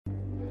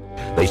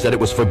They said it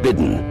was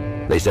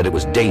forbidden. They said it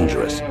was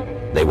dangerous.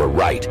 They were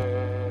right.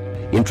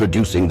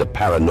 Introducing the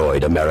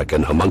Paranoid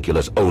American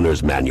Homunculus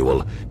Owner's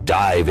Manual.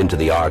 Dive into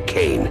the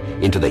arcane,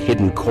 into the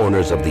hidden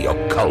corners of the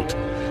occult.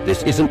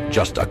 This isn't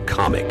just a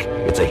comic.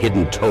 It's a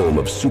hidden tome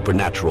of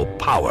supernatural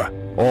power.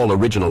 All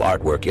original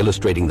artwork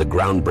illustrating the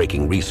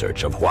groundbreaking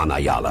research of Juan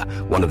Ayala,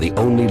 one of the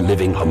only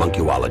living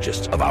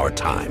homunculologists of our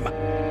time.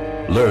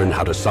 Learn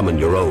how to summon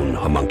your own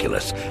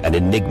homunculus, an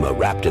enigma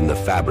wrapped in the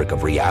fabric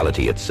of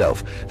reality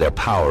itself, their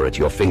power at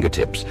your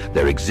fingertips,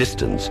 their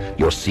existence,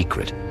 your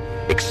secret.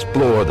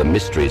 Explore the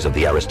mysteries of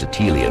the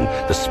Aristotelian,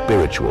 the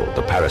spiritual,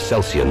 the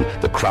Paracelsian,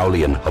 the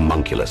Crowleyan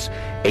homunculus.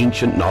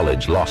 Ancient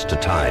knowledge lost to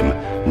time,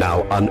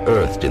 now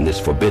unearthed in this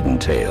forbidden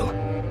tale.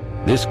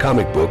 This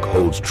comic book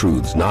holds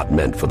truths not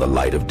meant for the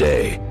light of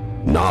day.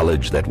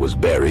 Knowledge that was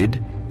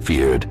buried,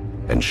 feared,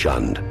 and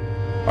shunned.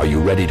 Are you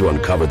ready to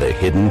uncover the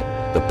hidden?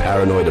 The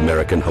Paranoid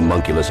American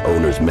Homunculus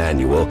Owner's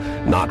Manual,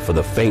 not for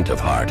the faint of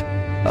heart.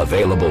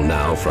 Available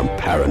now from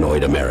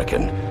Paranoid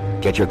American.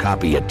 Get your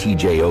copy at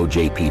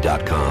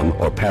tjojp.com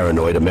or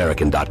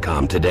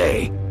paranoidamerican.com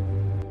today.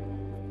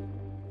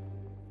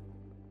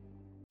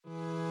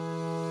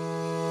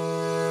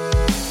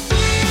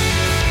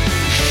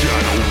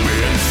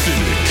 Shadowban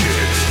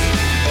Syndicate.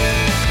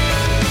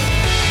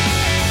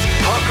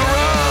 Pucker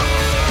up!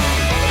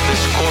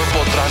 This corpo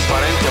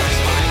transparente.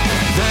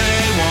 They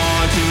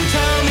want to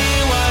tell me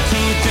what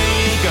to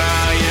think.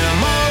 I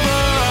am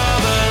over all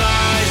the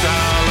lies.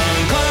 I'll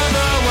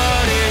uncover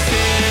what is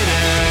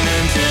hidden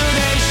until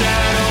they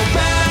shadow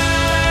ban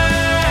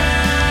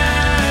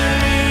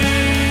me.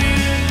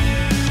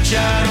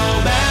 Shadow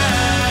ban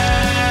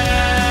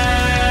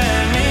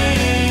me.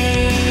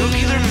 You're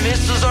either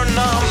misses or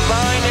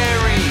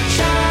non-binary.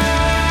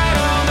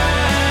 Shadow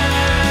ban.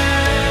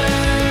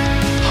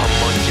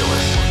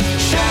 Homunculus.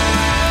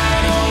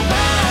 Shadow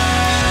ban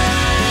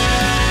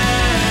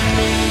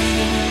me.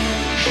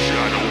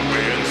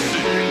 Shadowban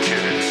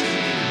Syndicate.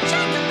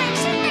 Shadowban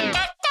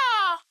Syndicate.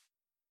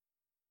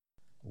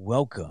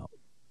 Welcome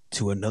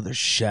to another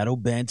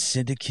Shadowban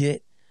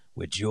Syndicate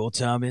with Joel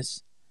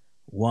Thomas,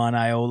 Juan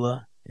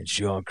Iola, and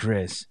Sean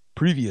Chris.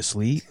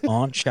 Previously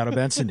on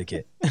Shadowban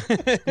Syndicate.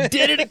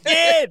 Did it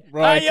again!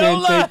 Bro, I can't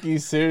Iola! take you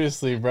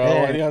seriously, bro.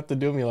 Yeah. Why do you have to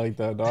do me like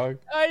that, dog?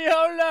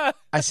 Iola!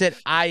 I said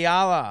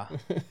Ayala.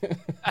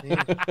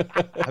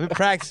 I've been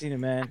practicing it,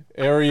 man.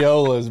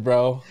 Areolas,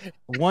 bro.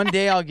 One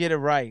day I'll get it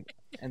right.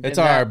 And It's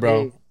then all that right,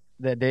 bro. day-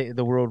 That day,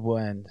 the world will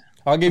end.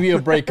 I'll give you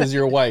a break because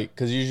you're white.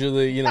 Because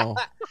usually, the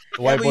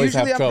white but boys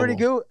have usually I'm trouble. pretty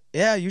good.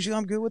 Yeah, usually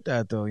I'm good with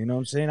that, though. You know what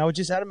I'm saying? I was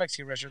just at a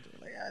Mexican restaurant.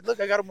 Like, yeah,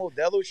 look, I got a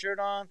Modelo shirt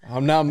on.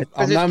 I'm not It's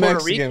 'cause it's Mexican, Puerto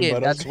but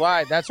Rican. That's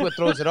why. That's what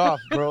throws it off,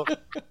 bro.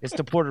 It's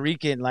the Puerto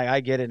Rican. Like, I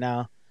get it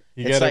now.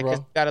 you It's get like it, it's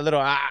bro. got a little,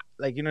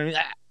 like, you know what I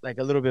mean? Like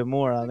a little bit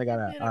more. I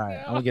gotta, all right,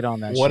 I'm gonna get on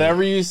that.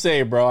 Whatever you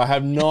say, bro. I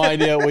have no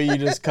idea what you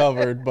just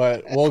covered,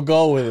 but we'll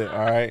go with it.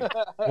 All right.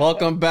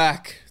 Welcome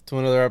back to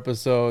another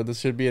episode. This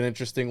should be an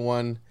interesting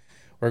one.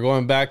 We're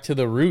going back to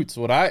the roots.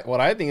 What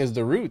I think is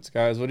the roots,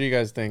 guys. What do you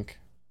guys think?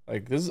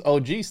 Like, this is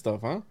OG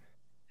stuff, huh?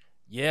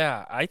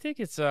 Yeah, I think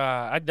it's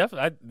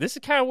this is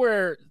kind of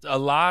where a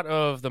lot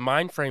of the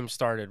mind frame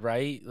started,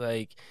 right?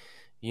 Like,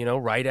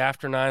 right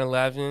after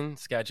 9/11,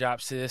 this guy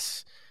drops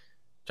this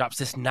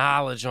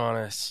knowledge on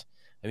us.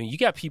 I mean, you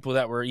got people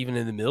that were even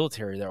in the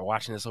military that were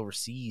watching this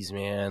overseas,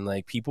 man.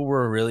 Like, people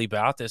were really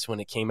about this when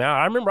it came out.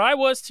 I remember I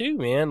was too,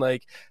 man.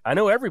 Like, I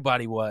know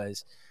everybody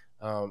was.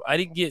 I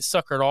didn't get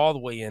suckered all the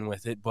way in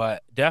with it,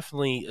 but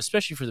definitely,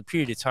 especially for the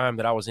period of time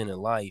that I was in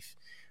life,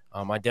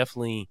 I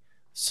definitely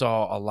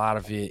saw a lot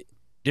of it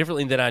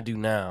differently than I do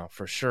now,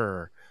 for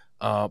sure.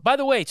 By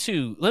the way,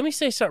 too, let me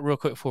say something real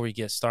quick before we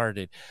get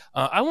started.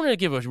 I wanted to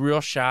give a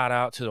real shout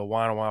out to the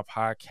Wanna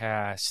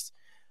podcast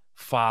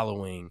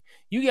following.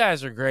 You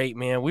guys are great,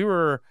 man.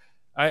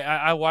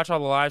 I watch all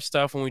the live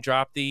stuff when we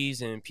drop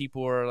these, and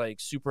people are like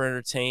super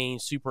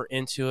entertained, super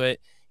into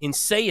it. In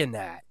saying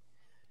that,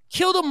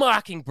 Kill the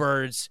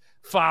Mockingbird's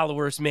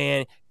followers,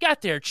 man,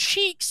 got their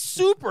cheeks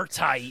super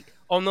tight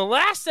on the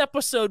last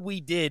episode we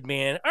did,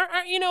 man.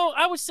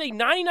 I would say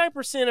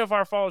 99% of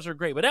our followers are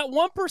great, but that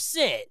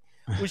 1%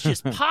 was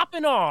just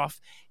popping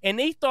off, and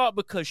they thought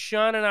because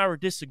Sean and I were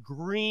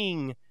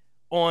disagreeing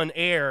on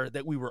air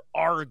that we were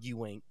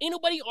arguing. Ain't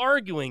nobody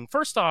arguing.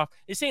 First off,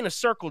 this ain't a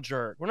circle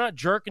jerk. We're not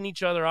jerking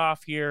each other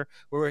off here.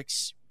 We're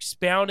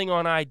expounding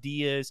on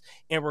ideas,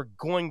 and we're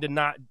going to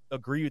not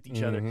agree with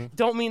each other.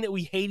 Don't mean that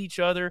we hate each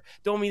other.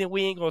 Don't mean that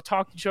we ain't going to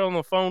talk to each other on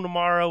the phone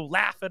tomorrow,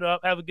 laugh it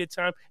up, have a good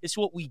time. It's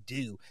what we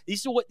do.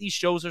 These are what these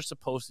shows are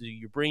supposed to do.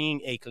 You're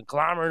bringing a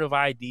conglomerate of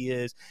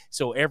ideas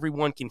so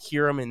everyone can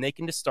hear them, and they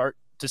can just start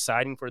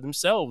deciding for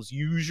themselves.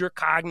 Use your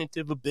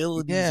cognitive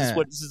abilities is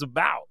what this is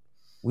about.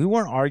 We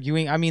weren't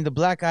arguing. I mean, the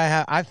black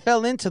guy, I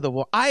fell into the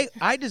wall. I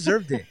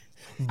deserved it.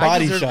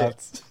 Body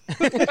shots.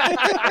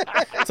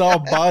 It's all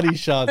body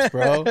shots,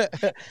 bro.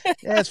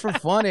 Yeah, it's for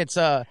fun. It's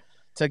to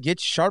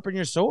sharpen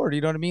your sword.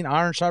 You know what I mean?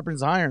 Iron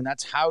sharpens iron.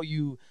 That's how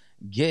you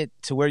get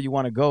to where you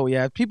want to go.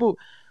 Yeah, people,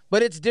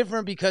 but it's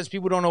different because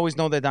people don't always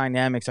know the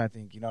dynamics. I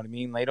think, you know what I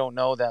mean? They don't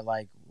know that,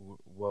 like,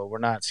 well, we're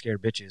not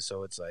scared bitches,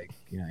 so it's like,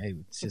 hey,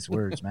 it's just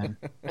words, man.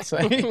 It's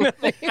like,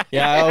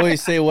 Yeah, I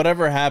always say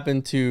whatever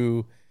happened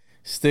to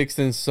sticks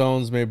and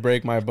stones may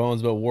break my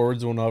bones, but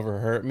words will never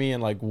hurt me.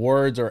 And like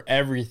words are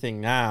everything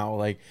now.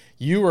 Like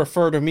you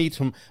refer to me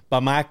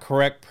by my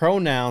correct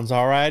pronouns,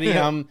 alrighty?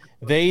 I'm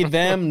they,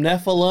 them,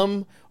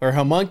 Nephilim, or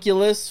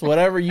homunculus,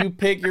 whatever you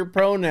pick your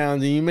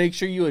pronouns, and you make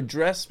sure you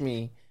address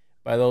me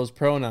by those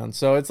pronouns.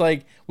 So it's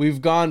like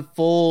we've gone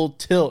full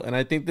tilt, and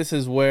I think this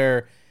is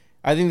why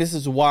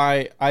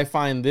I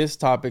find this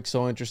topic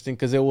so interesting,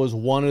 because it was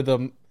one of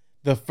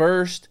the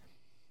first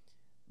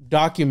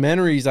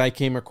documentaries I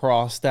came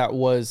across that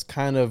was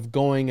kind of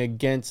going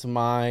against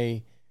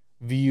my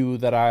view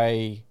that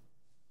I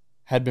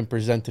had been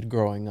presented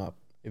growing up,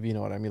 if you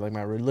know what I mean, like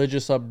my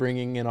religious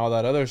upbringing and all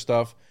that other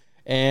stuff.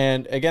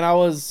 And again,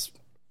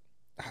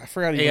 I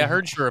forgot. Hey, I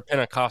heard you're a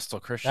Pentecostal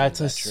Christian.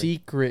 That's a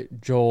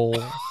secret, Joel.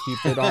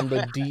 Keep it on the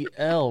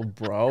DL,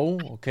 bro.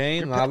 Okay,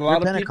 not a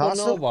lot of people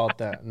know about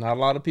that. Not a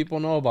lot of people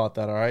know about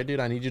that. All right,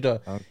 dude. I need you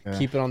to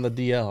keep it on the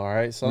DL. All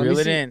right. So reel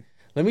it in.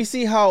 Let me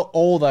see how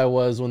old I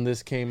was when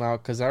this came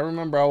out, because I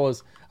remember I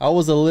was a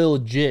little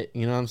jit,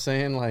 you know what I'm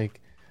saying?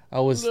 Like I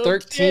was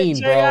 13,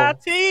 bro.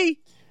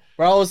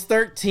 Bro, I was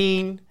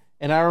 13,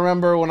 and I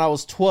remember when I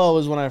was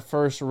 12 is when I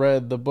first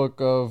read the book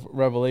of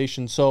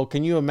Revelation. So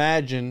can you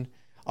imagine,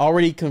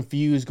 already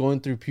confused, going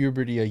through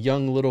puberty, a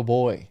young little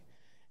boy,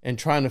 and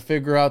trying to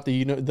figure out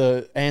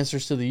the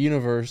answers to the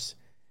universe,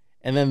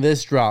 and then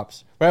this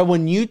drops. Right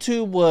when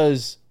YouTube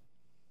was,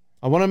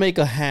 I want to make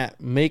a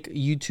hat, make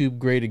YouTube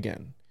great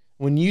again.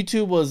 When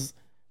YouTube was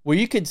where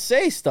you could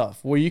say stuff,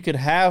 where you could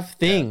have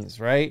things,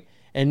 right?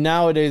 And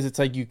nowadays it's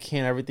like you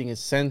can't, everything is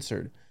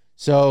censored.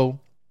 So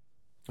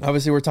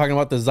obviously we're talking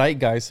about the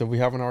Zeitgeist, if we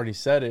haven't already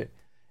said it.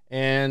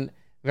 And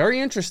very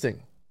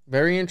interesting.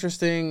 Very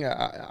interesting.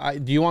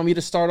 Do you want me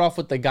to start off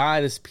with the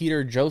guy, this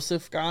Peter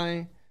Joseph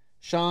guy,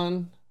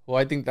 Sean? Well,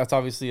 I think that's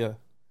obviously a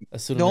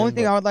pseudonym. The only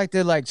thing I would like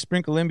to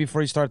sprinkle in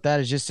before you start that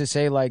is just to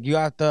say, you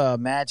have to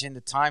imagine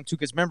the time too,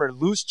 because remember,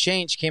 Loose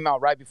Change came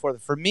out right before.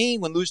 For me,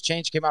 when Loose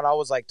Change came out, I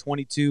was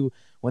 22.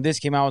 When this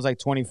came out, I was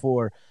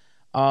 24.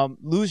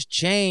 Loose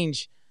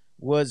Change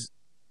was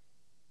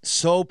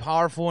so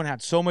powerful and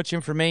had so much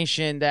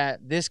information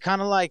that this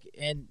kind of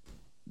and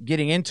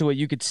getting into it,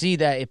 you could see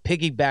that it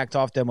piggybacked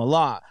off them a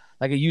lot.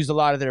 It used a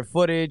lot of their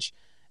footage,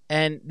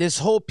 and this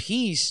whole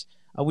piece,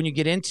 when you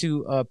get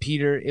into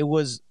Peter, it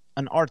was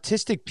an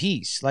artistic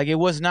piece. It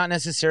was not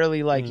necessarily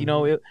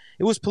it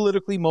was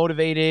politically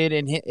motivated,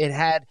 and it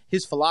had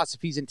his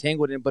philosophies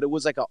entangled in, but it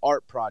was like an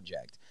art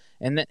project.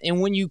 And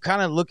when you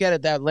kind of look at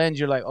it that lens,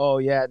 you're like, oh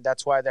yeah,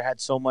 that's why there had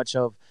so much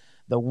of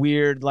the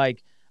weird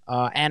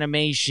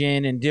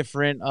animation and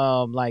different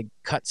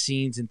cut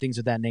scenes and things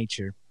of that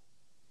nature.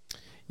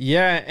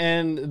 Yeah,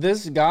 and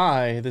this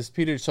guy, this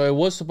Peter, so it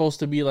was supposed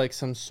to be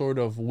some sort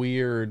of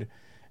weird,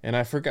 and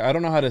I forgot, I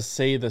don't know how to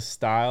say the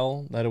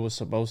style that it was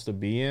supposed to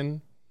be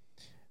in,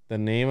 the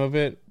name of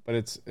it, but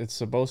it's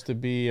supposed to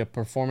be a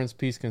performance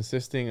piece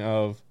consisting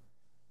of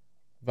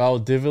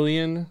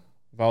vaudevillian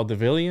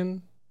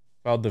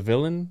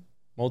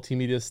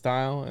multimedia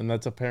style, and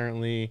that's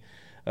apparently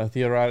a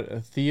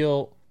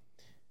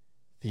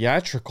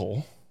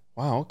theatrical.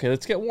 Wow, okay,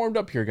 let's get warmed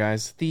up here,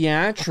 guys.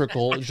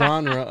 Theatrical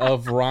genre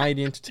of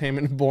variety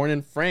entertainment born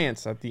in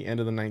France at the end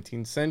of the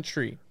 19th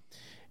century.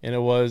 And it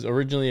was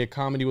originally a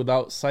comedy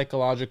without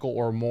psychological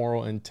or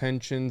moral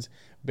intentions,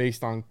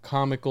 based on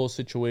comical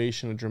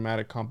situation, a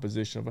dramatic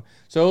composition.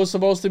 So it was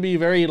supposed to be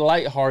very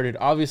lighthearted.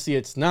 Obviously,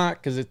 it's not,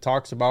 because it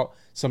talks about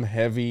some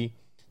heavy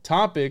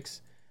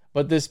topics.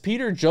 But this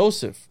Peter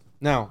Joseph,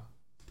 now,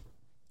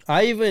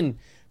 I even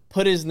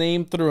put his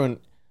name through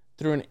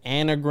an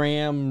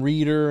anagram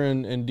reader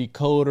and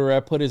decoder.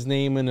 I put his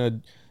name in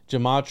a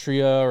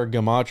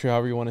gematria,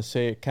 however you want to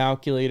say it,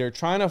 calculator,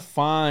 trying to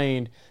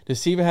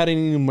see if it had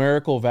any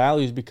numerical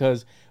values,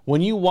 because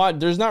when you watch,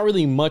 there's not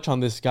really much on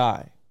this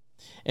guy.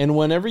 And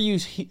whenever you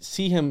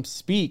see him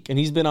speak, and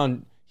he's been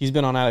on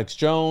Alex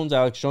Jones.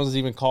 Alex Jones has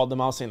even called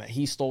them out, saying that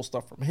he stole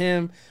stuff from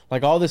him.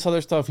 All this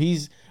other stuff,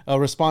 he's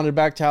responded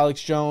back to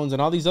Alex Jones,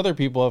 and all these other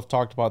people have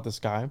talked about this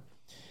guy.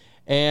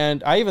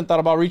 And I even thought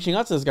about reaching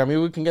out to this guy.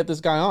 Maybe we can get this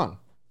guy on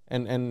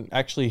and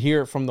actually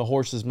hear it from the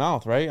horse's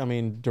mouth, right? I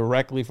mean,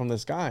 directly from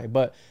this guy.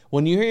 But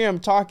when you hear him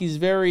talk, he's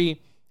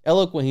very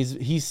eloquent.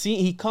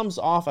 He comes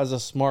off as a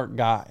smart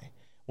guy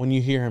when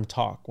you hear him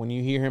talk, when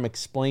you hear him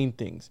explain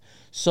things.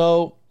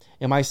 So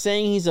am I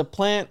saying he's a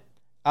plant?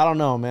 I don't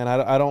know, man.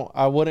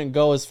 I wouldn't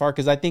go as far,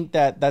 because I think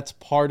that's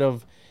part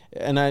of,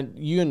 and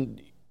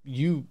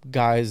you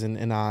guys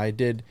and I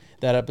did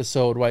that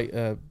episode, right?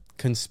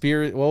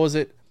 What was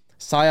it?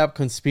 PSYOP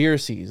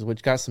conspiracies,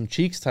 which got some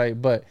cheeks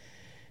tight. But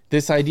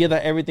this idea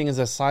that everything is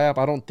a PSYOP,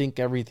 I don't think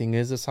everything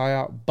is a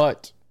PSYOP.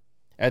 But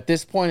at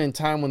this point in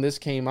time when this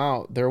came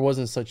out, there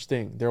wasn't such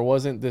thing. There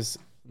wasn't this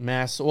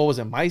mass, what was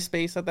it,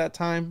 MySpace at that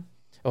time?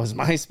 It was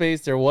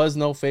MySpace. There was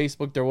no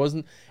Facebook. There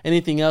wasn't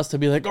anything else to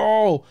be like,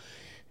 oh,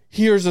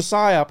 here's a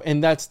PSYOP.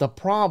 And that's the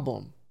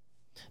problem,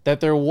 that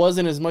there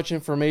wasn't as much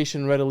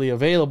information readily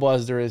available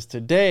as there is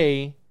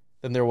today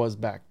than there was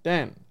back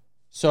then.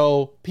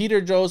 So Peter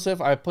Joseph,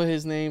 I put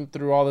his name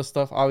through all this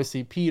stuff.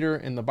 Obviously, Peter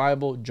in the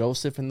Bible,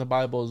 Joseph in the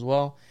Bible as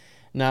well.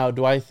 Now,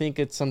 do I think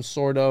it's some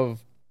sort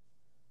of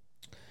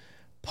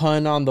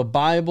pun on the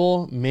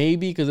Bible?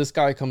 Maybe, because this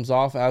guy comes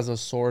off as a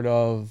sort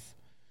of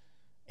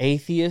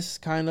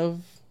atheist, kind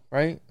of,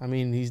 right? I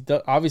mean, he's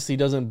obviously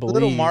doesn't believe. A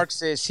little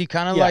Marxist. He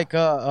kind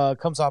of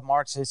comes off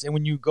Marxist. And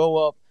when you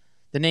go up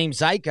the name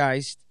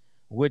Zeitgeist,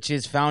 which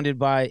is founded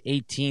by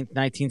 18th,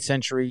 19th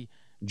century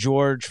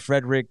George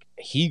Friedrich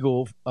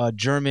Hegel, a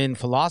German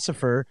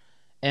philosopher,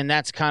 and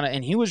that's kind of,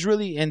 and he was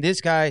really, and this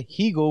guy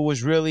Hegel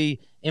was really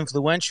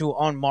influential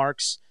on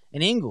Marx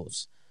and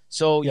Engels.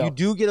 So you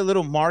do get a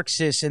little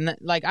Marxist, and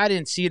like I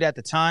didn't see it at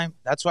the time.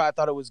 That's why I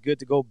thought it was good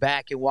to go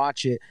back and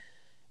watch it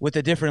with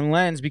a different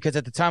lens, because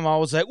at the time I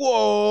was like,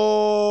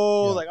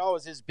 whoa, like I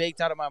was just baked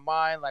out of my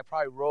mind, like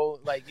probably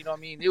like, you know what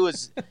I mean? It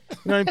was, you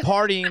know what I mean,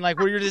 partying, like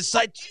where you're just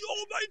like,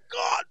 oh my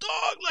God,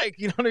 dog, like,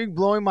 you know what I mean,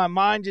 blowing my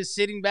mind, just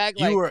sitting back,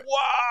 like, wow.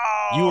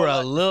 You were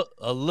a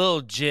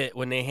little jit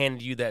when they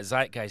handed you that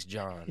Zeitgeist,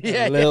 John.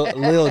 Yeah,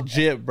 little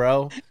jit,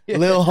 bro.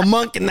 Little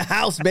homunk in the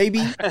house,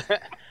 baby.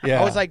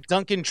 Yeah, I was like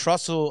Duncan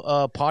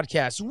Trussell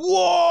podcast.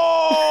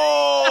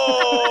 Whoa.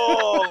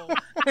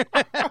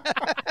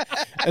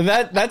 And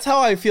that's how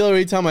I feel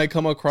every time I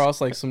come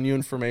across like some new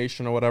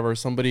information or whatever.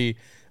 Somebody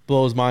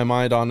blows my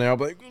mind on there. I'll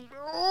be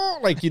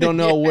like you don't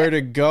know where to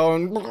go,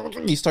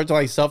 and you start to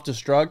like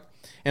self-destruct.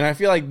 And I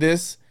feel like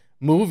this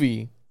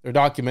movie or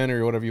documentary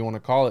or whatever you want to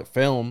call it,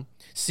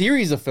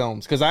 series of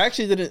films, because I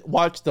actually didn't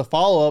watch the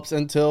follow-ups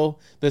until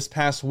this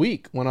past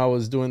week when I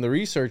was doing the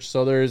research.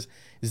 So there's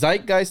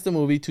Zeitgeist the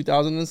movie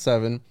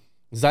 2007,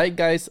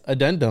 Zeitgeist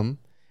Addendum,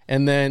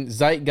 and then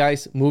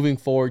Zeitgeist moving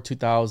forward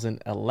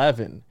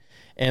 2011.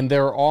 And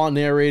they're all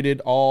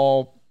narrated,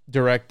 all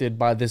directed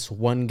by this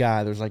one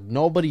guy. There's like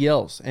nobody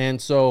else. And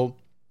so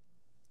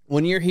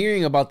when you're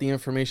hearing about the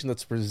information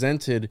that's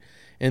presented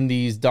in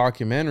these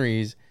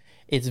documentaries,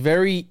 it's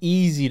very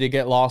easy to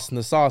get lost in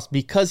the sauce,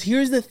 because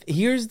here's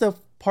the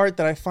part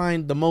that I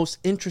find the most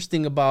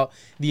interesting about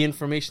the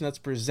information that's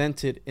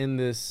presented in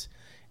this.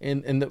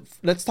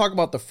 Let's talk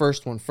about the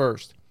first one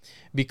first,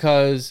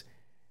 because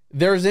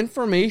there's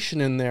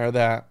information in there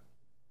that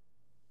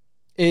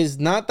is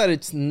not that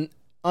it's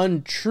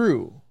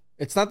untrue.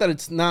 It's not that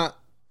it's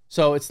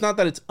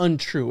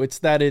untrue. It's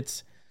that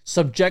it's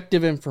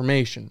subjective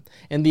information.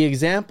 And the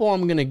example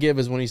I'm going to give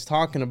is when he's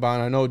talking about,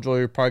 and I know Joel,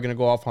 you're probably going to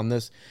go off on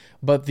this,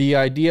 but the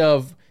idea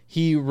of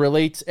he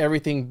relates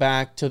everything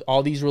back to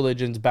all these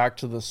religions back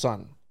to the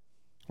sun,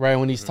 right?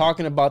 When he's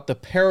talking about the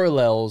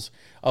parallels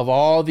of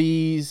all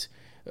these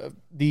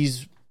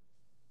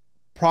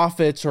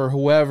prophets or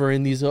whoever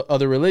in these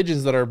other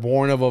religions that are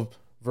born of a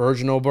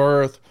virginal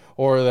birth,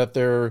 or that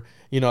they're,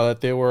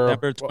 that they were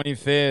November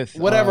 25th,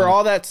 whatever,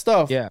 all that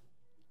stuff. Yeah.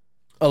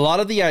 A lot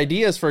of the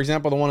ideas, for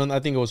example, the one,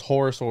 I think it was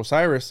Horus or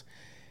Osiris,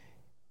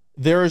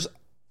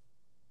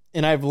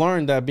 and I've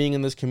learned that being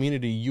in this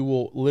community, you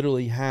will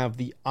literally have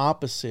the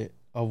opposite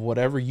of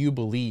whatever you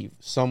believe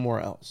somewhere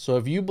else. So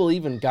if you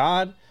believe in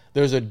God,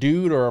 there's a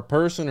dude or a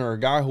person or a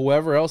guy,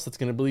 whoever else, that's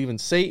going to believe in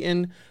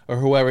Satan or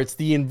whoever. It's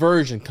the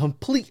inversion,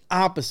 complete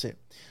opposite.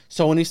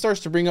 So when he starts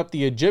to bring up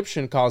the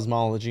Egyptian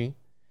cosmology,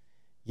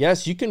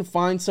 yes, you can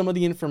find some of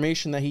the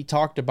information that he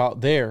talked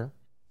about there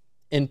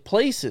in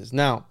places.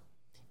 Now,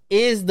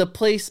 is the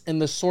place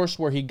and the source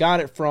where he got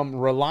it from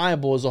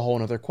reliable is a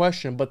whole other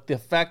question. But the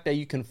fact that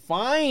you can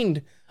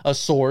find a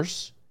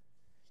source,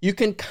 you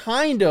can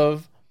kind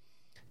of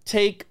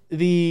take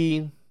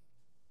the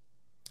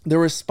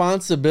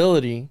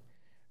responsibility,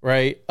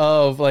 right,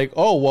 of like,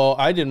 oh, well,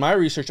 I did my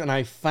research and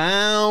I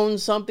found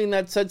something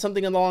that said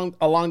something along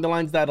the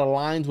lines that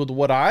aligns with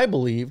what I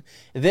believe.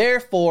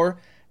 Therefore,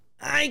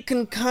 I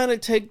can kind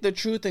of take the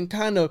truth and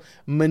kind of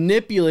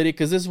manipulate it,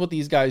 because this is what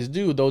these guys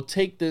do. They'll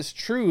take this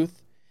truth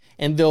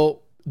and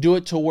they'll do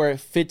it to where it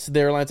fits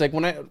their lines. Like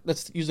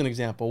let's use an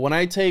example. When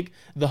I take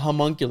the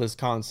homunculus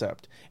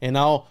concept and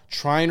I'll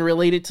try and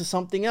relate it to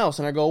something else,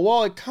 and I go,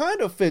 well, it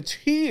kind of fits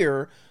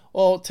here.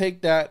 Well,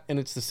 take that and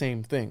it's the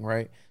same thing,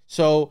 right?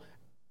 So,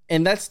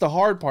 and that's the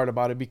hard part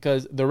about it,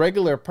 because the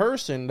regular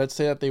person, let's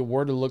say that they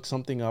were to look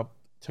something up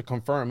to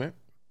confirm it,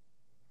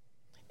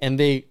 and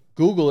they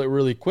Google it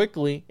really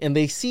quickly and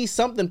they see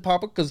something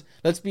pop up, because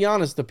let's be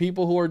honest, the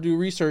people who do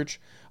research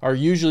are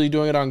usually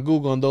doing it on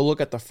Google, and they'll look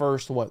at the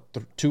first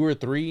 2 or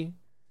 3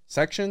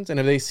 sections, and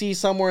if they see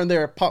somewhere in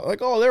there pop,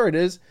 like, oh, there it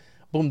is,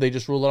 boom, they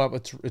just rule it up,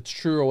 it's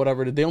true or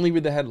whatever. They only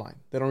read the headline,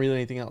 they don't read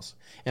anything else.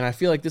 And I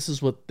feel like this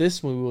is what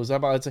this movie was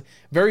about. It's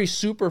very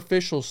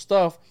superficial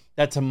stuff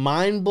that's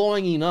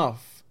mind-blowing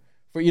enough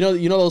for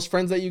those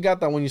friends that you got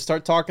that when you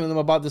start talking to them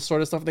about this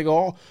sort of stuff, they go,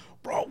 oh,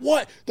 bro,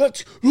 what,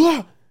 that's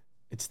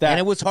it's that. And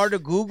it was hard to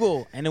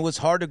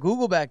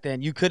Google. Back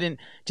then. You couldn't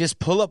just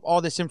pull up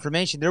all this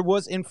information. There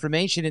was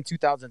information in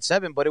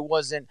 2007, but it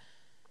wasn't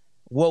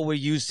what we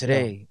use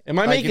today. Am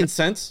I making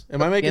sense?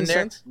 Am I making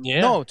sense?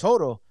 Yeah. No,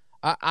 total.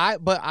 But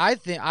I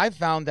think I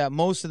found that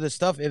most of the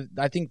stuff,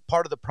 I think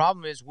part of the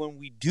problem is when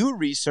we do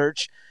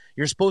research,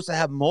 you're supposed to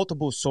have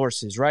multiple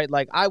sources, right?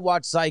 Like I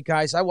watch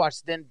Zeitgeist, I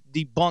watch then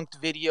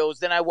debunked videos,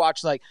 then I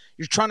watch like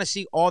you're trying to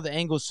see all the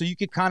angles so you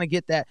could kind of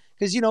get that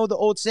because you know the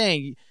old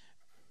saying,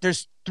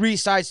 there's three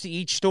sides to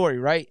each story,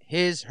 right?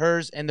 His,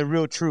 hers, and the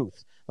real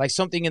truth, like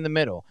something in the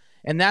middle.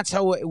 And that's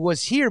how it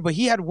was here. But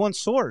he had one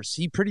source.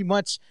 He pretty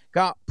much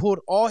pulled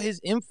all his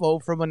info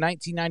from a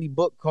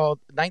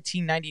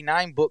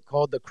 1999 book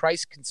called The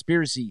Christ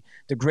Conspiracy,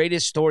 the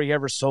greatest story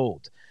ever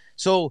sold.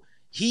 So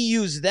he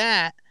used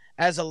that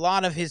as a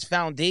lot of his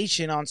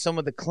foundation on some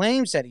of the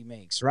claims that he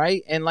makes,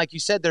 right? And like you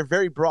said, they're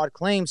very broad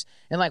claims.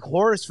 And like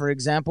Horus, for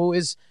example,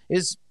 is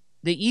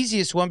the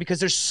easiest one because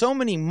there's so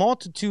many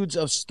multitudes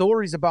of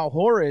stories about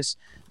Horus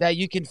that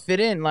you can fit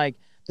in. Like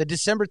the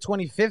December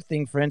 25th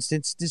thing, for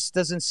instance, this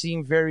doesn't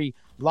seem very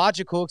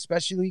logical,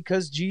 especially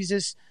because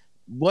Jesus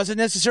wasn't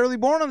necessarily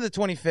born on the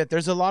 25th.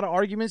 There's a lot of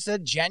arguments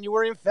that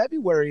January and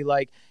February,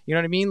 like, you know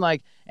what I mean?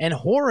 Like, and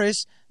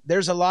Horus,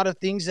 there's a lot of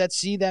things that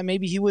see that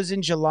maybe he was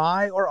in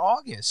July or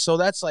August. So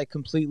that's like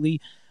completely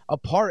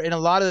apart. And a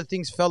lot of the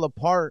things fell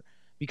apart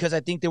because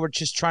I think they were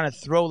just trying to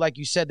throw, like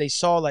you said, they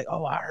saw like,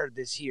 oh, I heard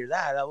this here,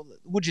 that.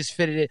 We'll just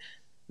fit it in.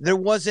 There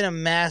wasn't a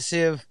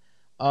massive,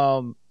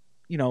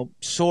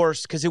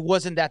 source because it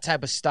wasn't that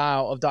type of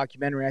style of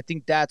documentary. I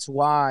think that's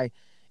why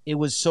it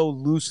was so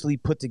loosely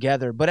put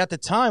together. But at the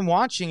time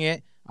watching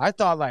it, I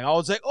thought like, I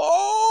was like,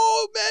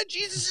 oh, man,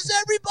 Jesus is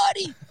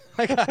everybody.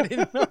 Like, I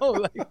didn't know.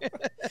 Like,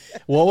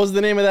 what was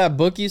the name of that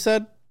book you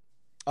said?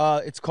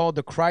 It's called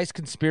The Christ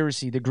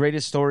Conspiracy, the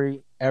greatest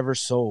story ever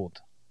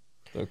sold.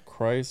 The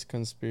Christ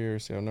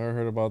Conspiracy. I've never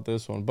heard about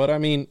this one. But I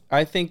mean,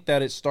 I think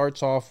that it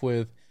starts off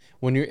with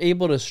when you're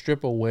able to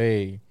strip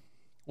away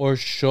or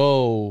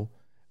show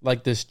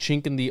like this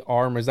chink in the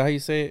armor. Is that how you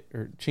say it?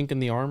 Or chink in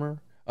the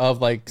armor of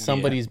like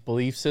somebody's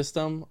belief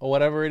system or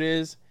whatever it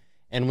is.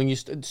 And when you,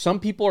 some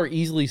people are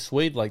easily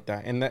swayed like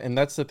that. And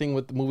that's the thing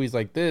with movies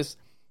like this,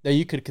 that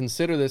you could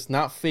consider this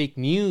not fake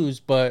news,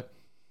 but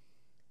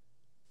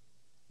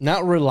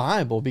not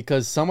reliable,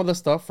 because some of the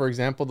stuff, for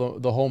example,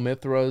 the whole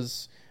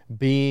Mithras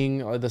being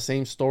the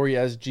same story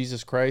as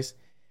Jesus Christ.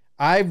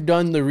 I've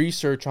done the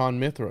research on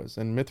Mithras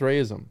and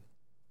Mithraism,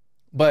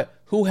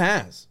 but who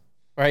has,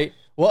 right?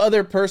 What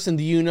other person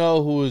do you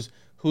know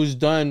who's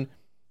done,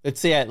 let's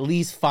say, at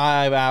least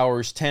 5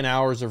 hours, 10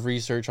 hours of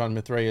research on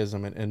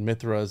Mithraism and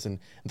Mithras and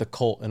the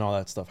cult and all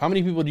that stuff? How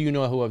many people do you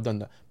know who have done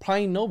that?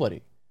 Probably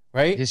nobody,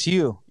 right? Just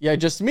you. Yeah,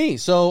 just me.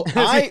 So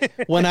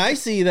when I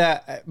see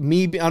that,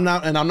 I'm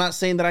not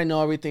saying that I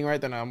know everything,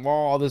 right? Then I'm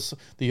all this,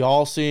 the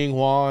all-seeing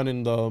one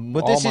and the.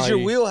 But this is your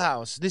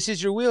wheelhouse. This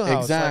is your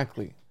wheelhouse.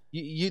 Exactly. Like,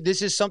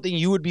 this is something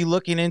you would be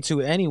looking into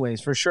anyways,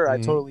 for sure. I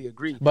totally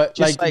agree. But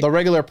like the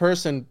regular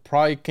person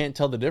probably can't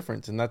tell the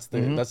difference, and that's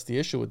the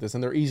issue with this.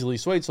 And they're easily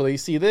swayed, so they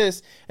see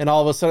this, and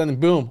all of a sudden,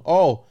 boom!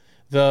 Oh,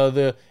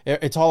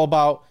 it's all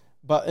about.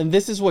 And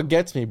this is what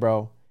gets me,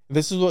 bro.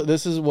 This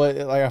is what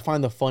like I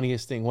find the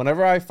funniest thing.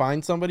 Whenever I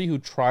find somebody who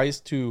tries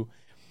to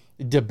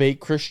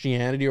debate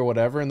Christianity or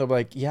whatever, and they're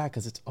like, yeah,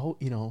 because it's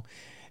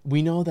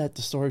we know that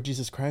the story of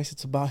Jesus Christ,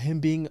 it's about him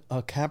being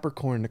a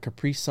Capricorn, a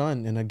Capri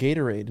Sun, and a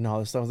Gatorade and all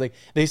this stuff. I was like,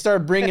 they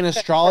start bringing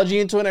astrology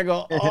into it, and I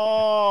go,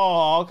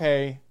 oh,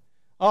 okay,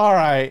 all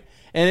right.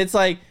 And it's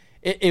like,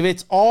 if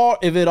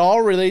it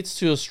all relates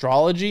to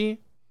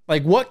astrology,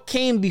 like what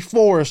came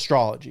before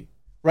astrology,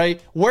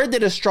 right? Where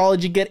did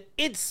astrology get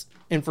its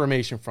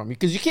information from?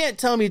 Because you can't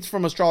tell me it's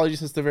from astrology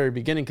since the very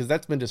beginning, because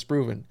that's been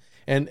disproven.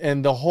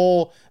 And the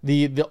whole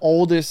the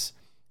oldest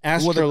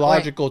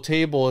astrological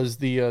table is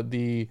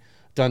the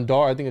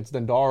Dundara. I think it's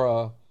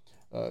Dundara,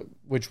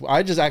 which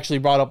I just actually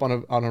brought up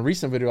on a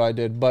recent video I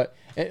did. But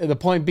the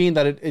point being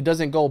that it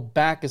doesn't go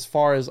back as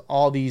far as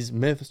all these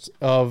myths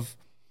of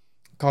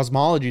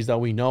cosmologies that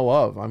we know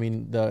of. I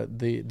mean,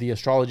 the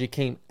astrology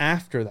came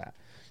after that.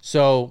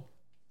 So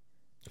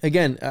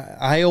again,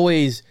 I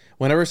always,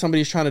 whenever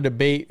somebody's trying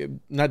to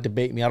not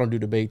debate me, I don't do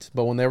debates,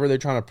 but whenever they're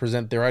trying to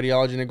present their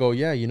ideology and they go,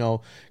 yeah,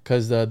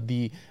 because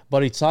the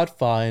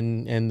Bodhisattva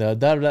and the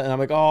da-da-da, and I'm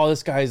like, oh,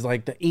 this guy's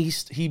like the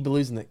East, he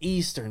believes in the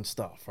Eastern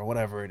stuff or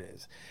whatever it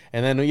is.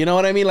 And then, you know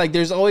what I mean? Like,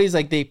 there's always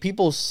like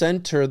people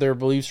center their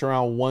beliefs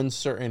around one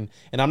certain,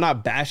 and I'm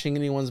not bashing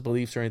anyone's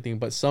beliefs or anything,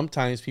 but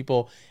sometimes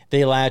people,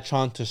 they latch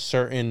on to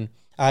certain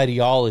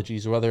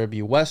ideologies, whether it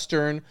be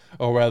Western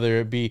or whether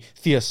it be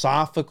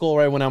theosophical,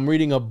 right? When I'm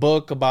reading a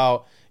book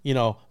about,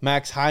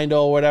 Max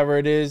Heindel or whatever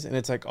it is, and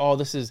it's like, oh,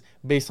 this is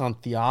based on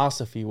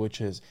theosophy,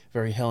 which is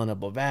very Helena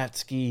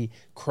Blavatsky,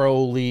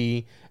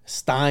 Crowley,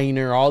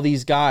 Steiner, all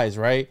these guys,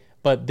 right?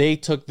 But they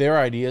took their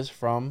ideas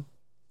from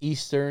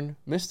Eastern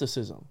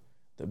mysticism,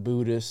 the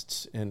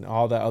Buddhists and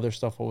all that other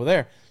stuff over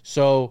there.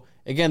 So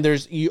again,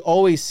 you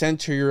always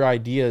center your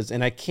ideas,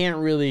 and I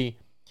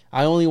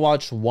only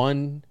watched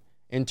one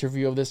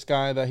interview of this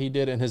guy that he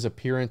did in his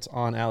appearance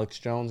on Alex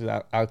Jones.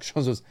 Alex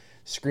Jones was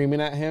screaming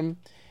at him,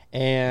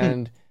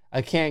 and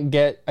I can't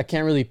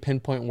really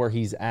pinpoint where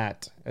he's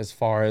at as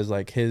far as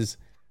like his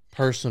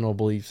personal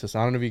belief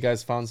system. I don't know if you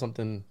guys found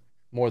something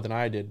more than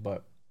I did,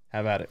 but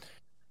have at it.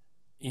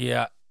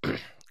 Yeah.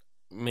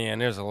 man,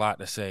 there's a lot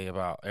to say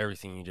about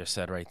everything you just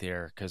said right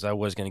there, because I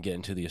was going to get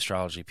into the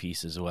astrology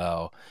piece as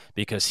well,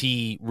 because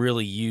he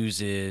really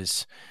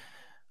uses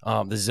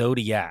the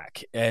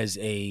zodiac as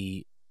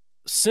a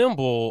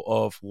symbol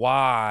of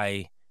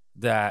why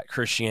that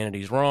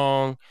Christianity is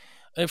wrong.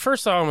 And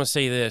first off, I'm going to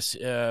say this.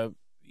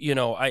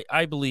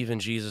 I believe in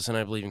Jesus and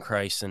I believe in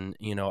Christ. And,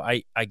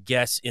 I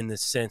guess in the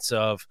sense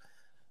of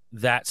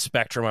that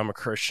spectrum, I'm a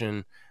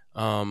Christian.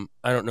 I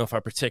don't know if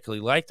I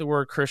particularly like the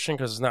word Christian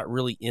because it's not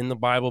really in the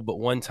Bible, but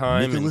one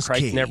time Nicolas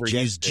Christ Cage never is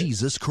used it.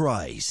 Jesus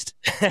Christ.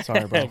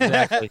 Sorry, bro.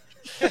 Exactly.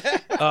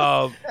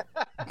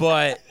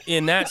 But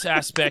in that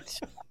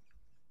aspect,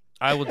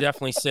 I will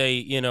definitely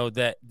say,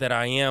 that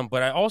I am.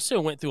 But I also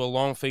went through a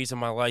long phase of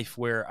my life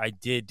where I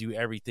did do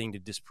everything to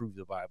disprove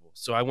the Bible.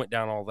 So I went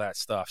down all that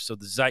stuff. So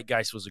the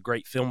Zeitgeist was a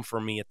great film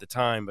for me at the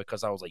time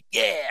because I was like,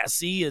 yeah,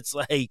 see, it's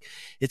like,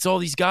 it's all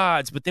these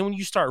gods. But then when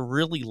you start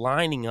really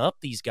lining up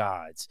these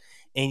gods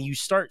and you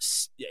start,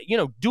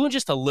 doing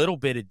just a little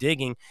bit of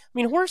digging. I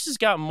mean, Horus has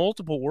got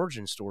multiple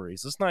origin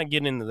stories. Let's not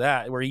get into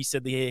that where he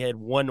said they had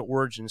one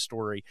origin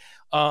story.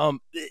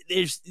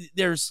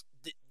 There's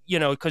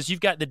because you've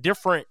got the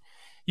different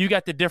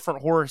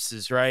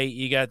Horuses, right?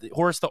 You got the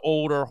Horus the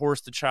older,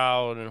 Horus the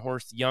child, and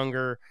Horus the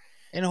younger.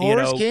 And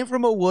Horus came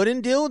from a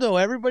wooden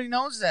dildo. Everybody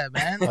knows that,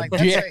 man. Like,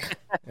 that's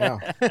Yeah.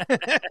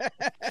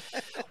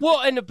 Well,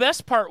 and the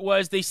best part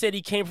was they said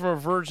he came from a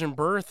virgin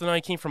birth, and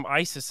I came from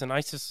Isis, and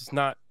Isis is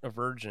not a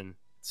virgin.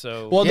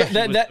 So, Well, this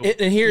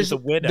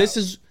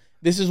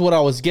is what I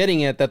was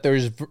getting at, that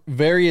there's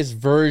various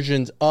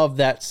versions of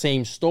that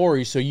same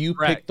story. So you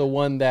pick the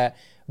one that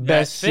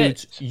best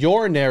suits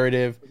your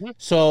narrative.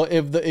 So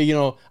if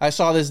I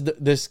saw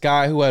this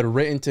guy who had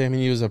written to him,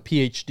 and he was a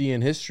PhD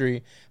in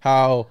history,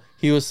 how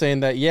he was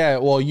saying that,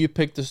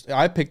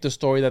 I picked the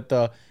story that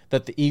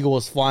the eagle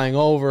was flying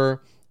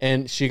over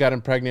and she got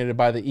impregnated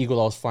by the eagle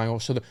that was flying over.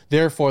 So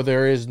therefore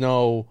there is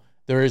no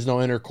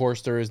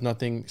intercourse, there is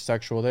nothing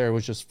sexual there. It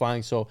was just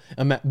flying. So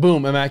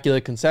boom,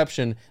 immaculate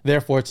conception.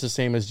 Therefore it's the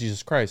same as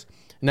Jesus Christ.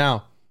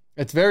 Now,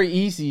 it's very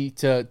easy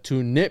to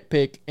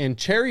nitpick and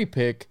cherry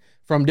pick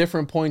from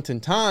different points in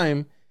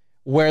time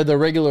where the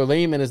regular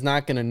layman is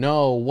not going to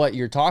know what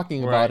you're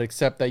talking about,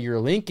 except that you're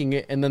linking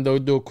it, and then they'll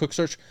do a quick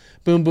search.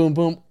 Boom, boom,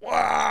 boom.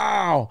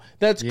 Wow,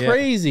 that's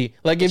crazy.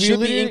 Like, if it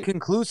should be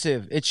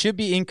inconclusive. It should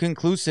be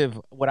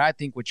inconclusive.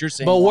 What you're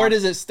saying. But where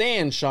does it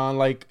stand, Sean?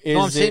 Like,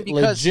 is it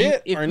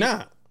legit or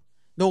not?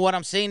 No, what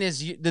I'm saying is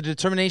the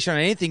determination on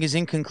anything is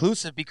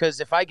inconclusive, because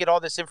if I get all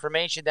this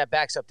information that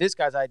backs up this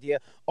guy's idea,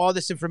 all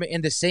this information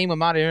in the same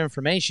amount of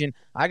information,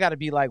 I got to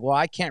be like, well,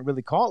 I can't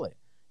really call it.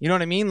 You know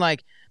what I mean?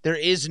 Like, there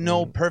is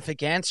no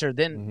perfect answer.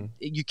 Then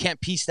you can't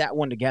piece that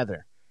one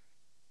together.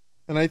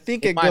 And I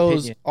think it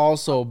goes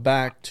also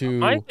back to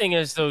my thing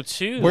is though.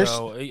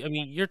 I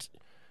mean,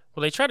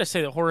 they try to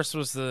say that Horus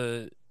was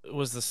the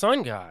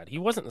sun god. He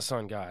wasn't the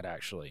sun god,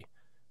 actually.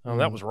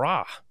 That was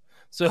Ra.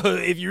 So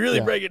if you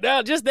really break it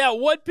down, just that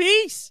one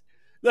piece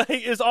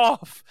is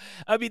off.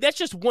 I mean, that's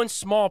just one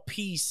small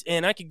piece,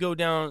 and I could go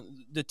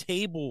down the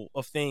table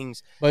of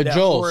things. But that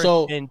Joel,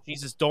 Horus and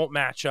Jesus don't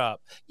match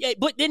up. Yeah,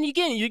 but then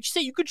again, you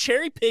say you could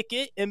cherry pick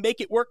it and make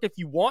it work if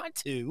you want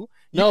to.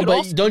 No,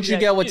 but don't you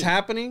get what's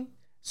happening?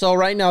 So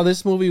right now,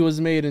 this movie was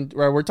made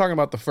we're talking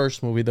about the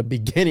first movie, the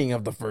beginning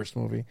of the first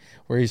movie,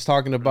 where he's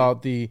talking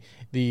about the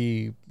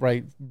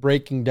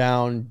breaking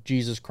down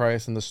Jesus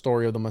Christ and the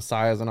story of the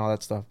Messiahs and all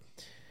that stuff.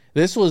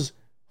 This was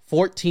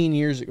 15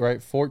 years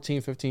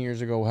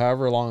ago,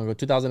 however long ago,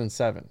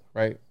 2007,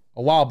 right?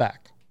 A while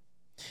back.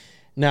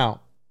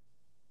 Now,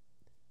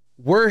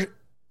 we're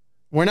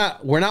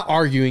not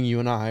arguing, you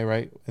and I,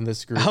 right, in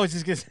this group. I was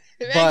just gonna say,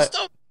 but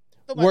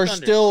we're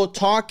still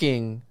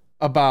talking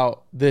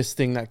about this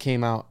thing that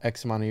came out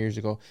X amount of years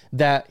ago,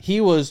 that he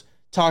was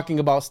talking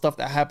about stuff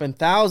that happened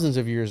thousands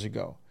of years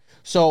ago.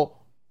 So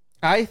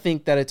I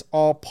think that it's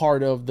all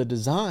part of the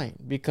design,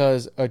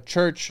 because a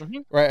church,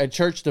 right? A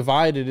church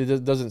divided,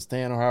 it doesn't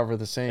stand, or however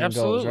the saying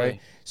goes,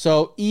 right?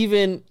 So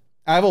even,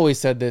 I've always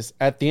said this,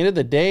 at the end of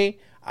the day,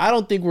 I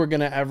don't think we're going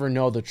to ever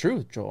know the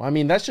truth, Joel. I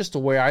mean, that's just the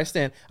way I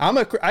stand.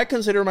 I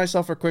consider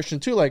myself a Christian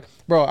too. Like,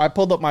 bro, I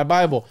pulled up my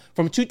Bible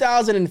from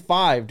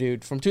 2005,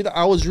 dude.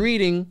 I was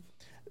reading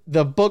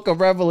the book of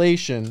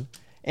Revelation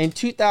in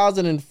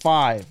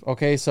 2005.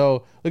 Okay,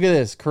 so look at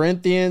this.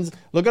 Corinthians.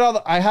 Look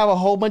at I have a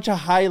whole bunch of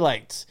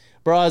highlights,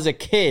 bro, as a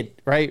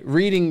kid, right?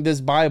 Reading this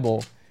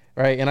Bible,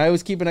 right? And I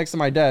always keep it next to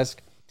my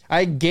desk.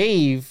 I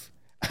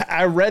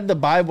read the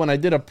Bible and I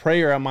did a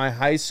prayer at my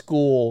high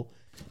school.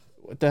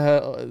 What the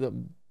hell? The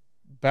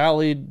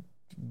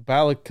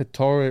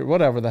Balicatory,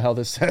 whatever the hell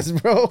this says,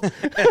 bro.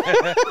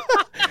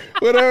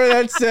 Whatever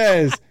that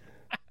says.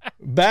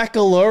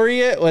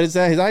 Baccalaureate? What is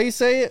that? Is that how you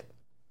say it?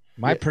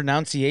 My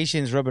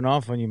pronunciation's rubbing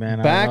off on you,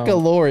 man.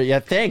 Baccalaureate. Yeah,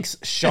 thanks,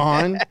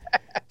 Sean.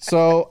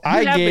 So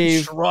I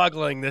gave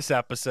struggling this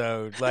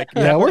episode.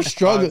 We're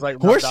struggling.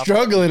 We're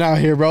struggling out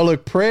here, bro.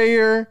 Look,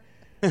 prayer.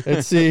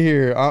 Let's see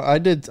here. I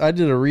did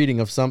a reading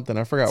of something.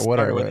 I forgot what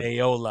I read. With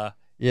Aola.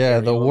 Yeah,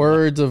 the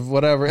words of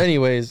whatever.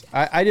 Anyways,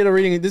 I did a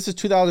reading. This is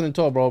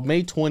 2012, bro.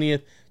 May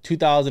 20th,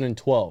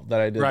 2012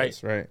 that I did Right.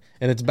 this, right?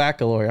 And it's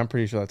baccalaureate. I'm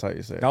pretty sure that's how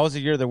you say it. That was the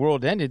year the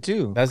world ended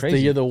too. That's Crazy.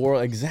 the year the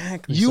world,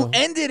 exactly. You So-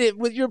 ended it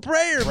with your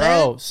prayer,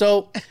 bro. man.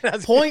 So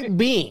That's point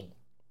being,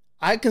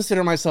 I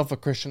consider myself a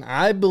Christian.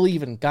 I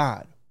believe in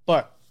God,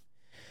 but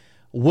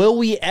will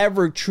we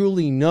ever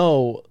truly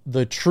know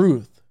the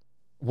truth?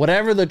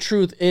 Whatever the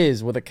truth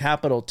is, with a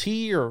capital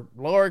T or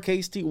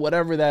lowercase t,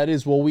 whatever that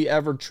is, will we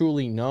ever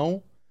truly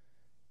know?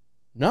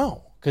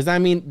 No. Because, I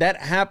mean,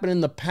 that happened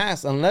in the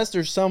past. Unless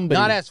there's somebody...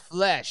 Not as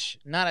flesh.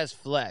 Not as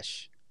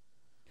flesh.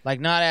 Like,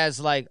 not as,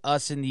 like,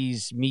 us in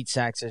these meat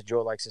sacks, as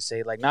Joe likes to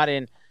say. Like, not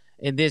in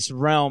this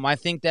realm. I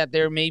think that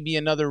there may be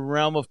another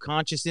realm of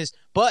consciousness.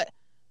 But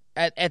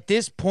at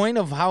this point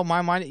of how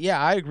my mind... Yeah,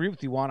 I agree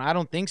with you, Juan. I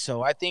don't think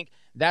so. I think...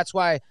 That's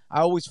why I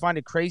always find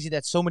it crazy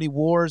that so many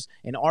wars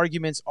and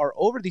arguments are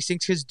over these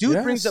things, because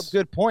dude brings up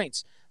good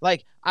points.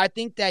 Like, I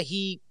think that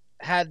he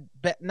had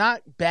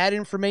not bad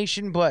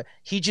information, but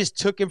he just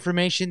took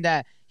information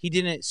that he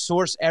didn't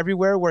source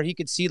everywhere, where he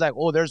could see like,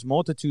 oh, there's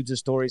multitudes of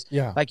stories.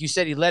 Yeah. Like you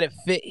said, he let it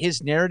fit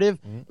his narrative,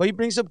 but he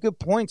brings up good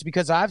points,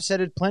 because I've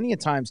said it plenty of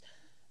times.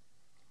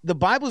 The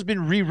Bible's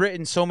been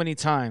rewritten so many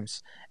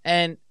times,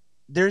 and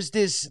there's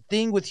this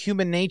thing with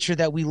human nature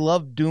that we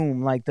love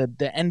doom, like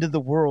the end of the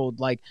world.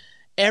 Like,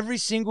 every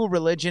single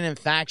religion and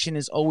faction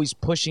is always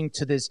pushing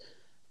to this,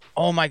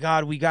 oh my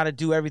God, we got to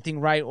do everything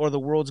right or the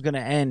world's going to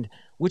end,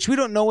 which we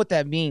don't know what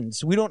that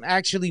means. We don't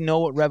actually know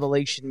what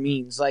revelation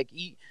means. Like,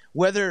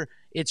 whether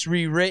it's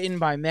rewritten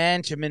by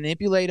man to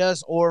manipulate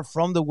us or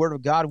from the word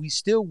of God, we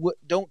still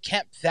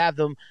can't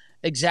fathom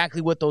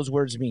exactly what those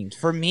words mean.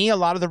 For me, a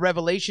lot of the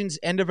revelations,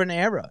 end of an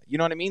era. You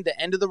know what I mean? The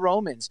end of the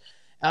Romans.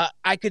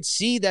 I could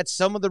see that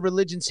some of the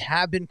religions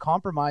have been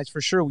compromised, for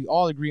sure. We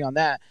all agree on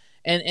that.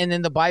 And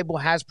then the Bible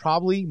has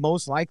probably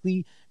most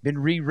likely been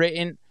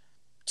rewritten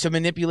to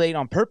manipulate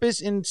on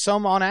purpose, and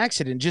some on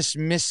accident, just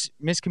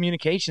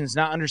miscommunications,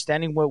 not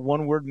understanding what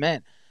one word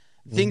meant,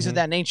 things of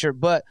that nature.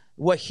 But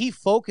what he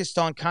focused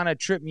on kind of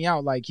tripped me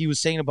out. Like he was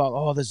saying about,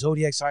 oh, the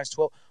zodiac sign is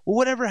 12. Well,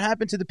 whatever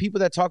happened to the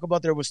people that talk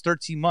about there was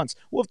 13 months?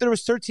 Well, if there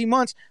was 13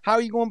 months, how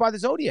are you going by the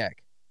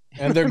zodiac?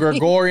 And their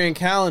Gregorian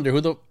calendar,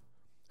 who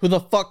the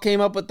fuck came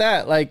up with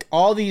that? Like,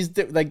 all these,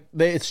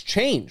 it's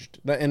changed,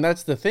 and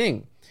that's the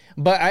thing.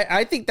 But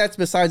I think that's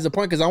besides the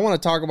point, because I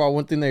want to talk about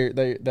one thing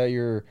that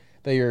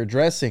you're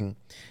addressing,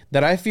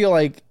 that I feel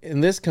like in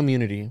this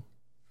community,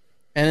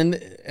 and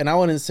I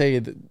wouldn't say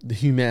the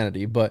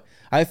humanity, but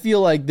I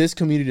feel like this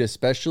community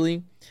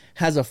especially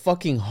has a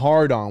fucking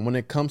hard on when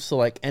it comes to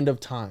like end of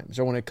times,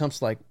 or when it comes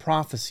to like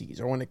prophecies,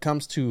 or when it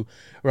comes to,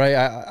 right,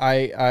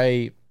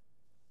 I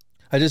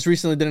just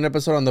recently did an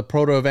episode on the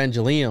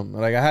proto-evangelium.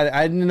 Like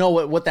I didn't know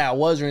what that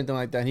was or anything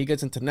like that. And he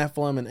gets into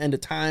Nephilim and end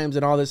of times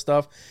and all this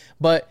stuff,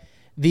 but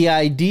the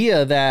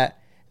idea that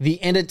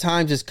the end of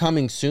times is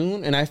coming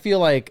soon, and I feel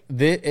like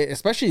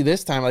especially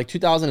this time, like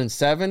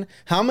 2007,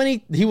 how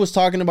many he was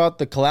talking about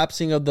the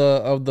collapsing of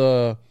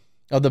the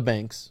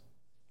banks,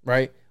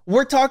 right?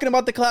 We're talking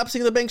about the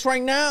collapsing of the banks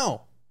right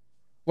now,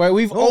 right?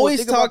 We've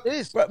always talked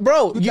this,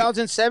 bro.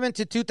 2007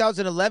 to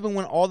 2011,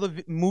 when all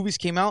the movies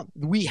came out,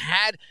 we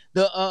had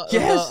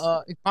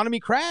the economy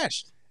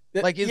crashed.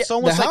 Like it's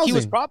almost like he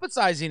was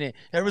prophesizing it.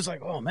 Everyone's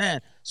like, oh man.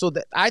 So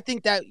I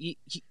think that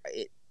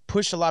it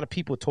pushed a lot of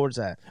people towards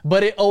that.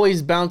 But it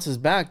always bounces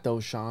back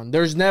though, Sean.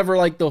 There's never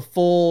like the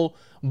full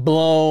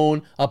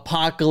blown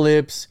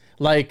apocalypse.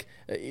 Like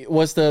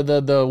what's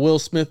the Will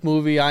Smith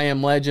movie, I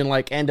Am Legend,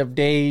 like end of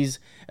days,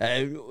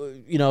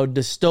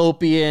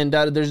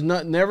 dystopian. There's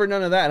never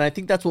none of that. And I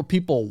think that's what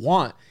people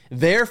want.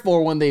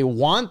 Therefore, when they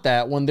want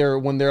that, when they're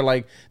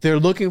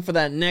looking for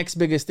that next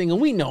biggest thing, and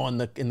we know in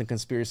the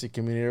conspiracy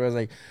community, everyone's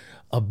like,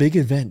 a big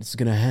event is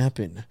gonna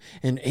happen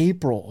in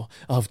April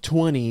of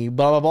 20,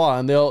 blah blah blah,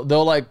 and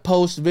they'll like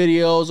post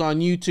videos on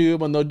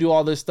YouTube, and they'll do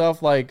all this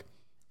stuff. Like,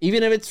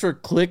 even if it's for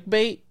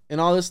clickbait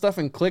and all this stuff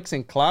and clicks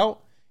and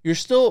clout, you're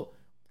still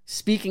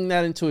speaking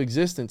that into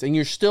existence, and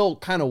you're still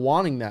kind of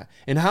wanting that.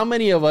 And how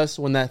many of us,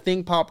 when that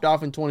thing popped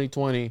off in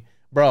 2020,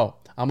 bro,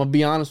 I'm gonna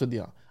be honest with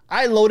you,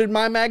 I loaded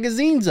my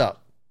magazines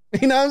up.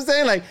 You know what I'm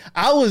saying? Like,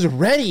 I was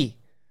ready.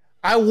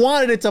 I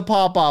wanted it to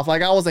pop off.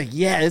 Like, I was like,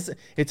 yeah,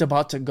 it's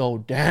about to go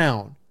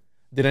down.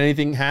 Did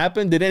anything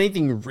happen? Did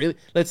anything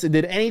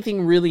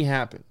really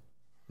happen?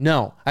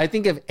 No. I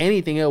think if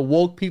anything, it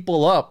woke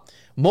people up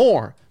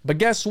more. But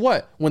guess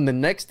what? When the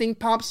next thing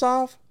pops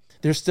off,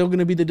 there's still going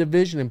to be the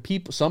division, and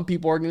some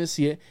people are going to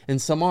see it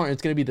and some aren't.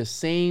 It's going to be the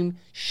same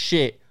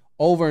shit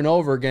over and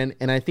over again.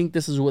 And I think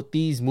this is what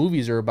these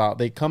movies are about.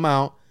 They come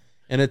out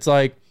and it's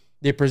like,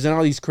 they present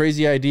all these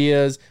crazy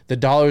ideas. The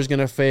dollar's going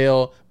to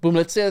fail. Boom.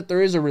 Let's say that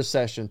there is a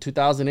recession.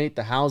 2008,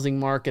 the housing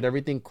market,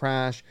 everything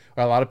crashed.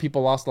 Or a lot of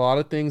people lost a lot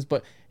of things.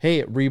 But hey,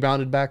 it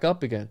rebounded back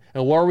up again.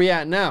 And where are we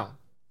at now?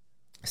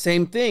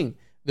 Same thing.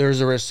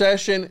 There's a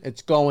recession.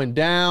 It's going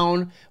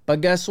down. But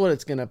guess what?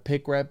 It's going to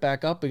pick right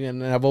back up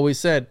again. And I've always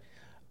said,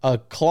 a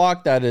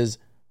clock that is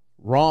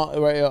wrong,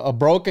 a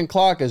broken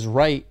clock is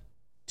right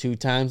 2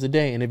 times a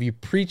day. And if you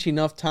preach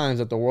enough times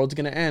that the world's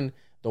going to end,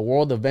 the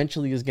world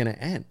eventually is going to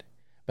end.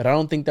 but I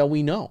don't think that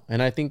we know.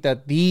 And I think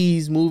that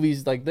these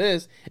movies like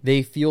this,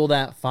 they feel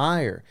that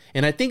fire.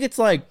 And I think it's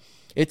like,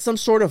 it's some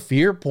sort of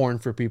fear porn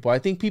for people. I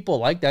think people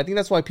like that. I think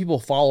that's why people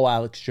follow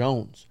Alex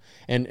Jones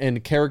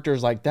and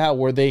characters like that,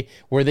 where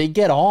they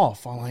get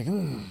off on like,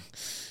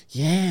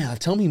 yeah,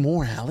 tell me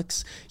more,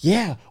 Alex.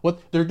 Yeah,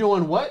 what they're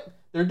doing? What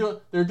they're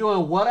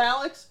doing? What,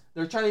 Alex?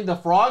 They're turning the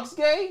frogs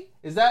gay?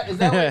 Is that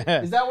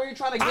what you're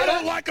trying to get at? I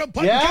don't like them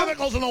putting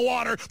chemicals in the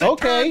water that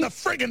turn the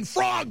friggin'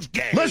 frogs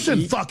gay. Listen,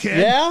 fuckhead.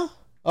 Yeah.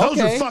 Those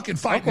are fucking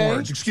fighting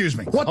words. Excuse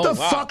me. What the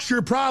fuck's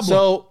your problem?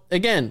 So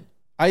again,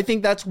 I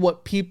think that's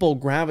what people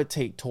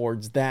gravitate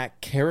towards,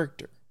 that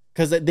character,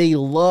 because they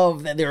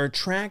love that, they're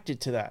attracted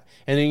to that.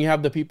 And then you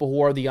have the people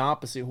who are the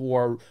opposite, who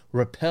are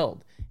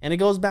repelled. And it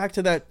goes back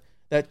to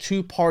that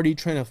two-party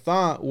train of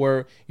thought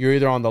where you're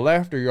either on the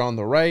left or you're on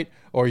the right,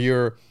 or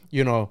you're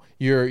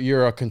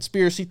a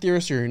conspiracy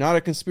theorist or you're not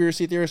a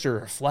conspiracy theorist, or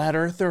you're a flat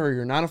earther or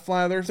you're not a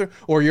flat earther,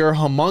 or you're a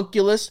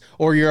homunculus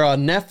or you're a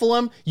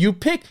Nephilim. You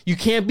pick. You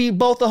can't be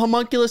both a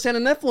homunculus and a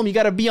Nephilim. You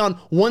got to be on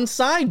one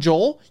side,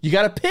 Joel. You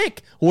got to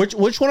pick. Which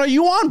one are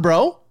you on,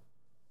 bro?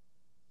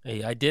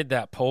 Hey, I did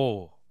that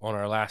poll on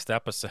our last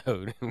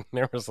episode.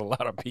 There was a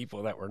lot of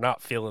people that were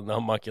not feeling the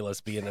homunculus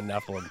being a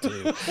Nephilim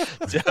too.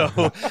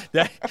 So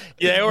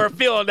they were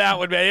feeling that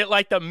one, man. It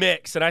like the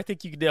mix, and I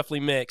think you can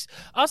definitely mix.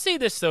 I'll say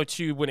this though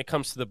too, when it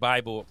comes to the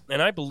Bible,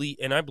 and I believe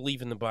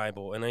in the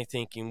Bible, and I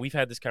think, and we've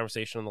had this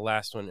conversation on the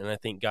last one, and I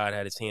think God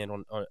had His hand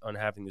on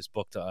having this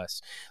book to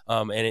us.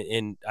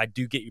 And I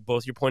do get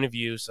both your point of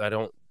views. I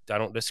don't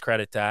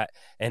discredit that,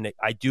 and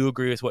I do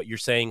agree with what you're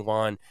saying,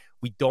 Juan.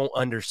 We don't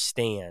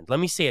understand.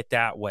 Let me say it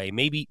that way.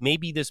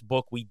 Maybe this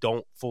book we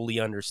don't fully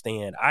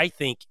understand. I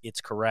think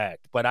it's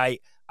correct, but I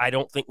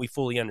don't think we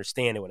fully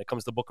understand it when it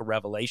comes to the book of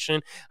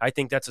Revelation. I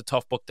think that's a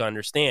tough book to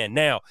understand.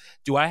 Now,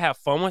 do I have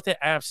fun with it?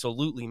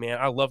 Absolutely, man.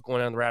 I love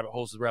going down the rabbit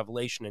holes of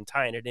Revelation and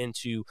tying it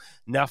into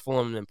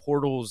Nephilim and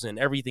portals and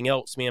everything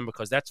else, man,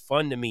 because that's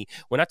fun to me.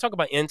 When I talk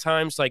about end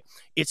times, like,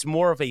 it's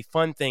more of a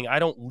fun thing. I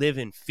don't live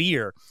in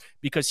fear,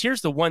 because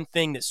here's the one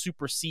thing that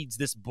supersedes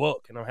this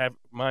book, and I'll have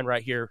mine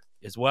right here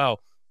as well.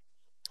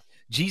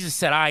 Jesus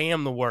said, I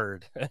am the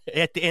word.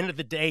 At the end of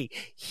the day,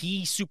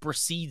 He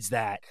supersedes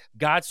that.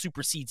 God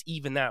supersedes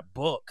even that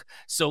book.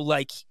 So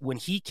like when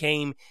He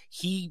came,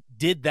 He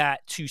did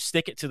that to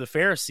stick it to the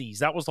Pharisees.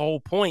 That was the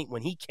whole point.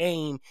 When He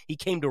came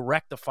to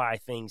rectify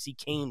things. He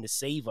came to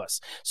save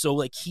us. So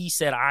like He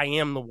said, I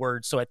am the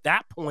word. So at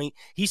that point,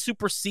 He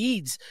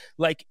supersedes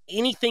like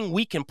anything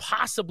we can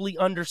possibly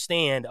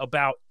understand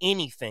about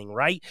anything,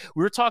 right?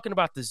 We were talking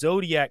about the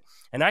Zodiac,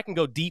 and I can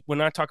go deep when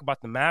I talk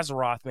about the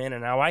Mazzaroth, man,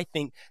 and how I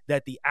think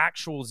that the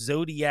actual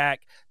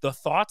Zodiac, the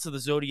thoughts of the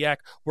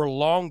Zodiac were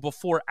long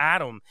before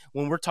Adam.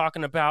 When we're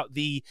talking about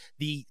the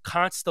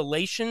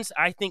constellations,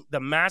 I think the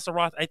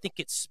Mazzaroth, I think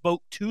it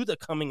spoke to the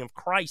coming of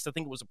Christ. I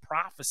think it was a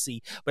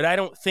prophecy, but I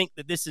don't think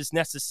that this is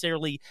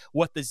necessarily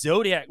what the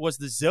Zodiac was.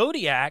 The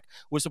Zodiac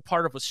was a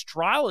part of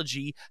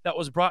astrology that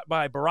was brought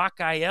by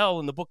Barakael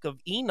in the book of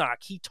Enoch.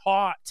 He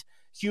taught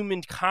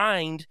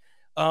humankind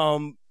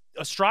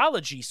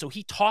astrology, so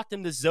he taught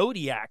them the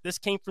Zodiac. This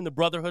came from the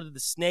Brotherhood of the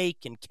Snake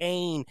and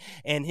Cain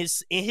and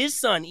his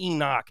son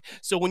Enoch.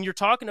 So when you're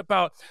talking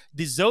about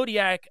the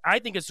Zodiac, I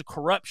think it's a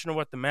corruption of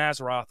what the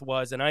Mazzaroth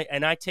was, and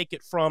I take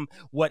it from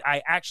what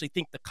I actually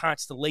think the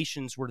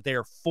constellations were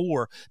there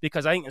for,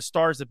 because I think the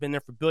stars have been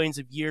there for billions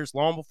of years,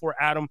 long before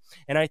Adam,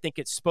 and I think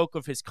it spoke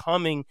of His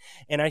coming,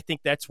 and I think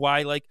that's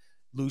why like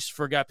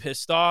Lucifer got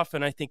pissed off,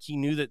 and I think he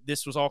knew that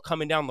this was all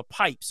coming down the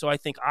pipe. So I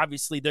think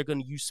obviously they're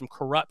going to use some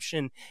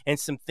corruption and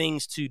some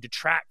things to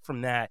detract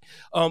from that.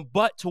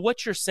 But to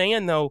what you're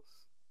saying, though,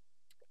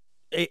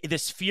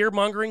 this fear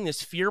mongering,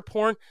 this fear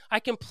porn,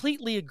 I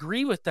completely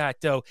agree with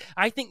that, though.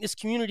 I think this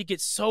community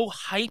gets so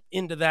hyped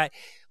into that.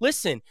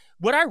 Listen,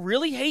 what I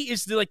really hate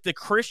is the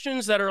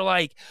Christians that are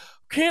like,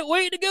 can't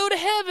wait to go to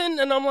heaven.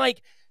 And I'm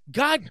like,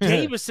 God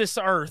gave us this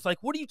earth. Like,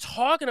 what are you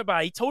talking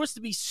about? He told us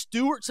to be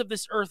stewards of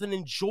this earth and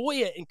enjoy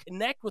it and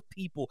connect with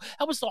people.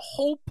 That was the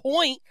whole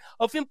point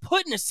of Him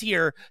putting us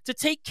here, to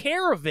take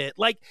care of it.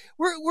 Like,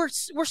 we're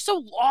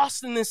so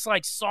lost in this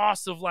like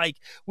sauce of like,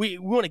 we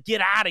want to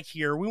get out of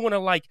here. We want to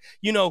like,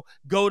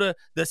 go to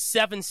the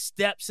 7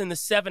 steps and the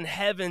 7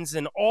 heavens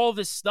and all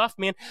this stuff,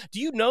 man. Do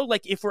you know,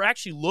 like, if we're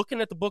actually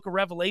looking at the book of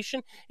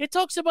Revelation, it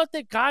talks about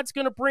that God's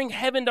going to bring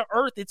heaven to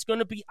earth. It's going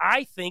to be,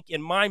 I think,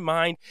 in my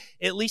mind,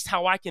 at least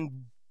how I can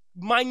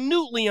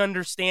minutely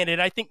understand it,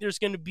 I think there's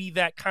going to be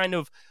that kind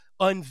of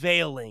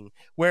unveiling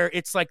where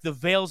it's like the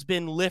veil's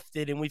been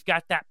lifted and we've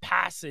got that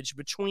passage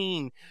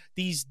between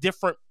these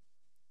different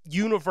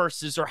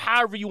universes, or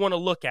however you want to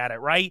look at it,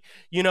 right?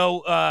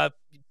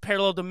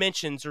 Parallel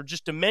dimensions, or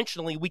just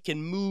dimensionally we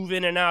can move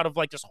in and out of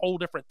like this whole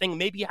different thing,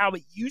 maybe how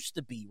it used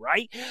to be,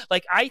 right?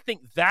 Like, I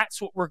think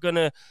that's what we're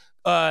gonna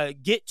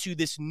get to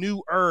this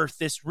new earth,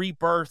 this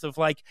rebirth of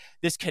like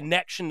this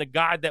connection to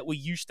God that we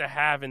used to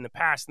have in the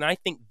past. And I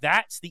think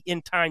that's the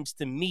end times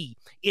to me.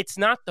 It's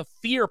not the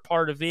fear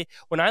part of it.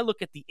 When I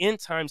look at the end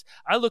times,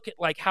 I look at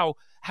like how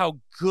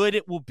good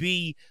it will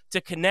be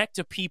to connect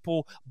to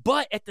people.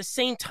 But at the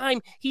same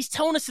time, he's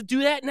telling us to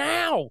do that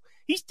now.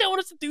 He's telling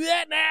us to do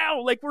that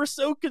now. Like, we're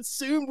so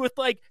consumed with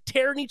like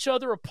tearing each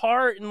other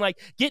apart and like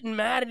getting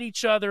mad at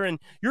each other, and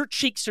your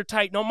cheeks are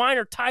tight. No, mine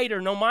are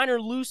tighter. No, mine are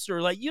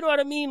looser. Like, you know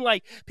what I mean?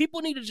 Like, people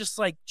need to just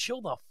like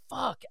chill the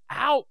fuck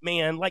out,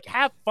 man. Like,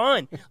 have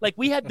fun. Like,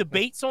 we have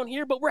debates on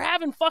here, but we're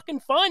having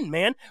fucking fun,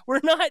 man.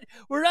 We're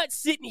not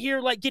sitting here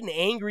like getting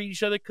angry at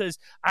each other because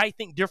I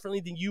think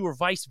differently than you or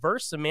vice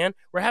versa, man.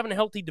 We're having a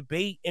healthy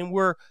debate, and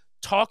we're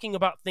talking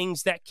about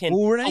things that can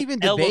we're not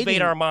even elevate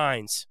debating. our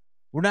minds.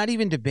 We're not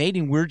even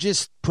debating. We're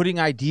just putting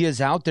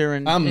ideas out there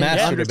and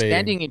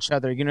understanding each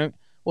other, you know?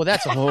 Well,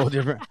 that's a whole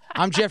different...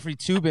 I'm Jeffrey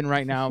Toobin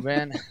right now,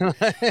 man.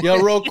 Yo,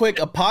 real quick,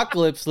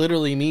 apocalypse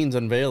literally means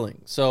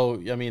unveiling.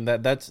 So, I mean,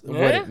 that's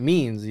what it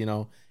means, you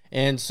know?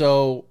 And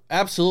so,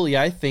 absolutely,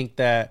 I think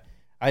that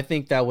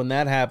when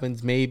that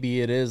happens, maybe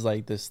it is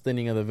like this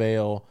thinning of the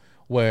veil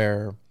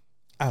where...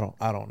 I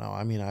don't know.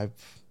 I mean,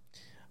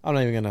 I'm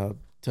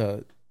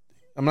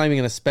not even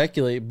gonna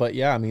speculate, but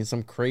yeah, I mean,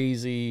 some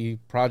crazy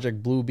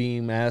Project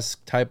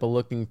Bluebeam-esque type of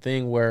looking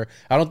thing where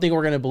I don't think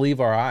we're gonna believe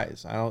our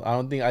eyes.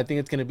 I think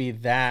it's gonna be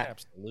that.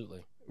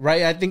 Absolutely.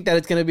 Right? I think that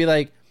it's gonna be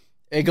like,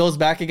 it goes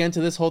back again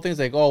to this whole thing. It's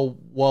like, oh,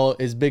 well,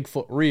 is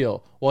Bigfoot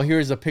real? Well,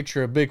 here's a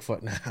picture of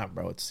Bigfoot. Nah,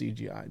 bro, it's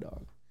CGI,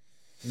 dog.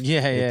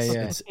 Yeah.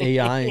 It's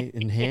AI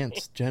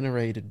enhanced,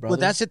 generated, brother. Well,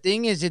 that's the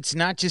thing is, it's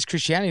not just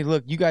Christianity.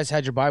 Look, you guys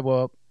had your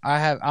Bible up. I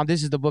have.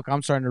 This is the book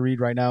I'm starting to read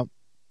right now.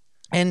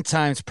 End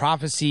times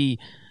prophecy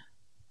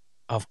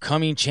of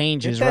coming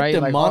changes, Get that right?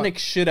 demonic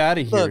shit out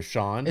of here,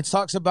 Sean. It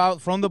talks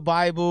about from the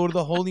Bible to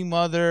the Holy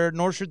Mother,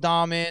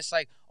 Nostradamus,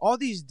 like all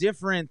these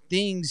different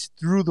things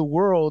through the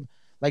world,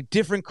 like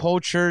different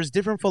cultures,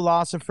 different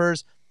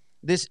philosophers.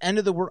 This end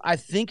of the world, I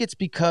think it's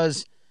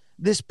because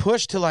this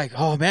push to like,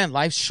 oh man,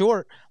 life's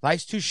short,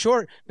 life's too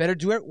short, better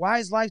do it. Why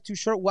is life too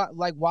short? Why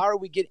are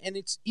we getting? And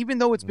it's even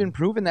though it's been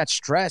proven that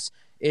stress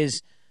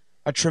is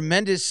a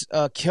tremendous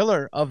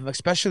killer of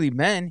especially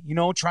men, you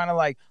know, trying to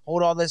like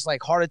hold all this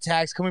like heart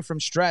attacks coming from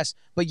stress,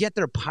 but yet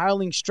they're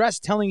piling stress,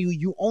 telling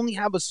you only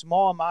have a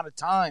small amount of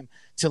time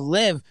to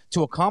live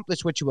to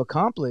accomplish what you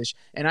accomplish.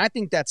 And I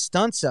think that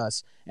stunts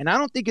us. And I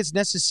don't think it's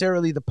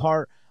necessarily the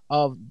part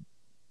of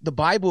the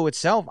Bible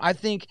itself. I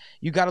think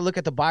you got to look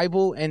at the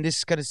Bible, and this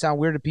is going to sound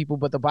weird to people,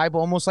 but the Bible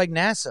almost like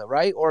NASA,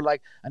 right? Or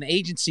like an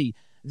agency.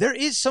 There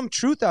is some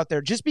truth out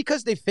there. Just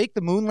because they faked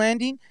the moon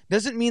landing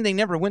doesn't mean they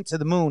never went to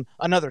the moon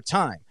another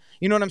time.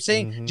 You know what I'm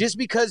saying? Mm-hmm. Just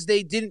because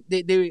they didn't,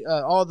 they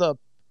all the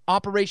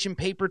Operation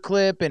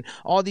Paperclip and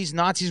all these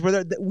Nazis were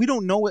there. We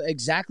don't know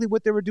exactly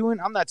what they were doing.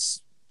 I'm not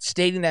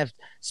stating that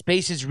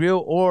space is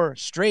real or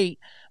straight,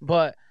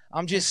 but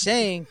I'm just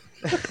saying.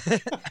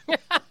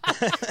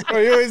 Or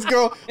you always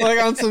go like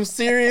on some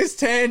serious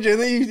tangent,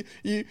 then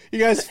you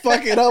guys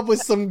fuck it up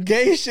with some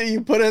gay shit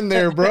you put in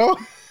there, bro.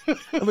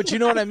 But you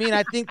know what I mean?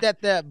 I think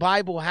that the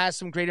Bible has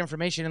some great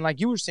information. And like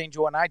you were saying,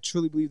 Joe, and I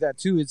truly believe that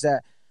too, is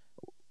that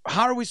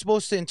how are we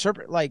supposed to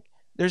interpret? Like,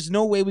 there's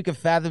no way we could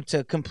fathom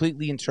to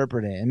completely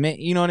interpret it. And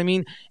you know what I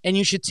mean? And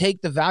you should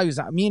take the values.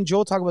 Me and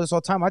Joel talk about this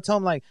all the time. I tell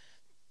him, like,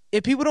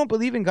 if people don't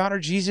believe in God or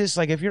Jesus,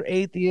 like if you're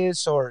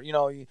atheist or, you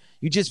know,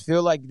 you just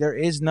feel like there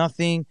is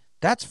nothing,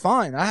 that's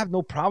fine. I have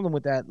no problem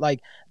with that.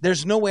 Like,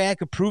 there's no way I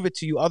could prove it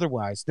to you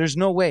otherwise. There's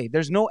no way.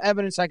 There's no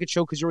evidence I could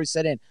show because you're already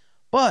set in.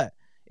 But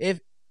if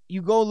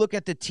you go look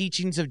at the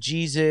teachings of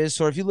Jesus,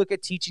 or if you look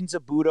at teachings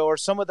of Buddha or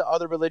some of the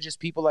other religious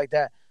people like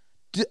that,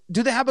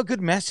 do they have a good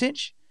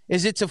message?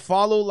 Is it to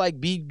follow, like,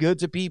 be good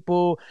to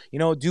people, you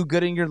know, do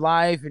good in your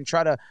life and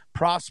try to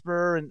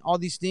prosper and all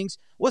these things?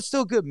 What's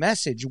still a good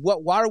message?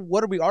 What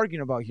are we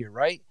arguing about here,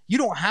 right? You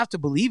don't have to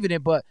believe in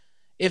it, but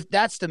if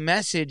that's the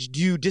message, do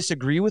you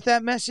disagree with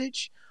that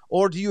message?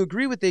 Or do you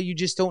agree with it? You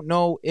just don't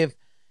know if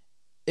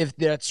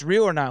that's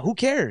real or not. Who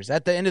cares?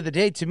 At the end of the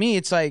day, to me,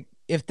 it's like,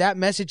 if that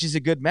message is a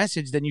good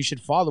message, then you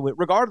should follow it,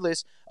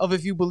 regardless of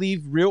if you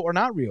believe real or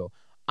not real.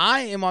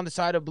 I am on the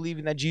side of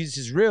believing that Jesus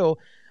is real.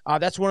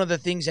 That's one of the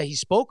things that he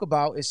spoke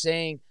about, is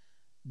saying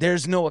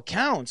there's no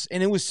accounts.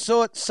 And it was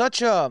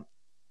such a,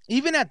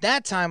 even at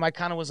that time, I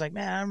kind of was like,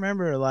 man, I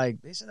remember,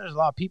 like, they said there's a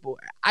lot of people.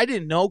 I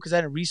didn't know because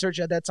I didn't research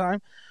at that time.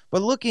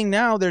 But looking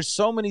now, there's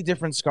so many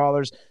different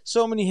scholars,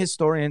 so many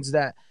historians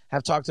that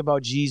have talked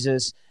about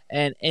Jesus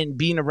and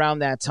being around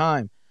that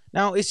time.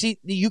 Now,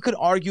 you could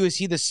argue, is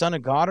he the son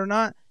of God or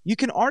not? You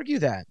can argue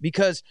that,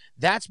 because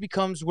that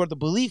becomes where the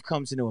belief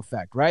comes into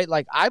effect, right?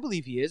 Like, I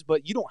believe he is,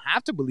 but you don't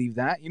have to believe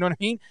that. You know what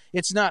I mean?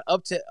 It's not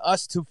up to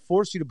us to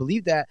force you to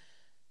believe that.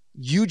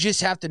 You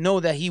just have to know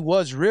that he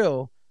was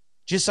real,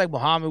 just like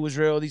Muhammad was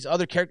real. These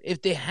other characters,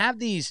 if they have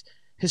these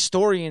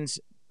historians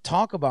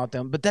talk about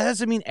them, but that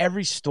doesn't mean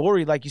every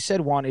story, like you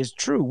said, Juan, is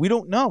true. We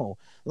don't know.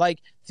 Like,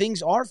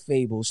 things are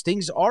fables,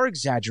 things are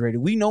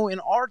exaggerated. We know in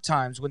our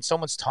times when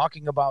someone's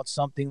talking about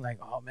something like,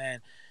 oh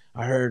man,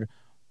 I heard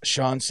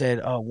Sean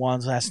said, "Oh,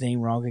 Juan's last name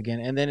wrong again,"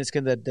 and then it's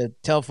gonna the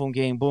telephone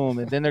game, boom,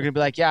 and then they're gonna be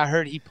like, "Yeah, I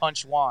heard he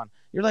punched Juan."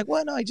 You're like,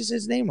 "What? No, he just said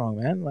his name wrong,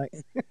 man." Like,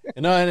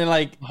 and then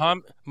like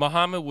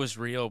Muhammad was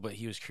real, but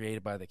he was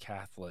created by the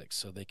Catholics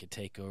so they could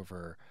take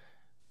over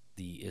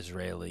the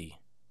Israeli.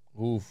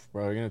 Oof,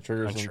 bro, you're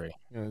country.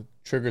 gonna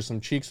trigger some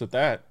cheeks with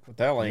that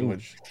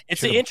language.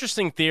 It's an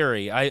interesting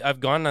theory. I've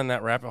gone on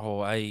that rabbit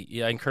hole. I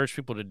encourage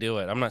people to do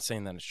it. I'm not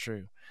saying that it's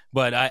true,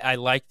 but I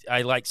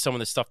liked some of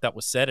the stuff that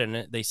was said in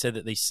it. They said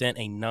that they sent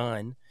a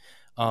nun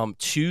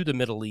to the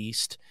Middle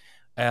East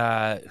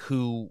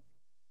who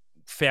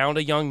found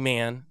a young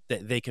man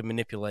that they could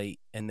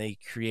manipulate, and they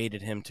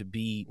created him to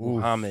be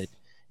Muhammad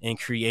and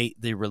create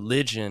the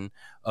religion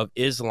of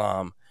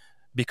Islam,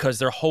 because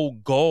their whole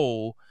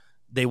goal,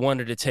 they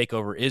wanted to take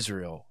over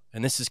Israel.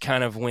 And this is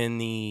kind of when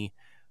the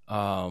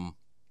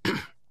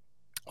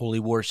Holy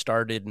War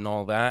started and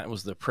all that. It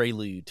was the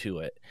prelude to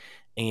it.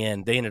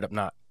 And they ended up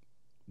not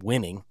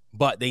winning,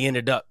 but they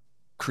ended up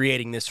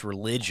creating this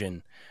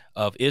religion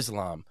of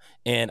Islam.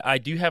 And I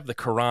do have the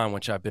Quran,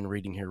 which I've been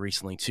reading here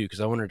recently too, because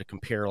I wanted to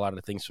compare a lot of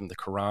the things from the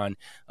Quran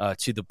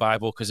to the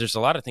Bible, because there's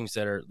a lot of things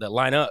that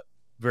line up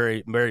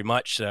very, very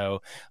much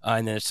so.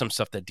 And then there's some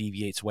stuff that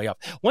deviates way off.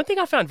 One thing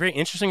I found very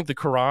interesting with the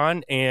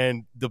Quran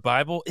and the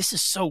Bible, this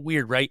is so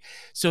weird, right?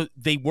 So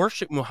they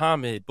worship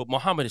Muhammad, but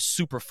Muhammad is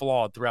super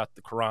flawed throughout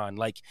the Quran.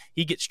 Like,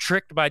 he gets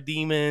tricked by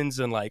demons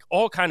and like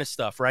all kind of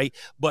stuff, right?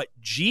 But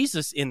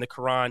Jesus in the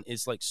Quran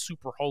is like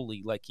super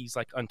holy, like he's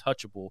like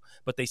untouchable,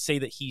 but they say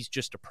that he's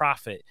just a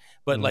prophet.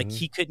 But like,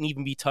 he couldn't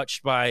even be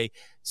touched by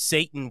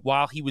Satan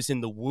while he was in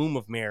the womb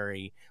of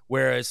Mary,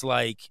 whereas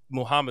like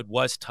Muhammad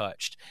was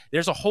touched.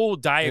 There's a whole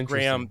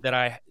diagram that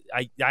I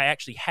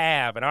actually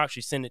have, and I'll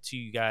actually send it to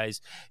you guys,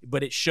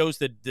 but it shows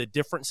the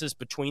differences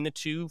between the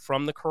two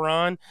from the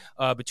Quran,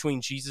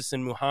 between Jesus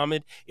and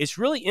Muhammad. It's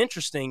really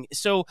interesting.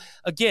 So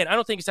again, I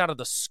don't think it's out of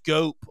the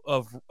scope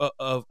of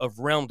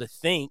realm to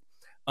think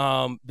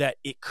that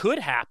it could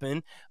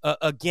happen.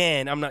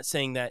 Again, I'm not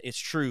saying that it's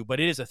true,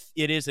 but it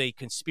is a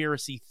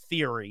conspiracy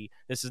theory.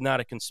 This is not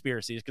a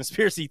conspiracy. It's a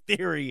conspiracy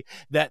theory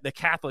that the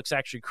Catholics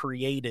actually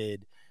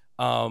created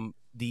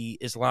the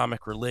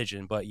Islamic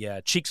religion. But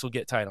yeah, cheeks will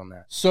get tight on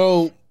that.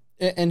 So,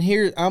 and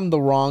here, I'm the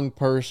wrong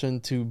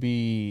person to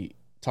be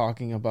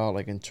talking about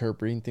like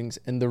interpreting things.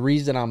 And the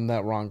reason I'm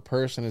that wrong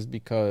person is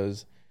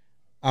because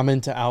I'm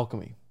into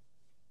alchemy.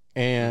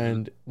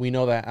 And we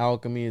know that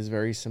alchemy is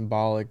very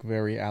symbolic,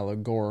 very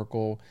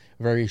allegorical,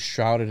 very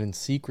shrouded in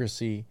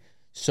secrecy.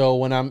 So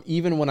when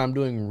I'm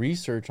doing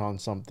research on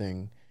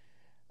something,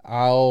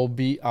 I'll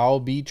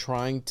be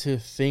trying to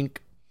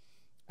think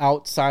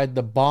outside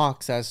the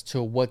box as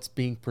to what's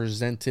being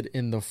presented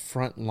in the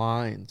front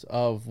lines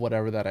of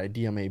whatever that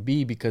idea may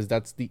be, because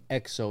that's the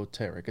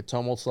exoteric. It's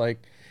almost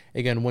like,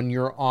 again, when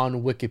you're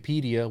on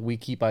Wikipedia, we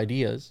keep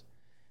ideas.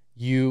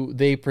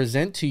 They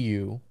present to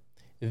you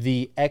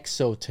the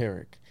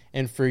exoteric,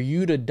 and for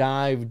you to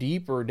dive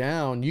deeper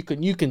down, you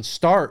can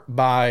start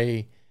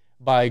by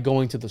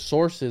going to the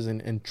sources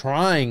and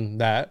trying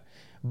that,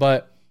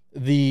 but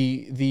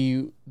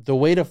the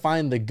way to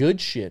find the good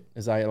shit,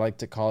 as I like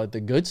to call it,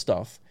 the good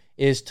stuff,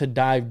 is to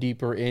dive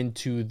deeper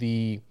into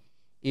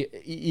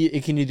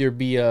it can either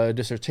be a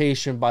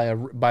dissertation by a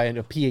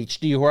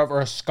PhD,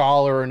 whoever, a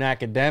scholar or an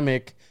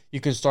academic.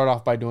 You can start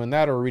off by doing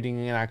that, or reading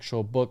an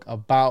actual book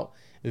about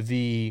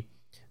the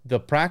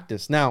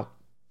practice. Now,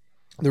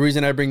 the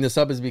reason I bring this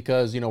up is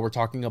because, we're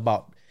talking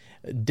about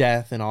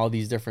death and all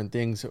these different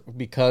things,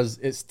 because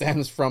it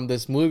stems from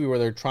this movie where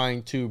they're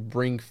trying to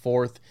bring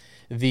forth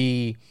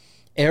the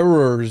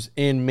errors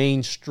in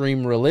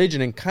mainstream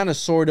religion and kind of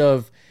sort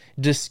of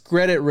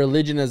discredit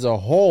religion as a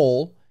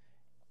whole.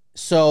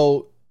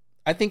 So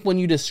I think when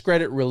you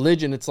discredit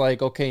religion, it's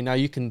like, okay, now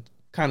you can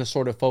kind of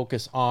sort of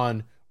focus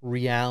on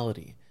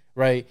reality,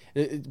 right?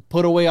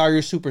 Put away all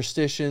your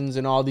superstitions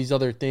and all these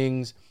other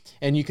things,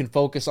 and you can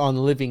focus on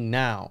living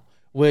now.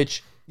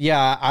 Which,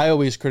 yeah, I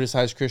always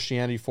criticize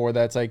Christianity for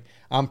that. It's like,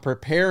 I'm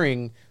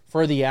preparing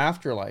for the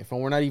afterlife,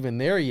 and we're not even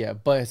there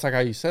yet. But it's like how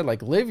you said,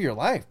 like, live your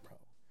life, bro.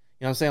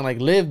 You know what I'm saying?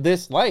 Like, live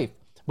this life.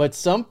 But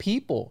some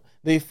people,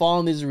 they fall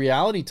in these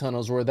reality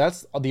tunnels where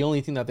that's the only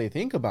thing that they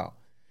think about.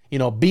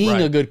 Being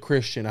a good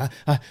Christian, I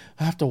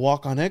have to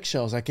walk on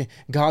eggshells.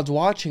 God's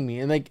watching me.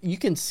 And like, you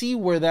can see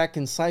where that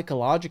can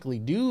psychologically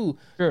do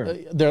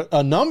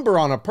a number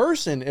on a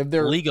person if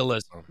they're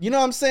legalism. You know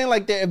what I'm saying?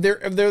 Like, if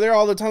they're there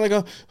all the time, they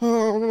go,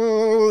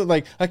 oh,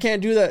 like, I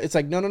can't do that. It's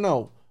like,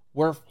 no.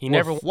 We're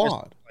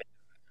flawed.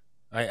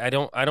 I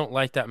don't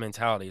like that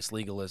mentality. It's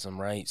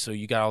legalism, right? So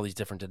you got all these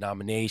different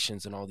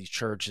denominations and all these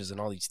churches and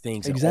all these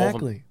things.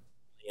 Exactly.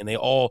 And they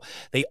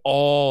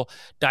all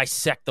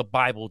dissect the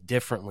Bible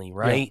differently,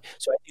 right? Yeah.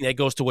 So I think that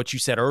goes to what you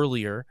said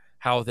earlier,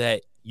 how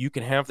that you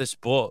can have this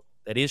book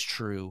that is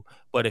true,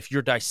 but if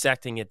you're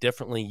dissecting it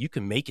differently, you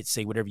can make it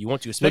say whatever you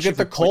want to. Especially look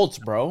at the cults,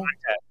 bro.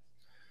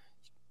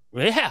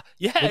 Yeah,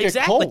 look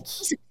exactly.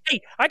 Cults.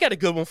 Hey, I got a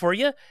good one for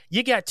you.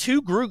 You got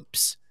two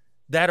groups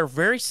that are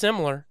very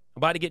similar. I'm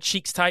about to get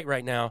cheeks tight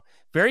right now.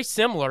 Very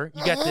similar.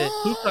 You got the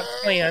Ku Klux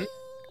Klan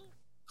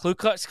Ku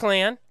Klux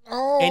Klan,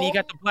 and you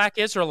got the Black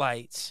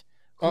Israelites,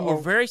 who are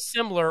very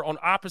similar on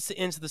opposite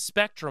ends of the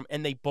spectrum,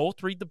 and they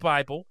both read the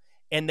Bible,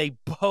 and they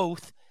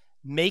both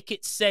make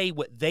it say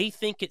what they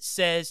think it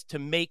says to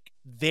make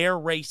their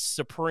race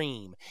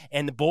supreme,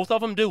 and both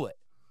of them do it.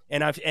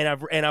 And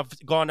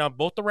I've gone down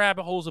both the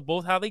rabbit holes of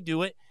both how they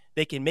do it.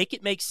 They can make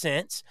it make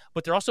sense,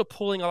 but they're also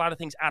pulling a lot of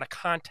things out of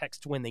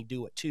context when they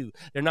do it too.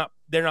 They're not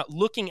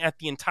looking at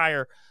the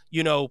entire,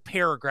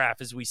 paragraph,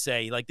 as we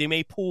say. Like, they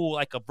may pull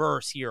like a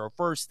verse here or a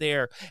verse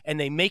there, and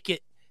they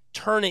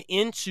turn it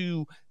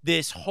into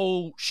this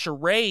whole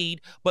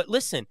charade. But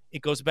listen,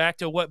 it goes back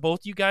to what both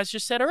you guys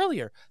just said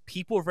earlier.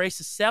 People are very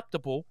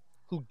susceptible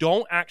who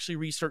don't actually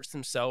research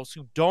themselves,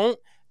 who don't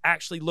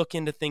actually look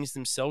into things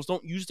themselves,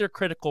 don't use their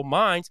critical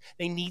minds.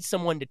 They need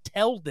someone to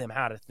tell them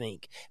how to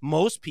think.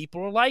 Most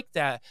people are like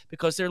that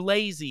because they're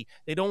lazy.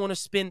 They don't want to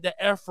spend the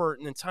effort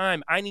and the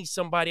time. I need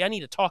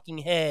a talking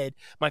head,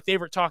 my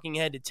favorite talking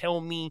head, to tell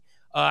me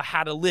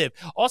how to live.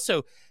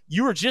 Also,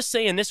 you were just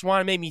saying this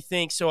one made me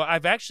think. So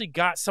I've actually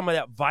got some of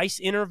that Vice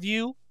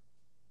interview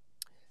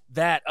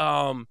that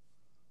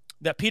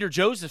Peter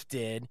Joseph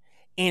did.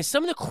 And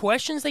some of the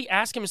questions they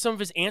asked him and some of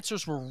his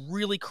answers were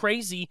really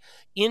crazy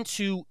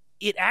into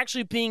it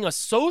actually being a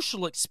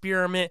social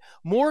experiment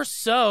more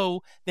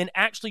so than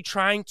actually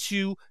trying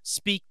to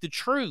speak the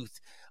truth.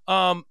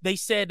 They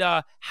said,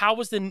 how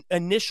was the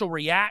initial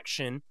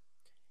reaction?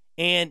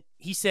 And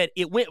he said,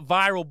 it went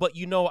viral, but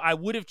I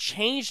would have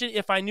changed it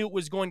if I knew it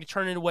was going to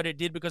turn into what it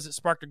did, because it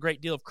sparked a great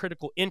deal of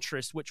critical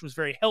interest, which was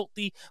very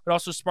healthy, but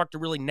also sparked a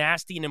really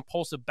nasty and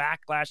impulsive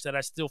backlash that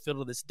I still feel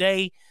to this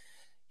day.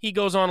 He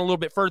goes on a little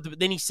bit further, but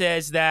then he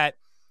says that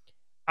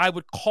I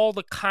would call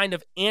the kind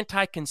of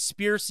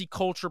anti-conspiracy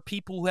culture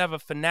people who have a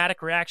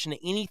fanatic reaction to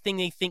anything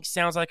they think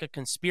sounds like a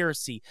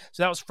conspiracy.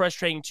 So that was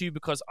frustrating too,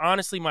 because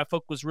honestly, my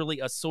focus was really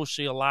a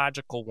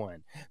sociological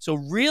one. So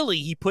really,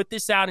 he put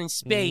this out in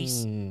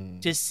space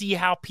to see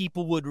how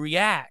people would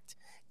react.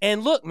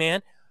 And look,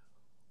 man,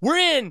 we're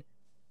in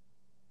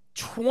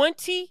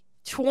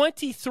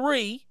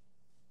 2023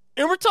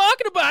 and we're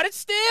talking about it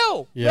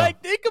still. Yeah.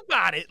 Like, think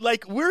about it.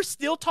 Like, we're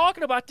still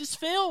talking about this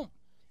film.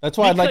 That's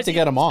why I'd like to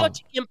get him on.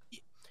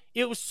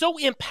 It was so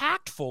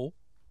impactful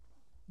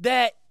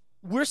that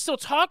we're still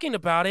talking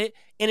about it,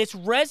 and it's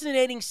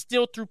resonating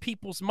still through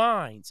people's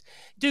minds.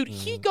 Dude,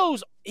 he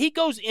goes,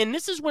 and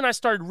this is when I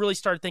started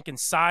thinking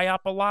PSYOP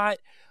a lot,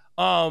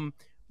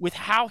 with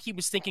how he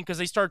was thinking, because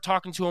they started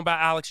talking to him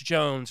about Alex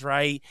Jones,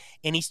 right?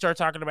 And he started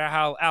talking about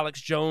how Alex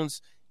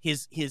Jones,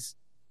 he's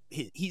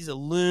a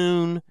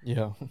loon.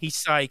 Yeah.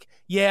 He's like,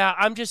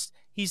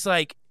 he's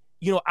like,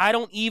 I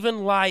don't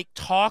even like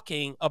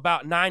talking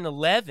about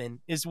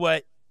 9/11 is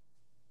what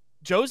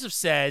Joseph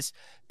says,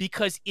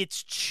 because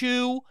it's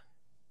too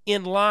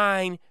in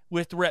line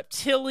with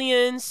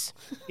reptilians.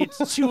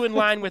 It's too in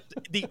line with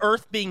the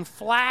earth being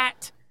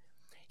flat.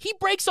 He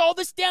breaks all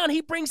this down.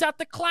 He brings out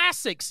the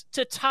classics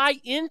to tie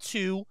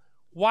into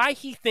why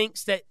he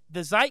thinks that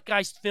the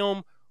Zeitgeist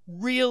film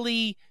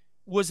really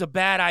was a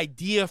bad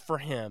idea for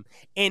him.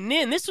 And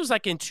then this was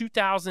like in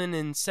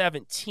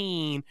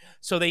 2017.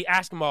 So they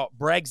asked him about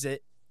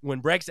Brexit,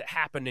 when Brexit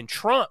happened, and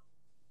Trump.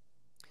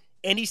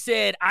 And he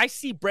said, I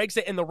see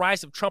Brexit and the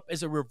rise of Trump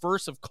as a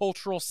reverse of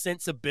cultural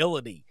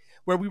sensibility,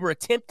 where we were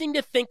attempting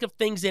to think of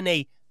things in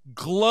a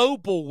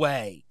global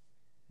way.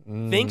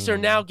 Things are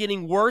now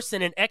getting worse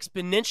in an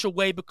exponential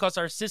way because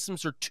our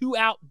systems are too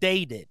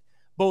outdated,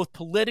 both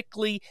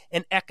politically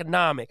and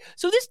economic.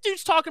 So this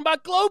dude's talking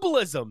about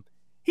globalism.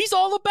 He's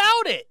all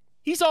about it.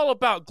 He's all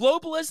about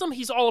globalism.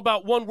 He's all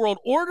about one world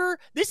order.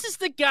 This is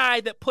the guy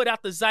that put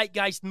out the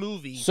Zeitgeist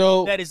movie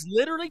that is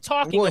literally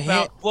talking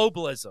about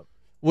globalism.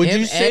 Would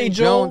you say, and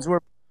Joel? Jones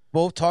were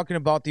both talking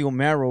about the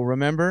Homero,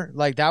 remember?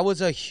 Like, that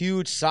was a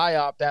huge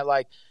psyop that,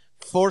 like,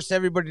 forced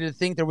everybody to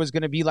think there was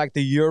going to be, like,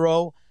 the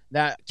Euro,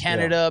 that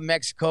Canada,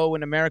 Mexico,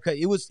 and America.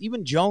 It was,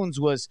 even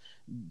Jones was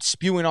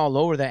spewing all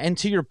over that. And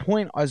to your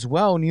point as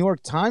well, New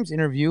York Times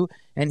interview,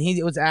 and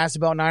he was asked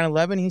about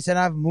 9/11, he said,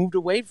 I've moved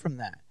away from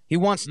that. He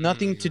wants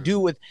nothing to do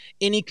with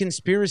any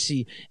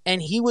conspiracy.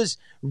 And he was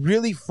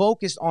really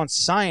focused on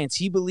science.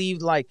 He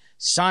believed, like,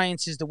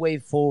 science is the way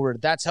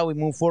forward. That's how we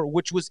move forward,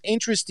 which was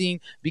interesting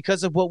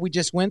because of what we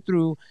just went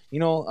through,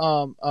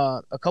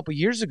 a couple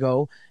years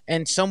ago.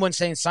 And someone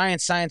saying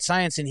science, science,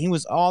 science. And he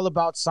was all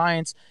about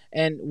science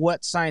and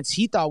what science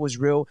he thought was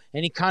real.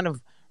 And he kind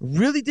of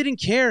really didn't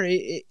care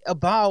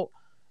about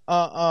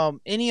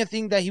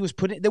anything that he was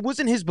putting. That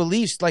wasn't his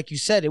beliefs, like you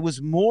said. It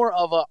was more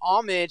of a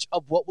homage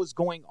of what was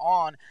going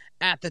on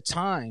at the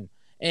time,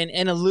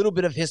 and a little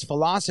bit of his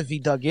philosophy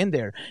dug in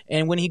there.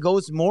 And when he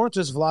goes more into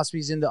his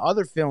philosophies in the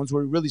other films,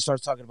 where he really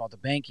starts talking about the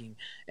banking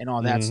and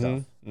all that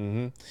stuff.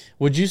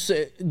 Would you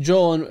say,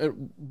 Joel,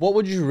 what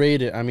would you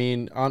rate it? I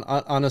mean,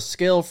 on a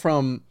scale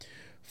from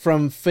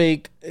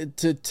fake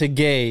to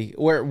gay,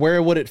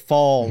 where would it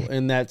fall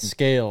in that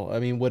scale? I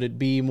mean, would it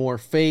be more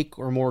fake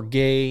or more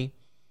gay?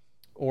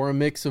 Or a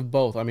mix of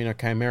both? I mean, a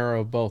chimera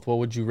of both. What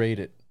would you rate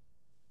it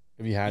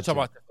if you had to? Talk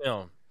about the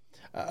film.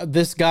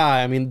 This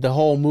guy, I mean, the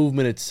whole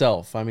movement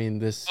itself. I mean,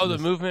 this. The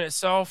movement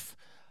itself.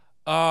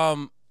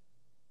 Enoch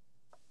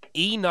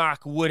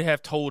would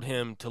have told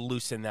him to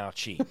loosen thou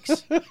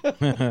cheeks.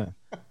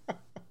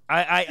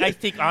 I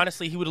think,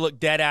 honestly, he would have looked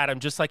dead at him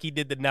just like he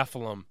did the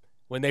Nephilim.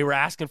 When they were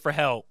asking for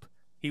help,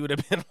 he would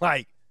have been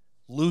like,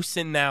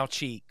 loosen thou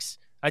cheeks.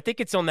 I think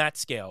it's on that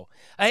scale.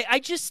 I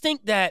just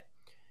think that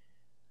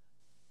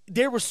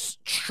there was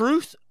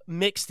truth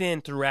mixed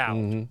in throughout,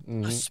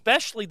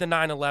 especially the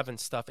 9/11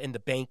 stuff and the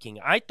banking.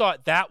 I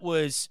thought that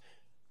was,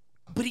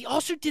 but he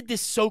also did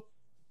this so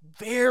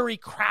very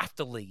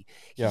craftily.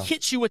 He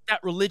hits you with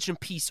that religion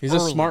piece. He's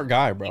early. a smart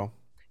guy, bro.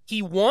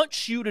 He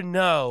wants you to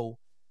know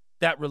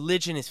that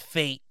religion is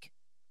fake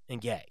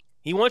and gay.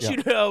 He wants you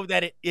to know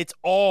that it's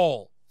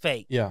all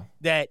fake. Yeah.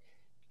 That,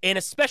 and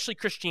especially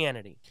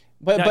Christianity.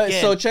 But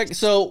again,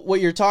 so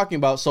what you're talking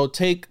about, so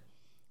take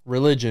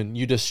religion,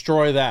 you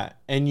destroy that,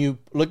 and you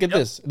look at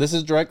this. This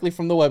is directly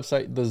from the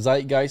website, the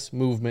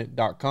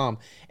zeitgeistmovement.com.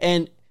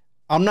 And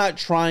I'm not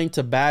trying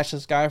to bash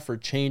this guy for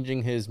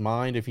changing his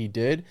mind if he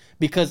did,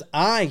 because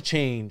I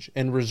change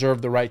and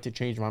reserve the right to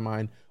change my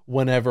mind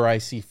whenever I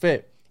see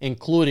fit,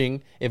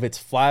 including if it's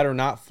flat or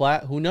not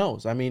flat, who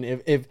knows? I mean,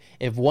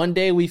 if one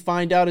day we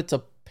find out it's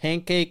a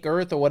pancake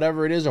earth or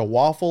whatever it is, or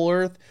waffle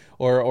earth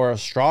or a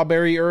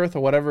strawberry earth or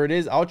whatever it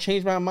is, I'll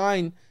change my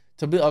mind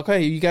to be,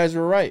 okay, you guys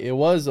were right. It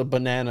was a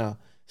banana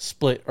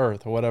split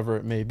earth or whatever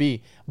it may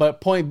be. But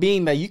point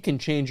being that you can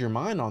change your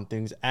mind on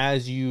things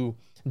as you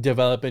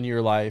develop in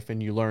your life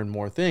and you learn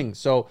more things.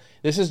 So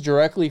this is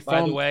directly from...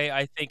 By the way,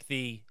 I think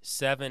the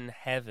 7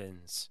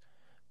 heavens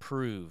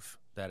prove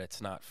that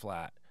it's not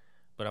flat,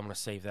 but I'm going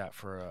to save that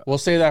for we'll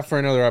save that for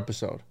another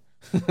episode.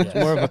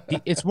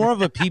 It's more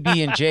of a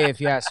PB&J if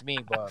you ask me,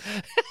 but...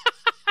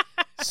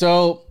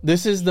 So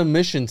this is the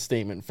mission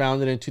statement,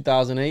 founded in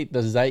 2008, the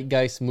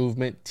Zeitgeist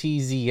Movement,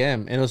 TZM.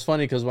 And it was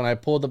funny because when I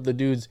pulled up the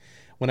dude's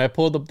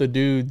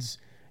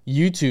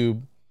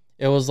YouTube,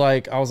 it was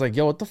like, I was like,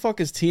 yo, what the fuck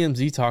is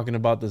TMZ talking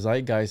about the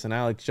Zeitgeist and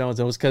Alex Jones?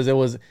 It was because it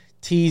was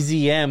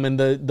TZM and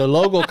the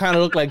logo kind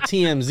of looked like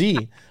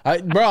TMZ.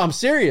 Bro, I'm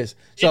serious.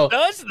 So it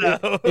does,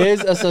 though. It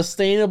is a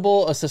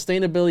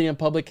sustainability and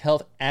public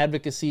health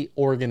advocacy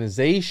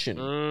organization.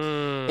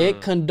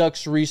 It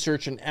conducts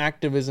research and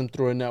activism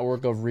through a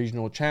network of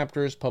regional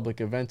chapters,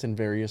 public events, and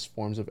various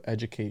forms of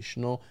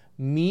educational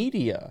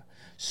media.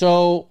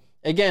 So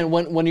again,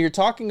 when you're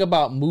talking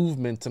about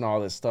movement and all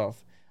this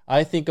stuff,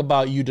 I think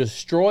about you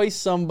destroy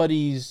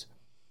somebody's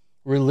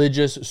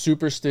religious,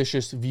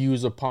 superstitious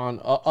views upon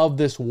of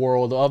this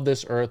world, of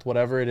this earth,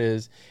 whatever it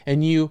is.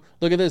 And you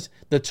look at this,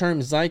 the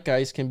term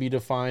zeitgeist can be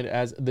defined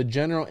as the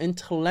general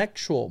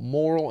intellectual,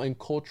 moral, and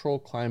cultural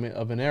climate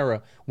of an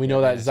era. We know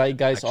that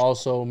zeitgeist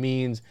also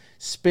means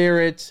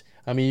spirit.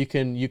 I mean,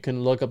 you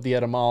can look up the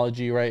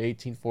etymology, right?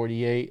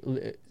 1848,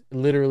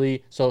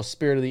 literally. So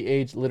spirit of the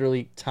age,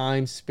 literally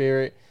time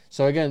spirit.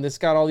 So again, this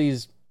got all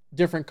these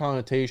different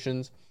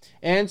connotations.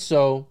 And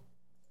so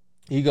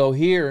you go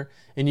here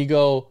and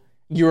you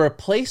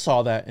replace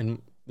all that, and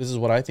this is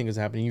what I think is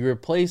happening. You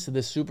replace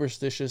the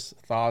superstitious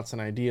thoughts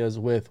and ideas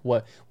with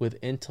what? With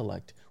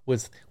intellect,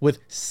 with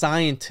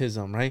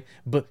scientism, right?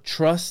 But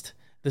trust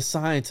the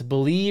science,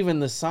 believe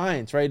in the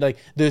science, right? Like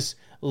this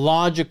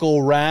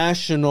logical,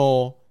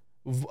 rational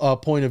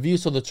point of view.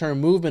 So the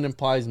term movement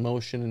implies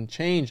motion and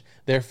change.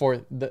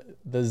 Therefore,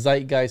 the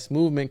Zeitgeist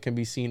movement can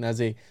be seen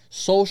as a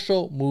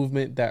social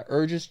movement that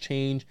urges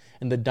change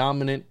in the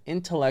dominant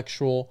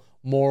intellectual,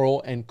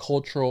 moral, and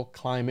cultural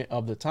climate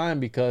of the time,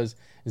 because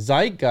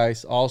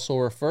zeitgeist also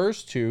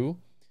refers to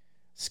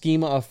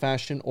schema of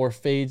fashion or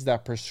fades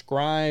that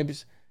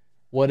prescribes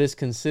what is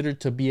considered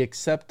to be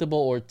acceptable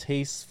or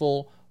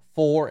tasteful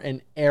for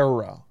an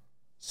era.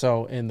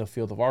 So in the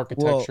field of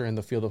architecture, in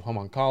the field of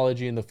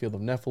homoncology, in the field of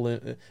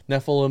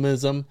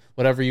Nephilimism,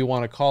 whatever you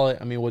want to call it,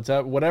 I mean,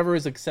 whatever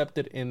is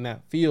accepted in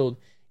that field,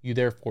 you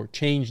therefore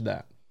change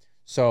that.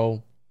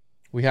 So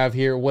we have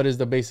here, what is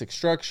the basic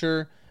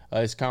structure?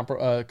 It's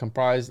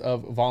comprised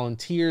of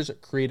volunteers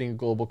creating a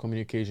global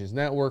communications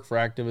network for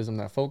activism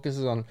that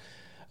focuses on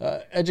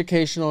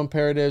educational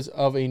imperatives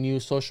of a new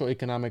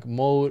social-economic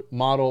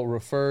model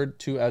referred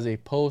to as a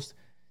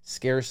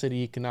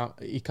post-scarcity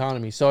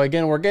economy. So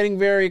again, we're getting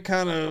very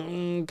kind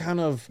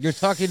of. You're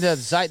talking to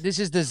this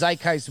is the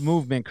Zeitgeist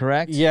movement,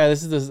 correct? Yeah,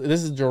 this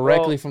is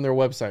directly from their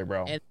website,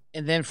 bro.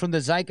 And then from the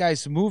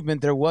Zeitgeist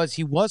movement,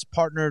 he was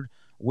partnered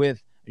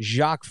with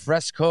Jacques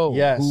Fresco,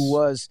 who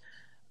was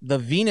the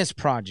Venus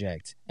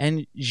Project.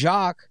 And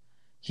Jacques,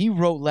 he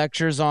wrote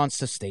lectures on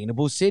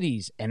sustainable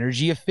cities,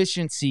 energy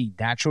efficiency,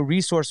 natural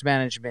resource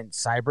management,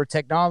 cyber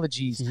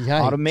technologies,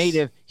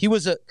 automotive. He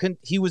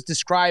was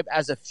described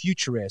as a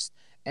futurist,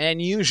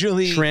 and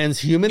usually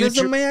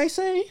transhumanism, may I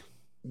say?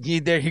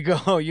 Yeah, there you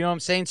go. You know what I'm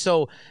saying?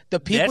 So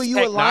the people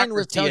you align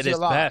with tells you a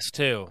lot. Best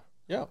too.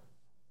 Yeah.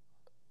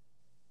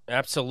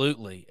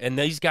 Absolutely. And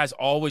these guys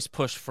always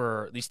push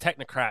these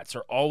technocrats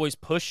are always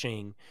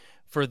pushing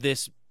for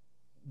this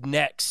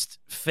next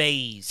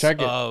phase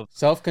of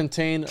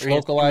self-contained,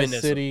 localized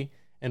city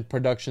and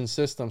production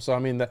systems. So I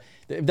mean,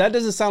 if that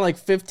doesn't sound like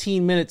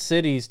 15-minute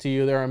cities to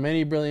you, there are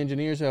many brilliant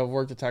engineers who have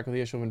worked to tackle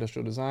the issue of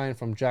industrial design,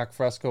 from Jack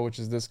Fresco, which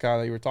is this guy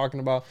that you were talking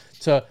about,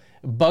 to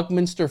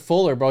Buckminster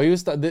Fuller, bro. He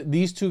was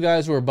these two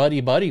guys were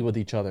buddy with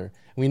each other.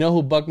 We know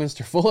who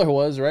Buckminster Fuller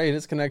was, right?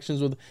 His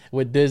connections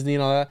with Disney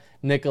and all that.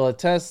 Nikola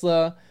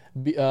Tesla,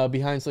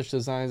 behind such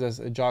designs as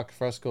Jacques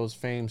Fresco's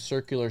famed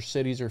circular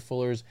cities or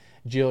Fuller's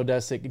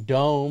geodesic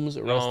domes.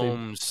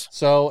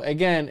 So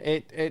again,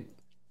 it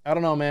I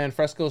don't know, man.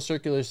 Fresco's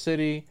circular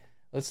city.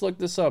 Let's look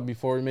this up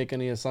before we make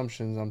any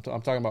assumptions. I'm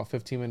talking about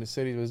 15-minute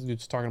cities. This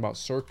dude's talking about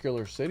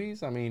circular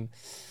cities. I mean,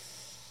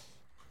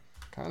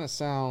 kind of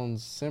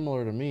sounds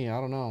similar to me. I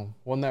don't know.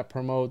 One that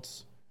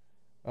promotes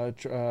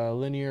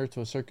linear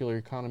to a circular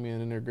economy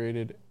and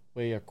integrated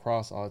way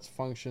across all its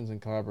functions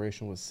in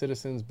collaboration with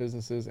citizens,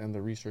 businesses, and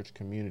the research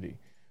community.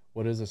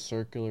 What is a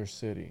circular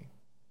city?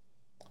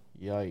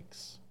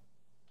 Yikes.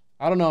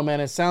 I don't know,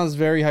 man. It sounds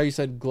very, how you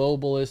said,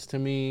 globalist to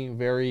me.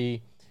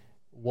 Very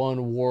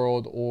one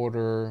world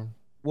order.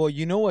 Well,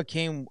 you know what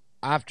came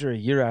after a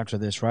year after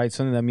this, right?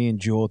 Something that me and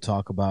Joel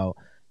talk about,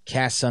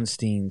 Cass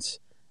Sunstein's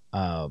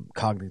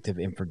cognitive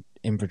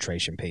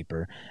infiltration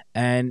paper.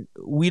 And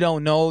we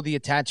don't know the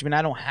attachment.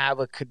 I don't have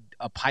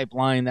a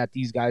pipeline that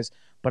these guys,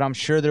 but I'm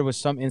sure there was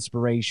some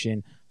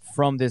inspiration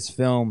from this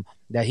film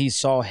that he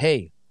saw,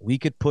 hey, we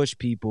could push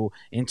people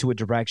into a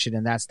direction,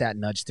 and that's that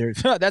nudge theory.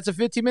 That's a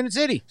 15-minute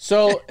city.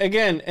 So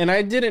again, and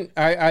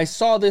I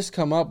saw this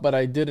come up, but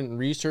I didn't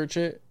research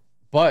it.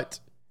 But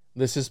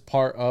this is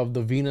part of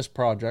the Venus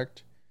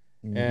Project.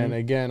 Mm-hmm. And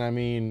again, I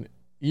mean,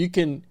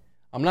 I'm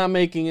not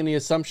making any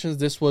assumptions.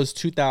 This was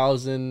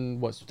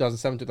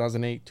 2007,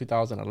 2008,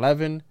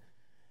 2011.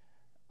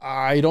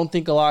 I don't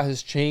think a lot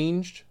has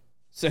changed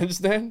since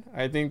then.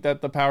 I think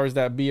that the powers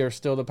that be are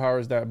still the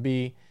powers that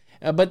be.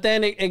 But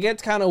then it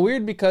gets kind of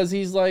weird because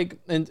he's like,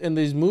 in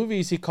these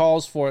movies, he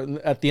calls for,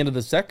 at the end of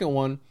the second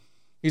one,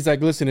 he's like,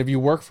 listen, if you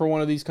work for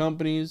one of these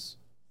companies,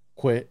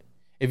 quit.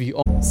 If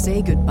you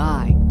Say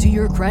goodbye to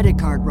your credit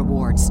card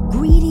rewards.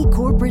 Greedy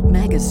corporate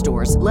mega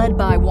stores, led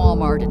by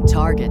Walmart and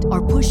Target,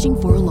 are pushing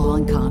for a law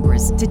in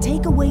Congress to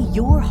take away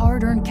your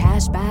hard-earned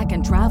cash back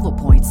and travel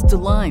points to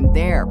line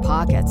their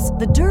pockets.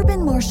 The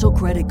Durbin-Marshall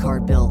credit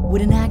card bill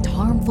would enact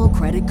harmful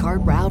credit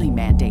card routing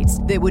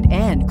mandates that would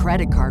end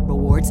credit card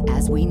rewards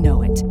as we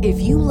know it.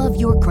 If you love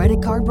your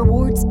credit card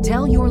rewards,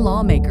 tell your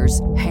lawmakers,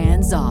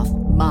 hands off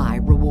my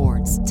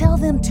rewards. Tell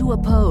them to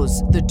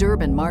oppose the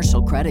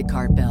Durbin-Marshall credit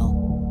card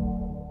bill.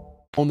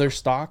 Own their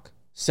stock,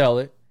 sell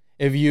it.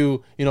 If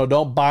you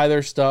don't buy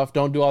their stuff,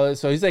 don't do all that.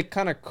 So he's like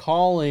kind of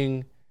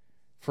calling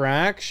for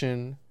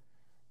action,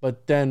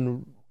 but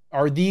then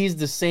are these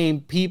the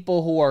same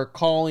people who are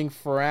calling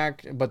for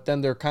action, but then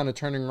they're kind of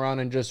turning around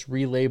and just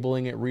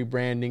relabeling it,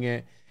 rebranding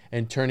it,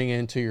 and turning it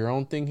into your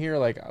own thing here?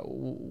 Like,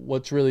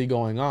 what's really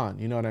going on?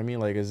 You know what I mean?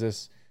 Like, is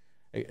this,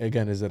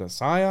 again, is it a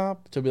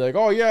psyop to be like,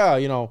 oh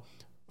yeah,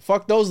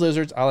 fuck those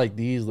lizards, I like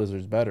these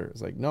lizards better?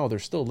 It's like, no, they're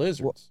still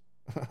lizards.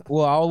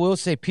 Well, I will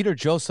say Peter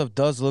Joseph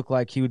does look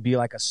like he would be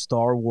like a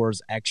Star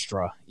Wars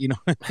extra. You know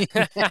what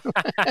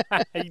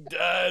I mean? He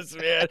does,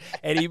 man.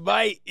 And he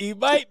might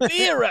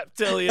be a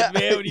reptilian,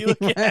 man, when you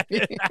look at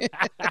it.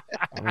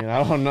 I mean,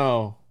 I don't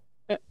know.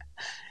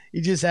 He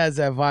just has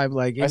that vibe.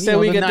 Like, I say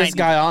we get this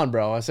guy on,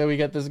 bro. I say we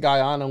get this guy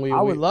on, and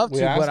I would love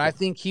to, but I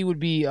think he would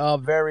be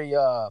very.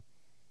 I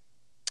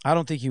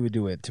don't think he would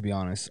do it, to be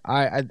honest.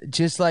 I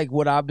just like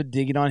what I've been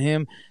digging on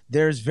him.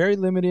 There's very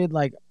limited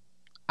like.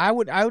 I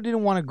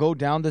didn't want to go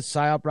down the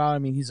psyop route. I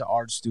mean, he's an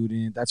art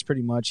student. That's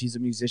pretty much. He's a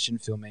musician,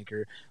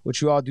 filmmaker,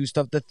 which we all do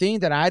stuff. The thing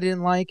that I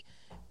didn't like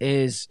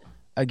is,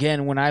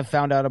 again, when I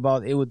found out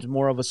about it was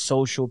more of a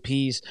social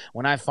piece.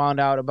 When I found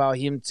out about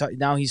him,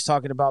 now he's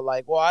talking about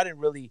like, well,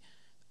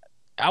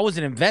 I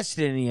wasn't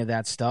invested in any of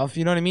that stuff.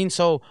 You know what I mean?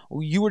 So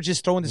you were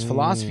just throwing this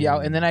philosophy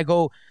out. And then I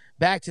go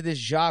back to this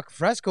Jacques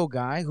Fresco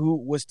guy who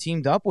was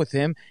teamed up with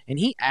him, and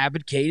he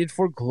advocated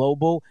for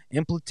global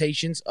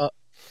implementations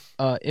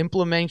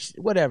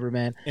whatever,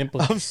 man.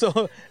 Of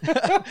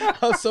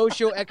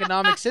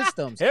socio-economic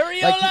systems.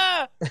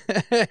 Ariola!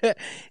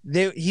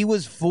 He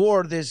was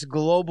for this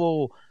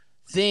global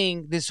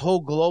thing, this whole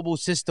global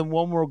system,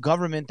 one world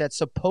government that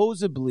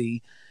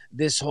supposedly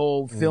this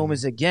whole film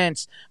is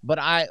against. But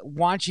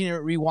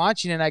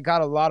rewatching it, I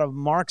got a lot of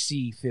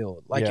Marxy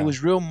feel. Like it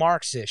was real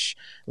Marxish.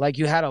 Like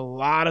you had a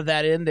lot of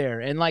that in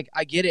there. And like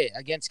I get it,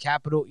 against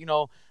capital,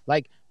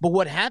 but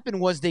what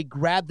happened was they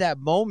grabbed that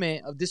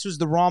moment of, this was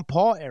the Ron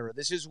Paul era.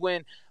 This is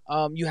when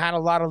you had a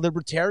lot of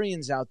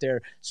libertarians out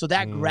there. So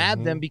that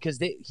grabbed them because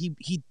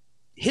he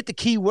hit the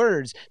key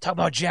words. Talk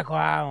about Jekyll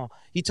Island.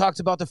 He talked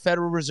about the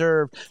Federal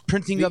Reserve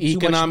printing up too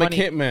much money. Economic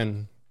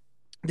hitman.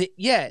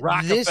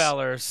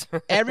 Rockefellers.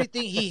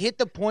 Everything. He hit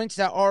the points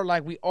that are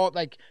like, we all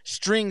like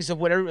strings of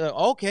whatever.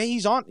 Okay,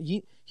 he's on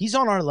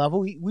our level.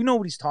 We know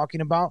what he's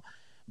talking about.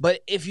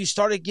 But if you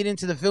started getting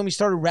into the film, he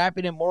started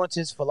wrapping it more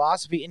into his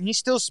philosophy, and he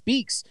still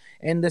speaks.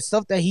 And the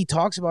stuff that he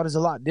talks about is a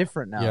lot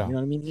different now. Yeah. You know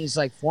what I mean? He's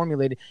like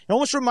formulated. It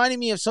almost reminded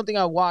me of something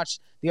I watched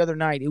the other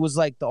night. It was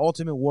like The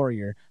Ultimate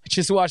Warrior. I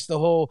just watched the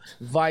whole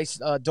Vice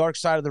Dark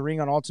Side of the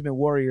Ring on Ultimate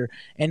Warrior.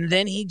 And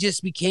then he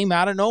just became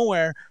out of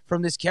nowhere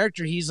from this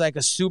character. He's like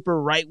a super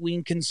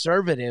right-wing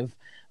conservative.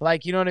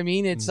 Like, you know what I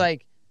mean? It's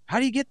like, how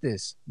do you get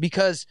this?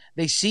 Because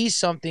they see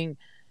something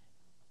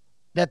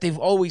that they've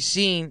always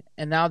seen,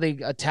 and now they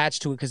attach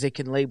to it because they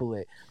can label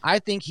it. I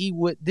think he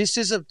would. This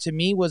is to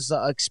me was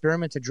an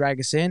experiment to drag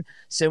us in,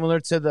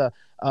 similar to the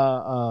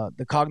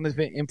cognitive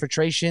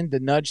infiltration, the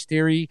nudge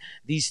theory.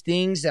 These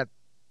things that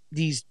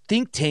these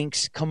think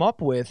tanks come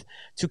up with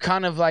to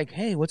kind of like,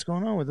 hey, what's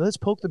going on with it? Let's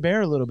poke the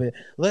bear a little bit.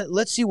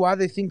 Let's see why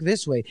they think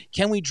this way.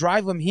 Can we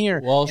drive them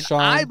here? Well, and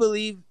Sean, I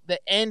believe the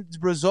end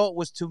result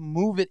was to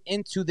move it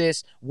into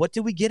this. What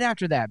did we get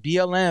after that?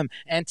 BLM,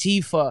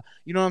 Antifa.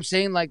 You know what I'm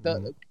saying? Like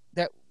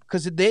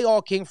because they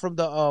all came from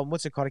the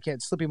what's it called? I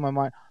can't slip in my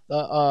mind.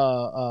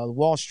 The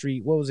Wall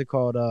Street. What was it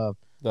called?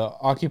 The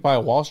Occupy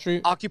Wall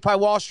Street. Occupy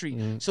Wall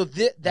Street. So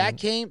that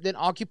came, then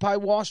Occupy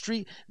Wall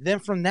Street. Then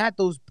from that,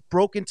 those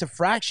broke into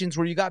fractions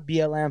where you got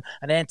BLM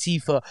and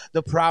Antifa,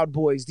 the Proud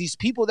Boys, these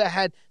people that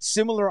had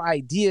similar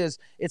ideas.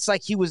 It's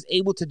like he was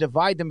able to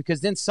divide them, because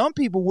then some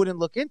people wouldn't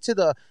look into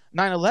the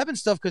 9/11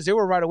 stuff because they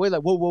were right away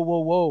like,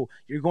 whoa,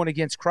 you're going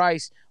against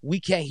Christ. We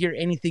can't hear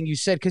anything you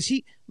said, because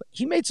he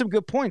made some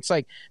good points.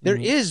 Like there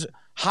is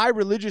high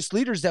religious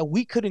leaders that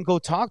we couldn't go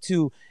talk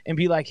to and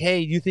be like, hey,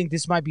 you think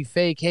this might be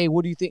fake? Hey,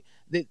 what do you think?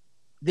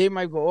 They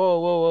might go,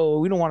 whoa,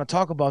 we don't want to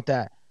talk about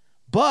that.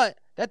 But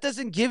that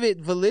doesn't give it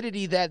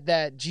validity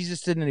that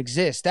Jesus didn't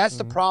exist. That's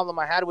the problem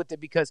I had with it,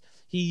 because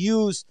he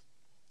used,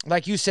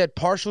 like you said,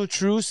 partial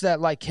truths that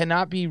like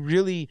cannot be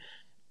really.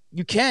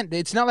 You can't.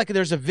 It's not like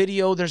there's a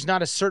video. There's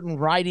not a certain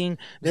writing.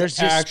 There's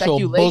just actual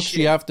speculation. Books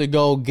you have to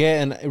go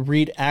get and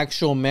read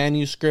actual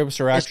manuscripts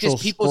or It's actual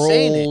just people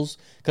saying it. scrolls.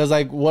 Because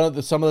like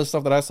some of the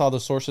stuff that I saw,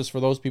 the sources for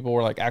those people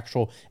were like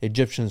actual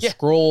Egyptian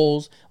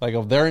scrolls, like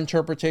of their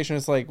interpretation.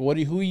 It's like,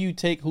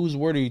 whose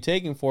word are you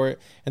taking for it?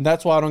 And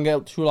that's why I don't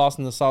get too lost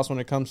in the sauce when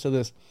it comes to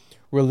this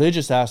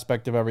religious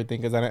aspect of everything.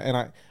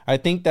 Because I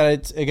think that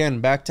it's,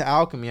 again, back to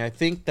alchemy. I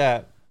think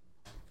that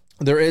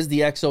there is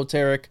the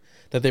exoteric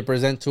that they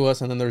present to us,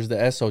 and then there's the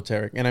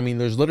esoteric. And I mean,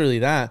 there's literally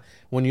that.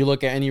 When you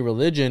look at any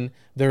religion,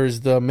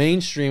 there's the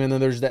mainstream, and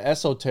then there's the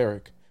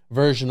esoteric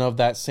version of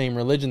that same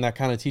religion that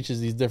kind of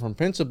teaches these different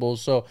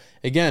principles. So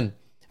again,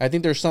 I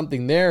think there's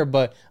something there,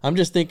 but I'm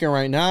just thinking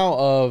right now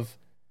of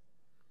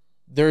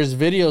there's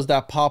videos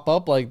that pop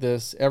up like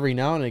this every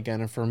now and again.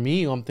 And for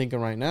me, I'm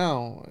thinking right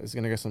now, it's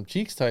going to get some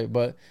cheeks tight,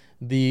 but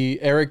the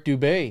Eric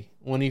Dubé,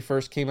 when he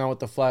first came out with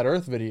the Flat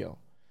Earth video.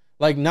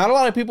 Like, not a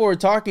lot of people were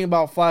talking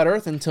about Flat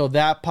Earth until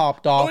that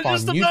popped off on YouTube. I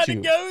was just about to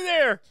go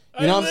there.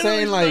 You know what I'm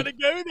saying? Like, to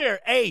go there.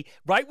 Hey,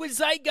 right when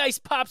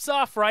Zeitgeist pops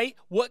off, right?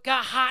 What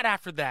got hot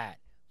after that?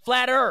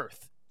 Flat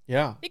Earth.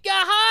 Yeah. It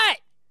got hot.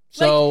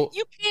 So like,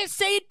 you can't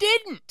say it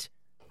didn't.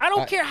 I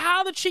don't care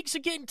how the cheeks are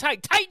getting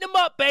tight. Tighten them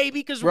up, baby,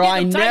 because we're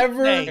getting them tight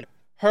today.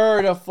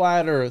 Heard of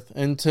Flat Earth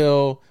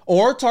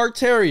or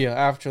Tartaria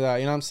after that.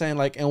 You know what I'm saying?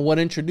 Like, and what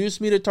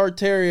introduced me to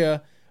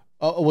Tartaria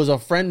was a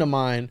friend of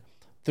mine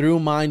through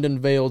Mind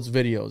Unveiled's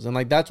videos. And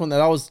like, that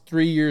was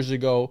 3 years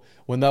ago,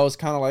 when that was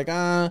kind of like,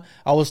 I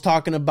was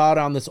talking about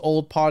it on this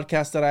old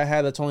podcast that I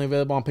had that's only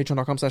available on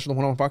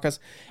patreon.com/the101podcast.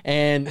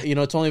 And, you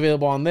know, it's only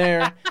available on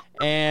there.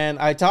 And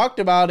I talked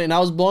about it, and I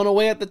was blown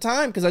away at the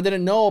time because I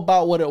didn't know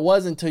about what it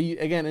was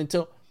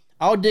until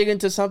I'll dig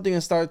into something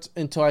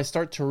until I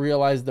start to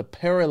realize the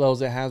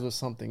parallels it has with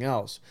something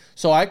else.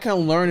 So I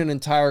can learn an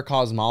entire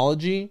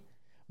cosmology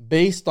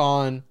based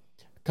on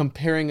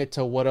comparing it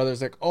to what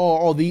others like.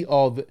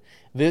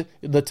 The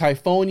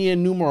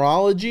Typhonian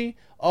numerology.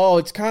 Oh,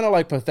 it's kind of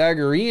like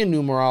Pythagorean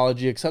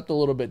numerology, except a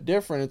little bit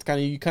different. It's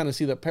you kind of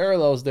see the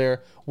parallels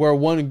there, where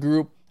one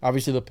group,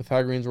 obviously the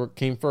Pythagoreans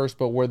came first,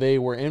 but where they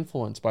were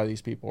influenced by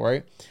these people,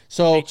 right?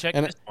 So, hey, check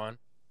this one.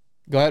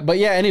 Go ahead. But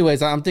yeah,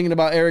 anyways, I'm thinking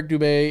about Eric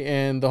Dubé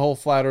and the whole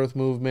Flat Earth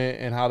movement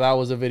and how that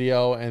was a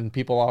video and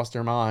people lost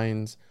their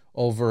minds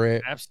over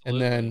it. Absolutely.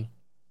 And then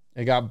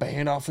it got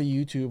banned off of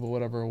YouTube or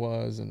whatever it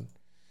was. And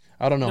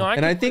I don't know. No,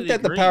 I think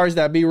that agree. the powers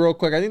that be, real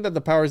quick, I think that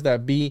the powers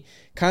that be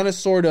kind of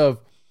sort of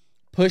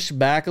push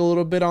back a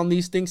little bit on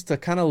these things to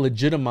kind of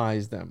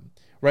legitimize them,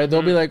 right?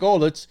 They'll be like,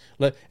 it's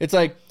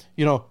like,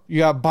 you know, you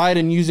got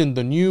Biden using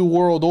the New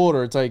World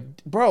Order. It's like,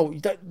 bro,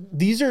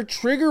 these are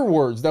trigger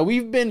words that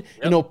we've been,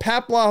 you know,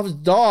 Pavlov's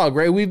dog,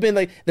 right? We've been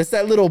like, that's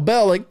that little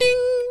bell, like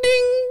ding,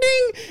 ding,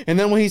 ding. And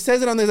then when he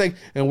says it on there, it's like,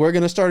 and we're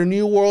going to start a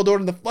new world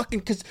order. The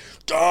fucking,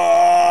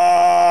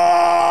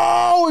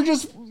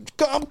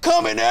 I'm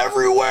coming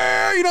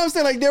everywhere. You know what I'm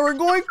saying? Like, they were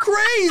going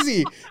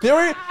crazy. They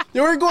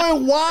were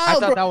going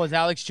wild. I thought that was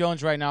Alex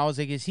Jones right now. I was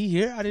like, is he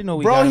here? I didn't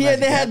know. They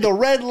had the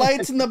red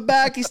lights in the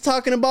back. He's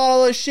talking about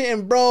all this shit.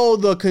 And bro,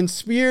 the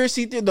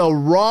conspiracy theory, the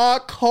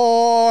rock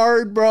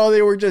hard, bro.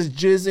 They were just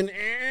jizzing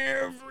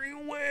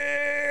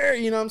everywhere.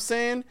 You know what I'm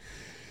saying?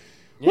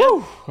 Yeah.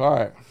 Woo. All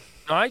right.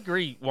 I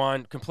agree,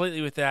 Juan,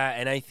 completely with that.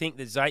 And I think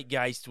the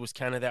Zeitgeist was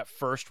kind of that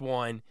first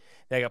one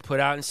that got put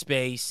out in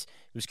space.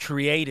 It was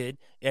created,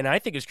 and I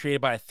think it was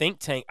created by a think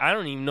tank. I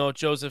don't even know,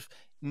 Joseph.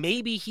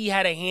 Maybe he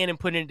had a hand in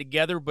putting it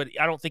together, but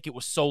I don't think it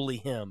was solely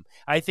him.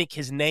 I think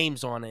his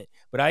name's on it,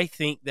 but I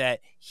think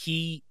that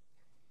he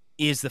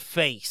is the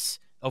face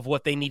of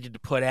what they needed to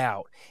put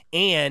out.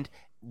 And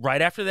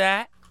right after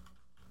that,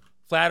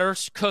 Flat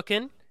Earth's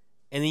cooking,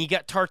 and then you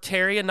got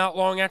Tartaria not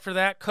long after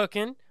that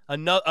cooking.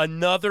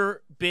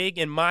 Another big,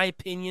 in my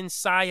opinion,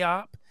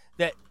 psyop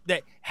that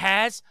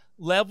has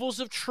levels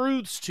of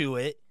truths to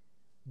it,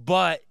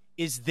 but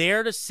is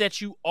there to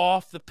set you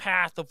off the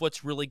path of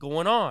what's really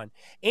going on.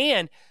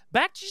 And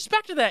back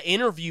to that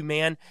interview,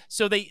 man.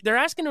 So they're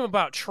asking him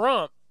about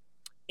Trump,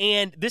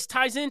 and this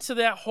ties into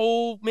that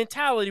whole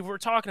mentality we're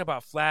talking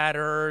about. Flat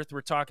Earth,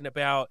 we're talking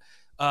about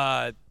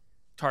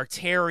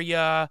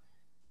Tartaria.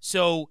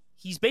 So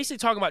he's basically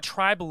talking about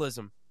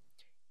tribalism,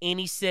 and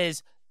he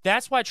says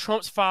that's why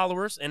Trump's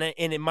followers, and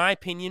in my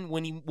opinion,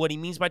 what he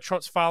means by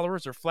Trump's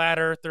followers are flat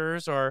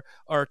earthers or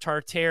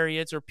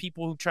Tartarians or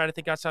people who try to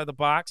think outside the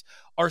box,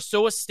 are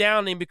so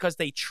astounding because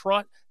they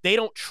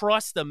don't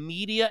trust the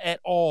media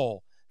at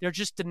all. They're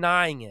just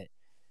denying it.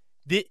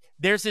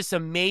 There's this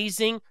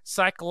amazing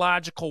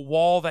psychological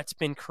wall that's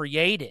been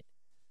created.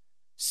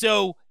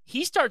 So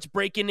he starts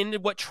breaking into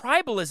what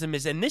tribalism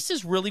is. And this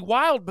is really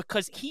wild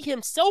because he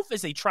himself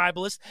is a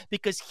tribalist,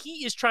 because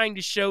he is trying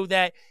to show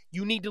that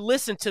you need to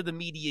listen to the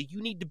media.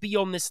 You need to be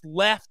on this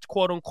left,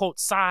 quote unquote,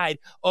 side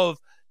of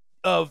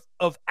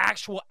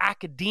actual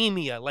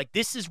academia. Like,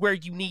 this is where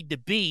you need to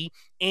be.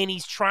 And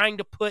he's trying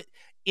to put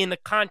in the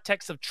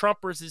context of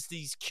Trumpers is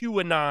these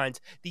QAnons,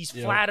 these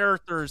flat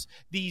earthers,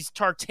 these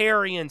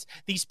Tartarians,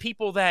 these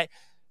people that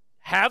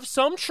have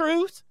some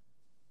truth,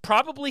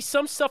 probably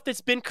some stuff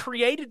that's been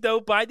created, though,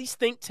 by these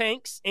think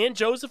tanks and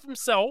Joseph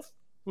himself,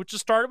 which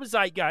was started with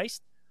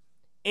Zeitgeist.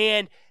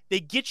 And they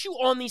get you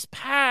on these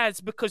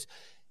paths because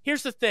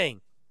here's the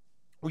thing.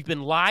 We've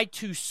been lied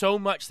to so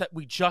much that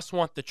we just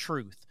want the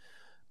truth,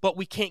 but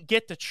we can't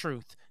get the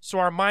truth. So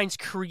our minds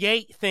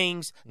create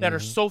things that are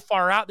so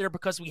far out there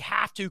because we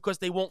have to, because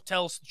they won't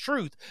tell us the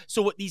truth.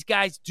 So what these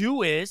guys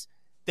do is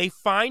they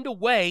find a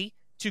way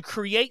to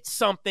create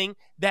something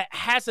that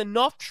has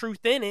enough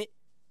truth in it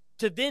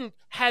to then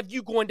have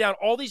you going down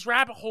all these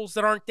rabbit holes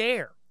that aren't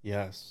there.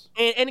 Yes.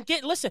 And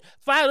again, listen,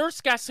 Flat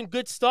Earth's got some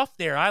good stuff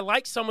there. I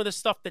like some of the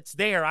stuff that's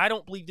there. I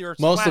don't believe there's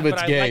most flat, of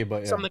it's but gay, I like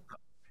but some of the,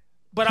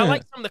 but I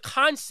like some of the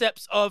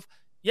concepts of,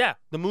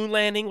 the moon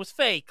landing was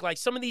fake. Like,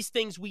 some of these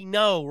things we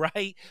know,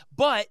 right?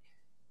 But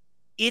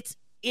it's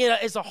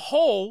as a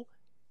whole,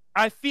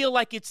 I feel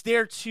like it's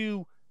there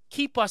to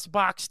keep us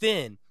boxed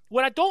in.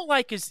 What I don't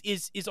like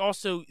is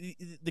also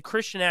the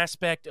Christian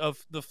aspect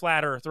of the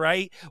flat Earth,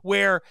 right?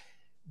 Where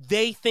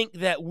they think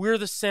that we're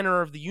the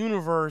center of the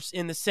universe,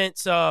 in the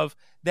sense of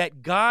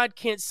that God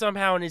can't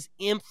somehow, in his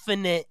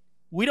infinite,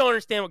 we don't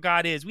understand what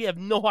God is. We have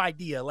no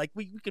idea. Like,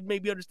 we could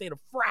maybe understand a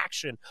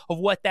fraction of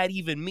what that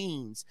even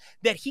means.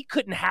 That he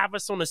couldn't have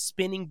us on a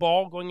spinning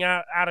ball going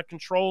out of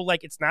control.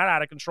 Like, it's not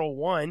out of control.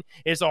 One,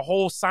 there's a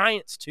whole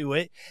science to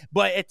it.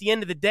 But at the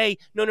end of the day,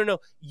 no.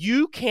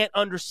 You can't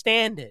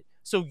understand it.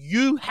 So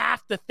you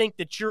have to think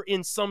that you're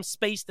in some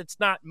space that's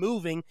not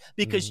moving,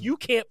 because you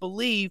can't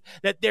believe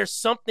that there's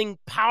something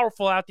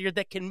powerful out there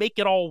that can make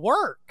it all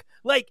work.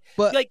 Like,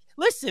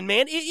 listen,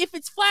 man, if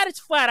it's flat, it's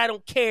flat. I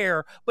don't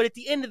care. But at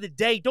the end of the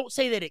day, don't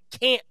say that it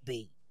can't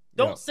be.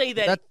 Don't say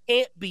that it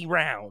can't be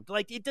round.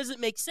 Like, it doesn't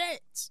make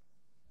sense.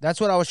 That's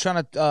what I was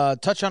trying to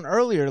touch on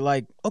earlier.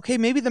 Like, okay,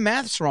 maybe the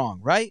math's wrong,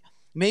 right?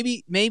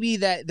 Maybe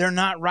that they're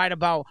not right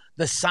about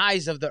the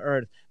size of the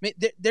Earth.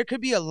 There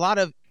could be a lot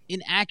of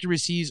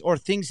inaccuracies or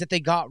things that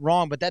they got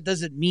wrong, but that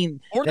doesn't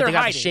mean that they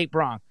got the shape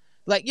wrong.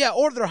 Like,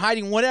 or they're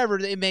hiding, whatever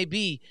it may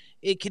be.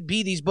 It could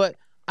be these, but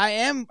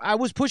I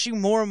was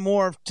pushing more and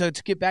more to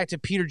get back to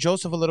Peter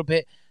Joseph a little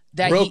bit.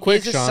 That real he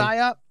quick, is a Sean.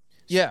 psyop.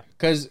 Yeah.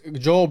 Because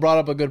Joel brought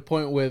up a good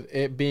point with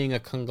it being a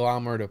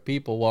conglomerate of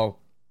people. Well,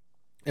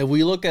 if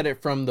we look at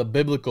it from the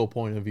biblical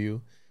point of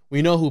view,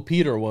 we know who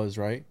Peter was,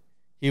 right?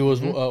 He was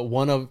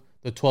one of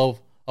the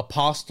 12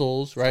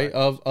 apostles, right,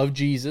 of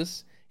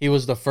Jesus. He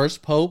was the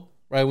first pope,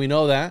 right? We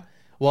know that.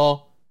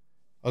 Well,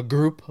 a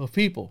group of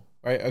people,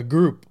 right? A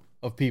group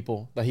of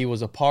people that he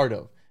was a part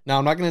of. Now,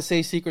 I'm not going to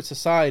say secret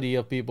society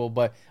of people,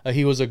 but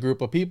he was a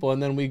group of people.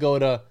 And then we go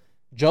to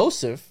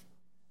Joseph,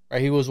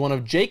 right? He was one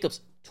of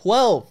Jacob's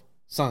 12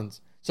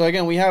 sons. So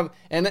again, we have,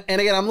 and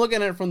again, I'm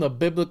looking at it from the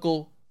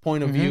biblical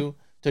point of view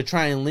to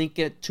try and link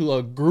it to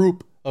a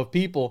group of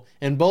people.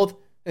 And both,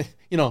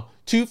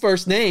 two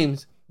first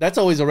names, that's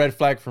always a red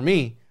flag for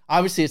me.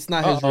 Obviously, it's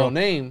not his real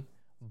name,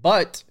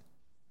 but,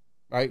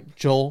 right,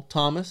 Joel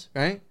Thomas,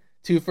 right?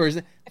 Two first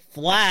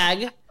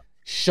flag,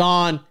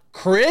 Sean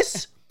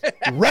Chris,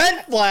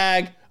 red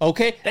flag,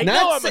 okay? They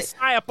know I'm a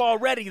psyop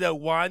already, though,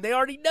 Juan. They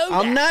already know that.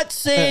 I'm not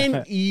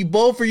saying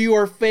both of you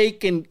are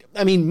fake, and,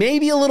 I mean,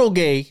 maybe a little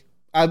gay.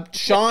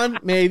 Sean,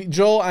 maybe.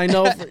 Joel, I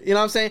know, you know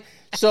what I'm saying?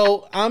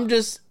 So I'm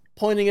just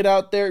pointing it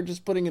out there,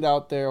 just putting it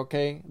out there,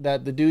 okay?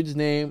 That the dude's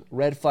name,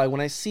 red flag.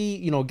 When I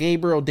see,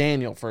 Gabriel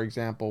Daniel, for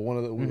example, one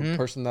of the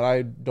person that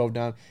I dove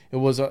down, it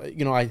was,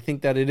 I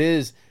think that it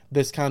is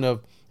this kind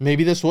of,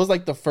 maybe this was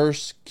like the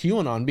first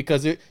QAnon,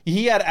 because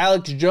he had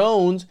Alex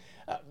Jones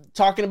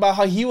talking about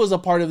how he was a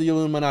part of the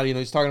Illuminati.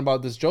 He's talking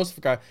about this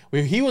Joseph guy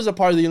where he was a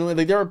part of the Illuminati.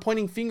 Like, they were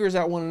pointing fingers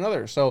at one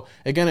another. So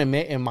again,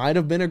 it might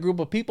have been a group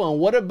of people. And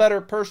what a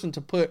better person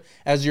to put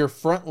as your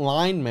front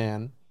line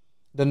man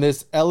than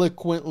this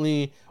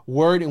eloquently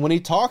word. And when he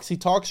talks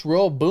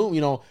real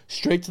boom,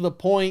 straight to the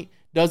point,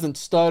 doesn't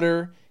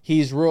stutter.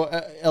 He's real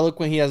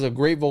eloquent. He has a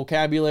great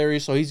vocabulary.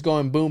 So he's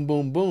going boom,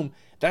 boom, boom.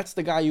 That's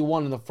the guy you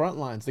want in the front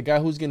lines, the guy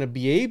who's going to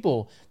be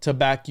able to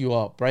back you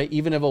up, right?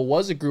 Even if it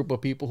was a group of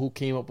people who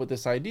came up with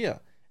this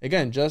idea.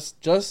 Again,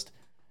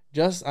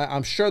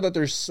 I'm sure that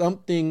there's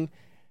something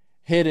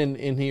hidden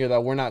in here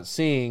that we're not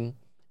seeing,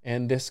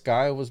 and this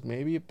guy was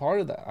maybe a part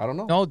of that. I don't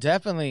know. No,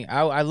 definitely.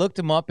 I looked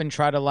him up and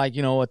tried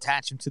to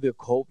attach him to the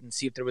occult and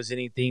see if there was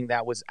anything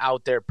that was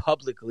out there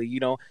publicly.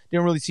 Didn't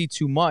really see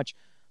too much.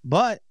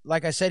 But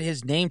like I said,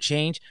 his name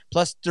changed.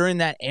 Plus, during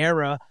that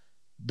era,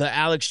 the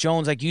Alex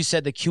Jones, like you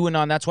said, the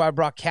QAnon, that's why I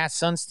brought Cass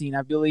Sunstein.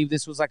 I believe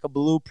this was like a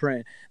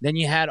blueprint. Then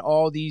you had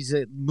all these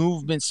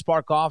movements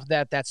spark off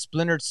that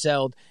splintered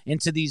celled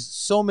into these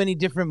so many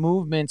different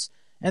movements.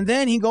 And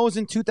then he goes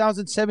in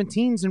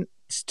 2017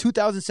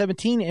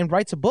 and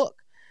writes a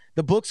book.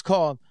 The book's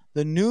called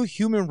The New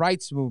Human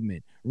Rights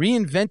Movement,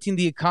 Reinventing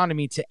the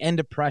Economy to End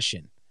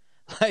Oppression.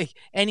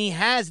 And he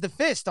has the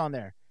fist on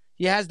there.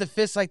 He has the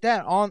fist like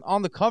that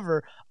on the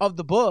cover of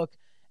the book.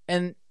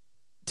 And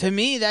to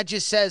me, that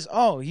just says,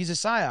 oh, he's a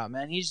psyop,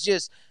 man. He's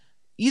just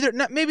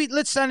maybe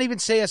let's not even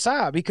say a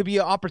psyop. He could be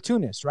an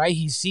opportunist, right?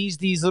 He sees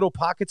these little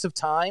pockets of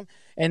time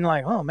and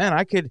like, oh, man,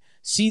 I could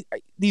see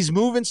these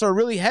movements are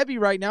really heavy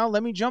right now.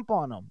 Let me jump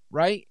on them,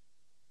 right?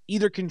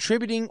 Either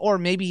contributing or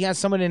maybe he has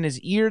someone in his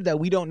ear that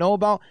we don't know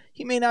about.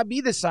 He may not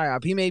be the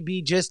psyop. He may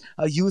be just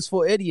a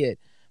useful idiot.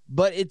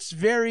 But it's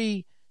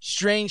very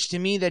strange to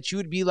me that you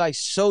would be like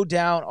so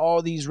down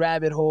all these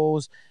rabbit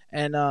holes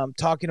and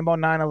talking about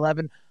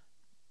 9/11.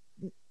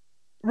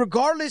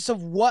 Regardless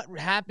of what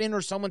happened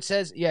or someone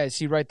says, yeah,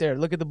 see right there,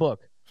 look at the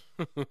book.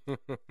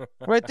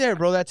 Right there,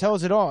 bro, that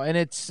tells it all. And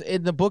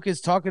the book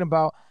is talking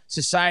about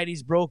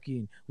society's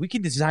broken. We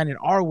can design it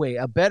our way,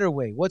 a better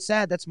way. What's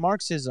that? That's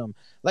Marxism.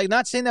 Like,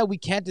 not saying that we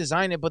can't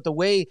design it, but the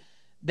way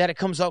that it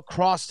comes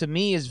across to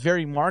me is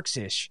very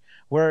Marxish,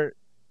 where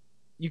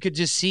you could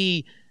just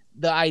see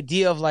the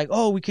idea of like,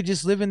 oh, we could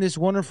just live in this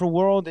wonderful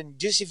world and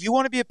just, if you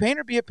want to be a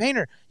painter, be a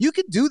painter. You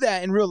could do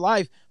that in real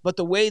life, but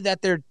the way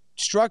that they're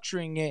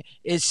structuring it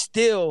is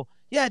still,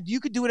 yeah, you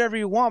could do whatever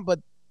you want, but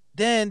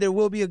then there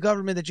will be a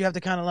government that you have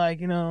to kind of like,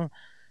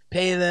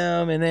 pay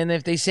them. And then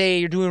if they say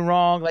you're doing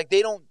wrong, like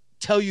they don't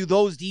tell you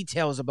those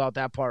details about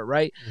that part,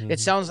 right? Mm-hmm. It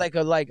sounds like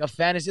a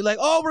fantasy, like,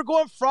 oh, we're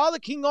going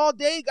frolicking all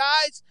day,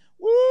 guys.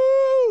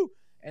 Woo!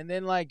 And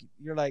then like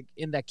you're like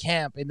in that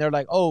camp and they're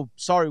like, oh,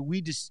 sorry,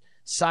 we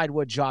decide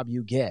what job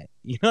you get.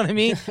 You know what I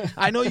mean?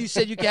 I know you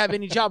said you can have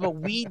any job, but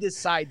we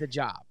decide the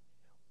job.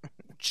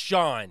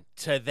 Sean,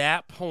 to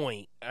that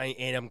point,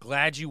 and I'm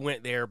glad you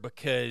went there,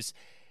 because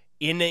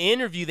in the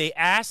interview they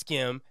ask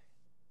him,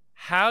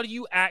 how do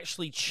you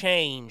actually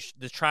change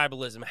the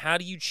tribalism? How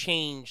do you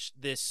change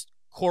this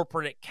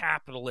corporate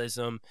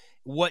capitalism?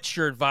 What's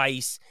your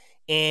advice?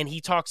 And he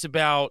talks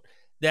about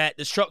that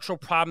the structural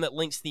problem that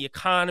links the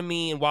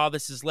economy, and while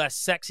this is less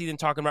sexy than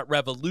talking about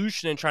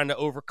revolution and trying to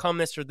overcome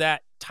this or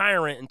that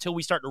tyrant, until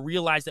we start to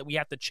realize that we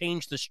have to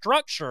change the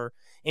structure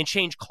and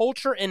change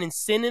culture and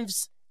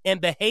incentives and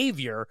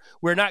behavior,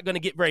 we're not going to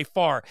get very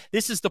far.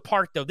 This is the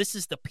part, though. This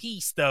is the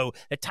piece, though,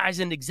 that ties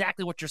into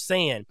exactly what you're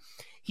saying.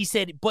 He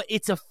said, but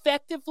it's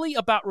effectively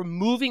about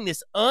removing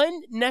this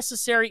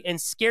unnecessary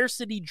and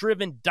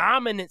scarcity-driven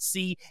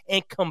dominancy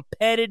and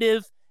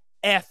competitive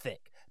ethic,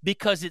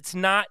 because it's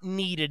not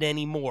needed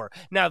anymore.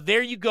 Now,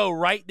 there you go,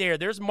 right there.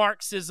 There's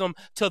Marxism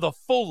to the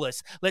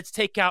fullest. Let's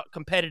take out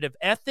competitive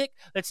ethic.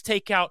 Let's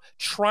take out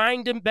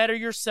trying to better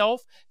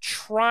yourself,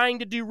 trying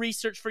to do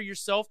research for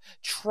yourself,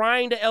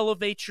 trying to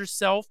elevate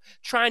yourself,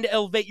 trying to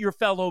elevate your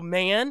fellow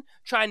man,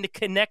 trying to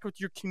connect with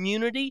your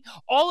community.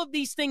 All of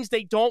these things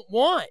they don't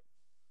want.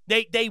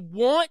 They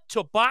want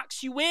to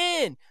box you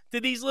in to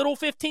these little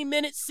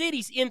 15-minute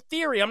cities. In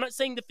theory, I'm not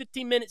saying the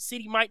 15-minute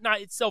city might not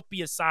itself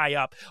be a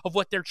psyop of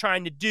what they're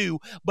trying to do,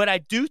 but I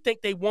do think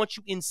they want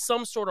you in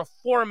some sort of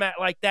format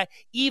like that,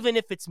 even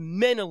if it's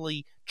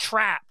mentally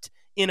trapped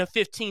in a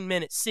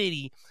 15-minute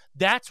city.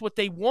 That's what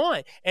they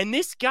want. And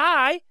this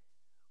guy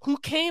who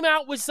came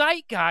out with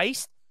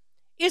Zeitgeist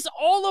is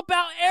all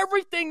about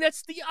everything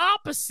that's the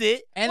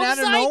opposite and of out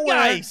of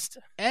Zeitgeist.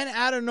 Nowhere, and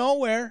out of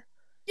nowhere.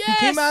 Yes.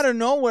 He came out of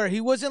nowhere. He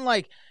wasn't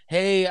like,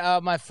 hey,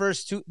 my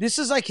first two. This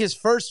is like his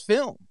first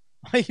film.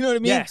 You know what I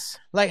mean? Yes.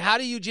 Like, how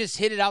do you just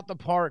hit it out the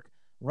park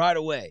right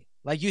away?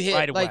 Like, you hit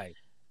right away. Like,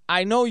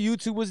 I know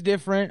YouTube was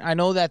different. I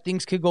know that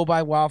things could go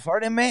by wildfire.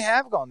 It may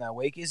have gone that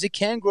way because it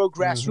can grow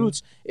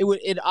grassroots. Mm-hmm.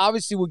 It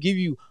obviously will give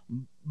you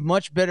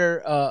much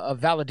better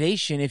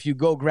validation if you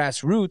go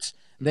grassroots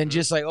than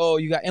just like, oh,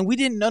 you got, and we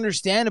didn't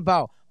understand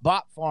about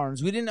bot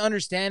farms. We didn't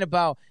understand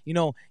about,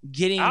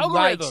 getting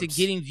likes and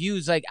getting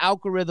views, like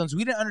algorithms.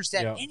 We didn't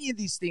understand any of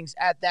these things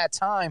at that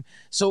time.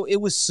 So it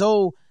was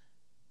so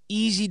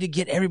easy to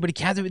get everybody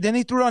captivated. Then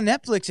they threw it on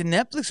Netflix, and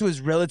Netflix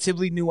was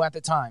relatively new at the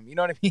time. You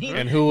know what I mean?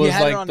 And who was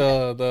like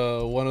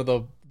the one of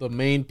the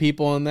main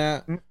people in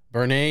that?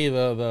 Bernays,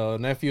 the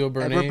nephew of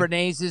Bernays. Edward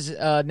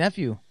Bernays'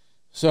 nephew.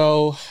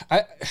 So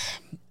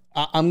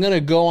I'm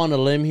gonna go on a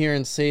limb here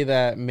and say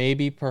that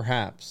maybe,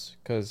 perhaps,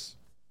 because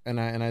and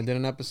I did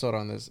an episode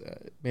on this.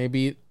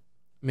 Maybe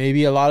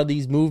a lot of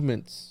these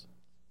movements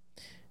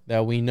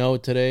that we know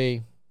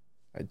today,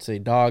 I'd say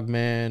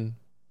Dogman,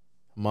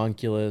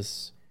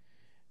 Homunculus,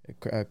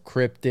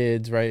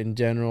 cryptids, right, in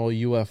general,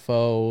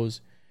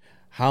 UFOs,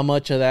 how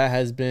much of that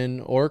has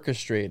been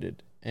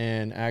orchestrated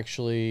and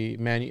actually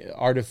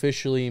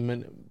artificially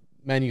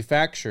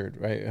manufactured,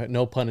 right?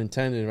 No pun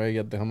intended, right?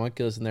 You got the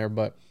homunculus in there,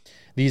 but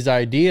these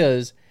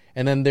ideas,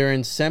 and then they're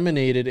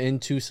inseminated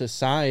into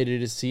society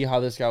to see how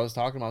this guy was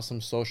talking about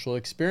some social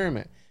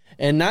experiment.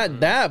 And not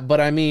that, but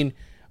I mean,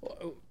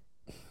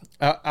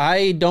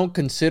 I don't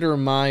consider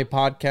my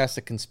podcast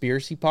a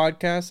conspiracy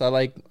podcast. I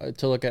like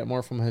to look at it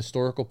more from a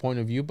historical point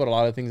of view, but a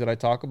lot of things that I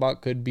talk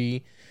about could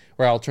be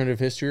alternative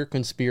history or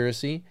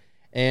conspiracy.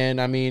 And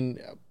I mean,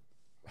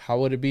 how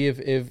would it be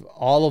if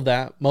all of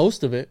that,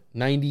 most of it,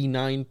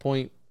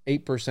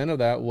 99.8% of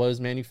that was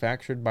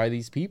manufactured by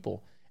these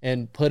people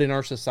and put in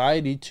our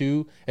society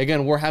to,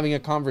 again, we're having a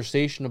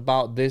conversation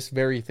about this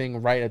very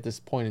thing right at this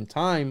point in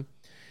time.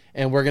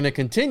 And we're going to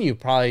continue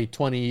probably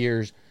 20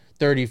 years,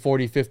 30,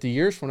 40, 50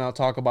 years from now,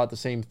 talk about the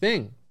same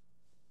thing.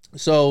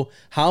 So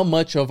how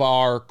much of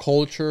our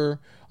culture,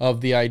 of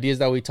the ideas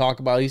that we talk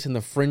about, at least in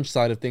the fringe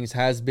side of things,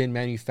 has been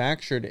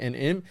manufactured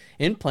and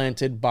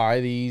implanted by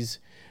these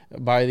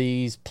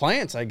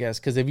plants, I guess?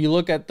 Because if you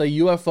look at the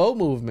UFO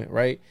movement,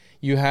 right,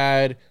 you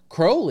had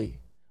Crowley.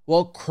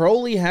 Well,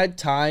 Crowley had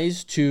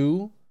ties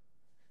to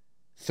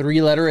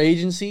 3-letter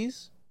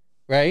agencies,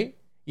 right?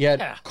 You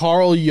had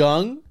Carl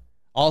Jung,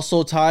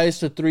 also ties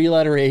to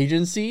 3-letter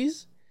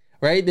agencies,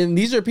 right? Then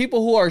these are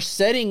people who are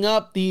setting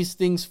up these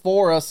things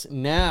for us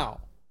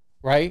now,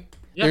 right?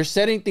 Yep. They're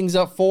setting things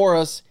up for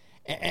us,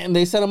 and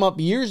they set them up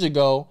years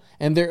ago,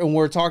 and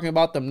we're talking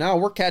about them now.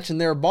 We're catching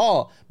their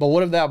ball. But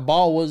what if that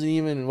ball wasn't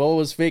even, what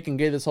was fake and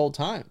gay this whole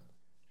time?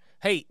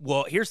 Hey,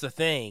 well, here's the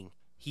thing.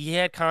 He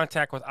had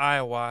contact with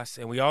iOS,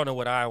 and we all know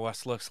what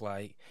iOS looks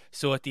like.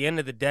 So at the end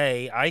of the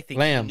day, I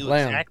think he knew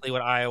exactly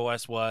what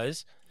iOS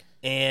was,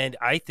 and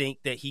I think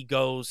that he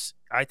goes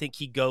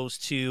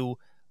to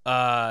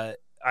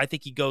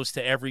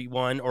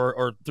everyone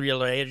or 3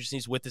 other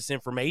agencies with this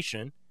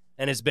information,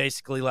 and is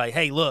basically like,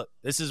 hey, look,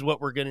 this is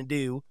what we're going to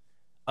do.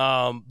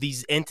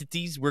 These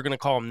entities, we're going to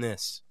call them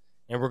this,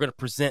 and we're going to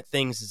present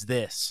things as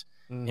this,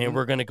 and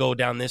we're going to go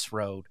down this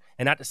road.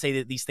 And not to say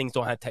that these things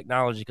don't have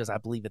technology, because I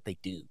believe that they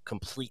do,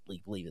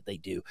 completely believe that they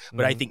do.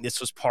 But I think this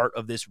was part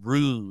of this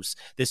ruse,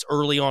 this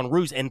early on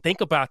ruse. And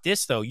think about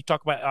this, though. You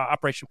talk about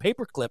Operation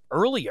Paperclip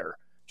earlier,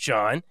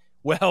 Sean.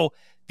 Well,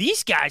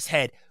 these guys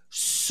had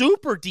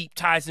super deep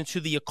ties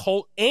into the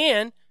occult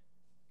and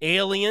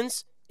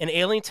aliens and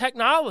alien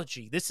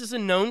technology. This is a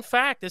known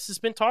fact. This has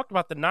been talked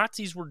about. The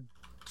Nazis were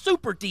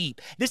super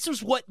deep. This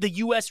was what the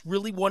U.S.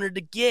 really wanted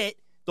to get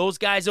those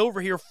guys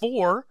over here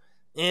for.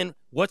 And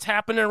what's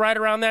happening right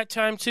around that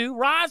time too?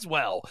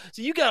 Roswell.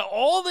 So you got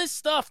all this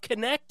stuff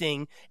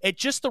connecting at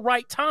just the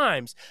right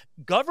times.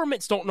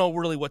 Governments don't know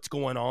really what's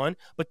going on,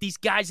 but these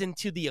guys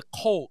into the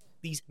occult,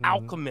 these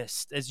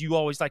alchemists, as you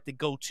always like to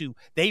go to,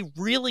 they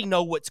really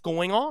know what's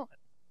going on.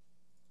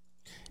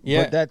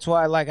 Yeah, but that's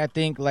why, I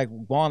think,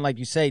 Juan, like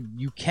you say,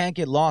 you can't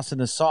get lost in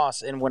the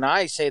sauce. And when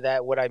I say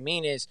that, what I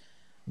mean is,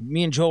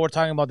 me and Joel were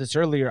talking about this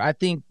earlier. I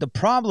think the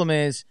problem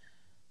is,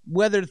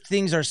 whether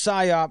things are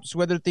psyops,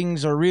 whether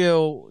things are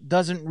real,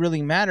 doesn't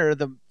really matter.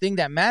 The thing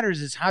that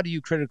matters is, how do you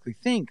critically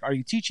think? Are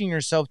you teaching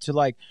yourself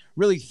to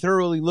really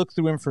thoroughly look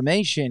through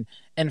information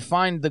and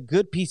find the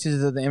good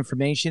pieces of the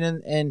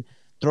information and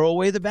throw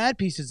away the bad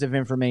pieces of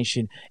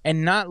information,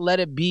 and not let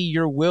it be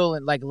your will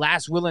and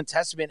last will and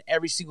testament,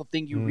 every single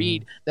thing you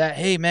read, that,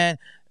 hey man,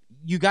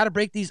 you got to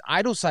break these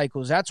idle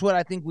cycles. That's what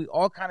I think we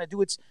all kind of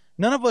do. It's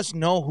none of us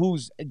know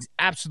who's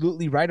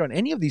absolutely right on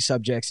any of these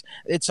subjects.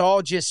 It's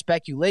all just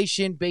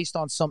speculation based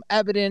on some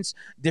evidence,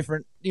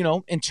 different,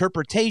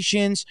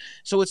 interpretations.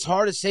 So it's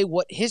hard to say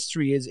what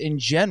history is in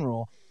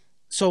general.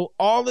 So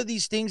all of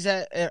these things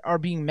that are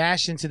being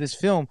mashed into this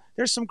film,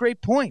 there's some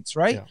great points,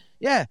 right?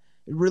 Yeah.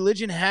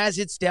 Religion has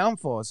its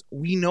downfalls.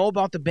 We know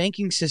about the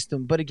banking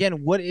system, but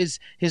again, what is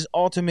his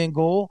ultimate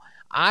goal?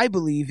 I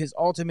believe his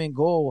ultimate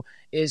goal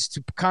is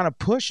to kind of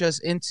push us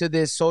into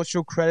this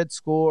social credit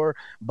score,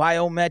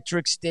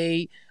 biometric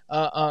state,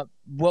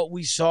 what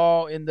we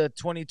saw in the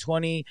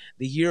 2020,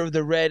 the year of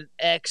the red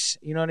X,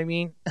 you know what I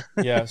mean?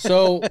 Yeah,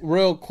 so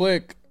real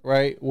quick,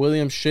 right,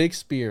 William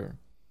Shakespeare,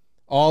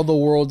 all the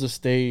world's a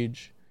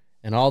stage,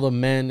 and all the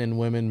men and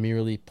women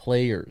merely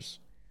players.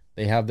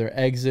 They have their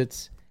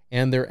exits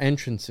and their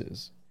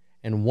entrances,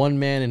 and one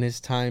man in his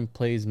time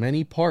plays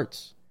many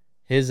parts.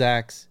 his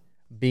acts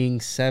being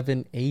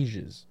 7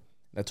 ages.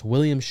 That's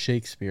William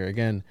Shakespeare.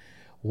 Again,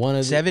 one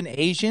of 7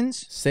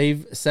 Asians?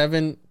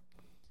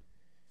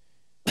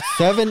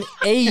 Seven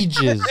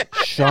ages,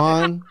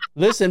 Sean.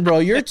 Listen, bro,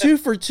 you're 2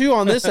 for 2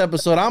 on this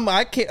episode.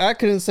 I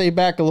couldn't say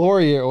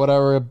baccalaureate or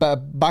whatever,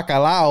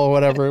 bacalao or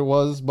whatever it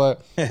was,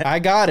 but I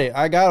got it.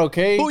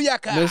 Okay.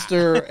 Booyaka.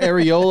 Mr.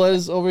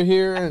 Areola's over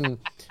here, and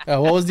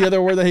what was the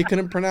other word that he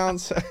couldn't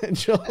pronounce?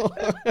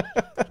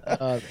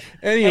 Anyways,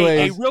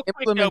 hey, real quick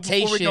though,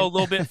 before we go a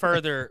little bit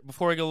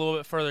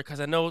further, because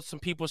I know some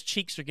people's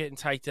cheeks are getting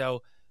tight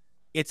though.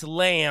 It's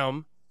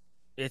lamb.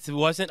 It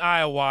wasn't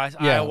Iowa's.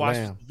 Yeah,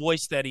 Iowa's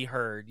voice that he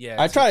heard. Yeah,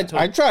 I tried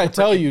to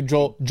tell you,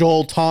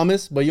 Joel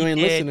Thomas, but you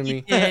ain't listening to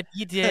me.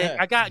 You did.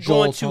 I got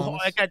going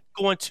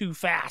too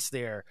fast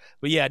there.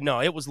 But yeah,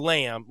 no, it was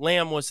Lamb.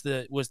 Lamb was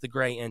the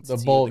gray entity.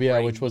 The bulb,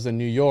 which was in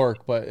New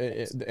York, but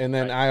and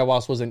then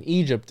Iowas was in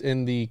Egypt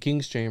in the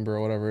King's Chamber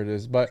or whatever it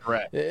is. But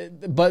correct.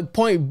 But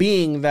point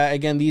being that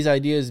again, these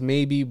ideas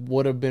maybe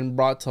would have been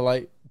brought to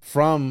light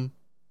from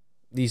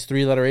these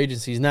 3-letter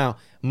agencies. Now,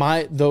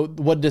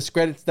 what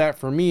discredits that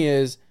for me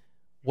is,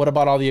 what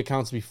about all the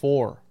accounts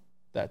before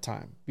that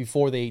time,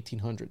 before the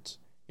 1800s?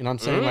 You know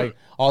what I'm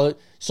saying?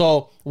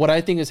 So what I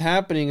think is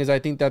happening is I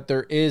think that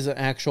there is an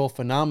actual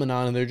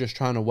phenomenon and they're just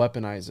trying to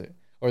weaponize it,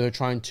 or they're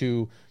trying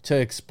to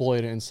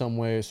exploit it in some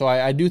way. So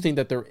I do think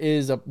that there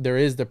is the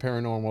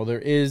paranormal. There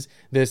is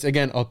this,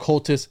 again,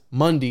 occultist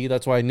mundi.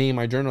 That's why I named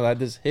my journal that,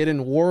 this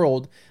hidden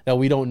world that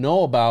we don't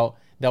know about,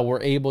 that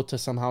we're able to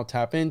somehow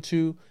tap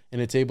into, and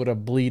it's able to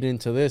bleed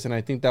into this. And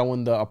I think that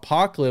when the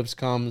apocalypse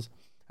comes,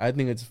 I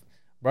think it's,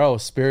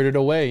 spirited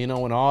away. You know,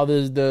 when all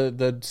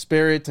the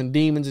spirits and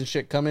demons and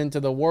shit come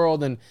into the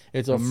world, and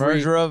it's a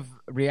merger of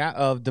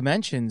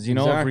dimensions,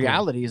 of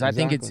realities.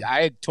 Exactly.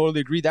 I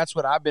totally agree. That's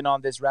what I've been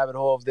on, this rabbit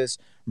hole of this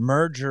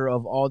merger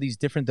of all these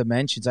different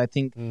dimensions. I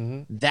think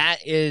that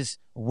is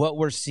what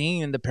we're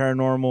seeing in the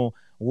paranormal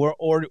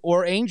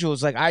or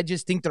angels. Like, I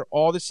just think they're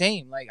all the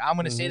same. Like, I'm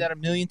going to say that a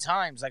million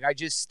times. Like, I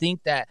just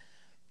think that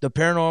the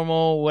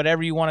paranormal,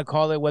 whatever you want to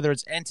call it, whether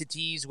it's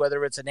entities,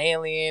 whether it's an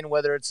alien,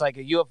 whether it's like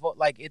a UFO,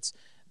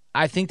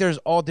 I think there's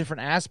all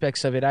different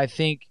aspects of it. I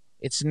think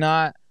it's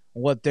not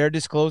what they're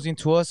disclosing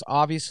to us.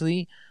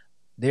 Obviously,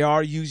 they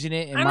are using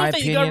it, in my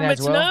opinion, as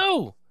well.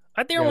 Know.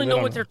 I think they only know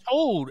what they're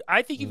told.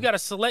 I think you've got a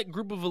select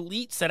group of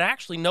elites that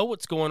actually know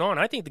what's going on.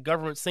 I think the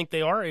governments think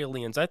they are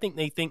aliens. I think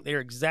they think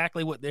they're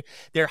exactly what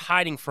they're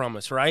hiding from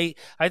us, right?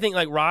 I think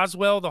like the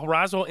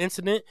Roswell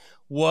incident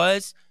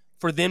was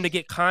for them to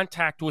get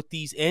contact with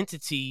these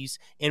entities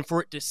and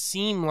for it to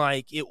seem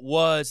like it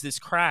was this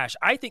crash.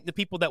 I think the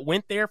people that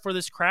went there for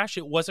this crash,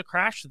 it was a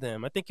crash to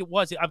them. I think it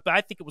was.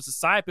 I think it was a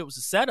psyop. It was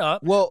a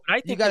setup. Well,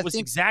 I think it was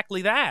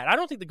exactly that. I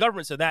don't think the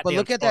government said that. But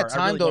look at that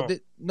time,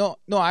 really though.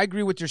 No, I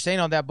agree with what you're saying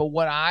on that. But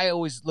what I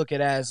always look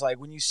at as, like,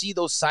 when you see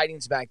those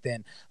sightings back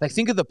then, like,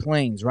 think of the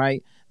planes,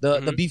 right?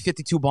 The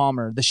B-52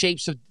 bomber, the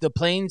shapes of the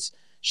planes.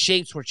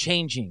 Shapes were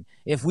changing.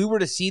 If we were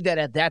to see that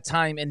at that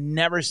time and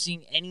never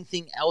seen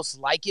anything else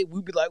like it,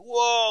 we'd be like,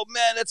 whoa,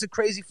 man, that's a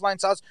crazy flying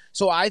saucer.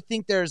 So I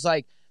think there's,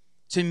 like,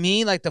 to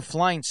me, like, the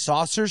flying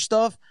saucer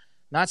stuff,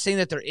 not saying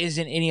that there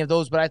isn't any of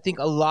those, but I think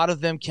a lot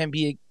of them can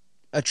be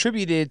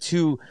attributed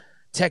to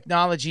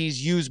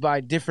technologies used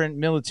by different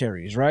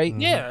militaries, right?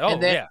 Yeah.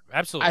 Oh, yeah,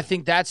 absolutely. I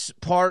think that's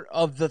part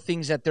of the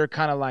things that they're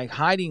kind of like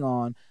hiding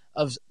on,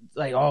 of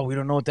like, oh, we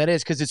don't know what that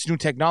is because it's new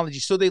technology.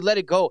 So they let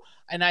it go.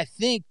 And I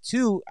think,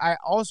 too, I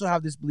also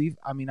have this belief,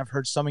 I mean, I've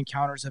heard some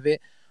encounters of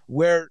it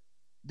where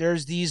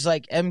there's these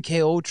like MK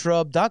Ultra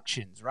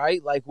abductions,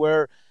 right? Like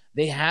where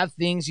they have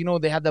things,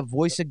 they have the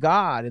voice of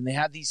God, and they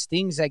have these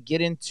things that get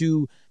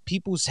into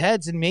people's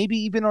heads and maybe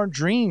even our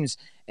dreams.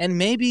 And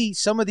maybe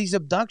some of these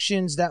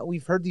abductions that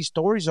we've heard these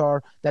stories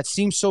are that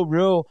seem so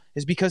real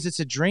is because it's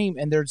a dream,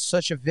 and there's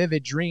such a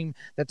vivid dream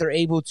that they're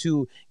able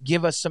to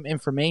give us some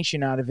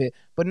information out of it,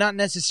 but not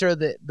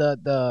necessarily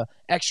the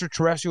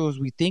extraterrestrials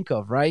we think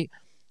of, right?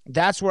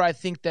 That's where I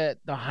think that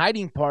the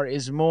hiding part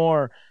is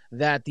more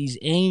that these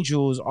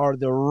angels are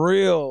the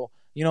real,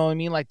 you know what I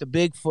mean? Like the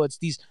Bigfoots,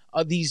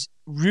 these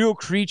real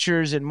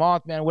creatures and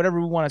Mothman,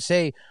 whatever we want to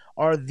say,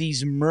 are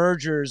these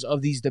mergers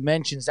of these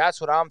dimensions. That's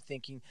what I'm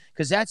thinking,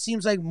 because that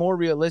seems like more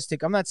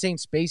realistic. I'm not saying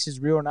space is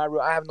real or not real.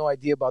 I have no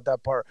idea about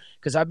that part,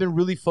 because I've been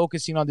really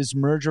focusing on this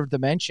merger of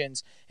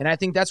dimensions, and I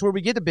think that's where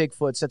we get the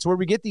Bigfoots. That's where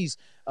we get these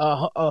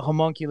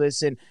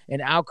homunculus and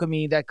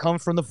alchemy that come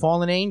from the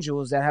fallen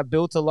angels that have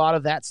built a lot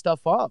of that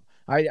stuff up.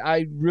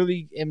 I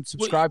really am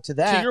subscribed to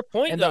that. To your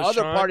point, and though, the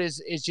other Sean, part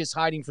is just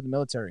hiding from the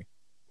military.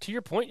 To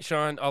your point,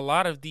 Sean, a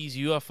lot of these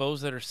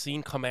UFOs that are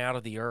seen come out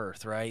of the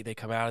earth, right? They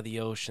come out of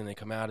the ocean. They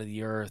come out of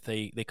the earth.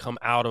 They come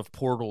out of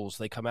portals.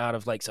 They come out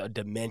of like a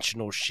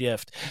dimensional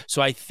shift.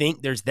 So I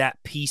think there's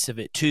that piece of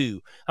it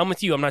too. I'm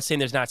with you. I'm not saying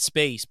there's not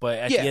space, but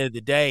at the end of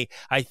the day,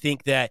 I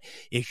think that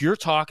if you're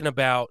talking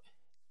about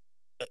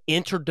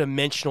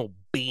interdimensional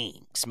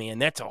beings, man,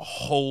 that's a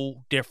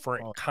whole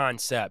different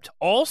concept.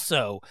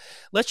 Also,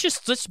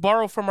 let's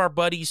borrow from our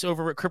buddies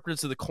over at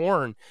Cryptids of the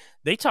Corn.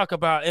 They talk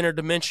about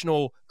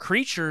interdimensional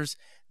creatures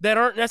that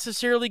aren't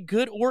necessarily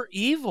good or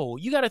evil.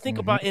 You got to think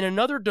about in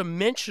another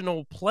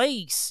dimensional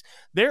place,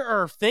 there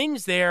are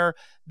things there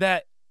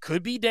that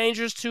could be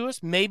dangerous to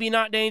us, maybe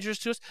not dangerous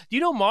to us. Do you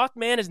know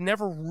Mothman has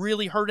never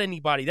really hurt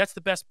anybody? That's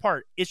the best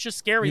part. It's just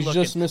scary He's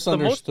looking. just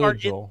misunderstood,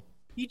 Joel.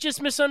 He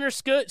just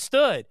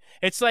misunderstood.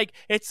 It's like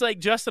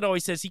Justin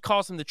always says, he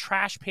calls them the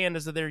trash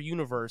pandas of their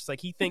universe.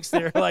 Like he thinks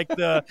they're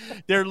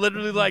they're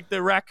literally like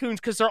the raccoons,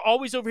 because they're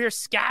always over here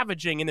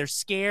scavenging and they're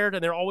scared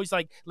and they're always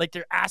like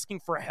they're asking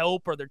for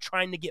help or they're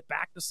trying to get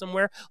back to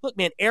somewhere. Look,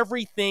 man,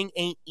 everything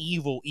ain't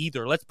evil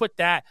either. Let's put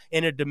that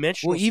in a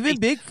dimensional. Well, even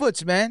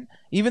Bigfoots, man.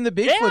 Even the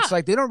Bigfoots,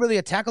 like they don't really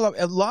attack a lot.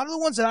 A lot of the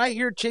ones that I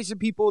hear chasing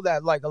people,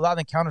 that like a lot of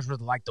encounters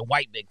with like the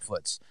white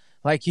Bigfoots.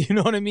 Like, you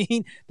know what I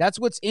mean? That's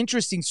what's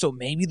interesting. So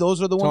maybe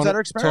those are the ones that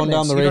are experiments. Tone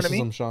down the racism, you know what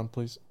I mean? Sean.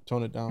 Please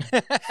tone it down.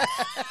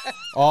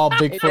 All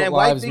Bigfoot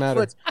lives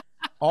matter.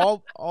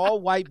 All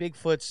white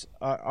Bigfoots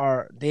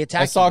are they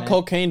attack? I saw you, a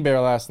cocaine bear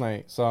last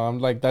night, so I'm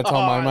like, that's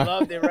on my mind. I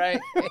loved it, right?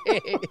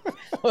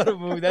 What a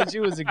movie! That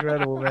shit was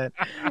incredible, man.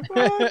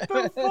 What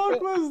the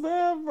fuck was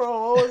that,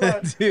 bro? What was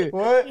that? Dude.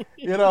 What?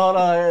 You know, hold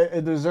on.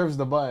 It deserves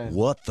the button.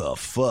 What the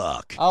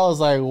fuck? I was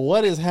like,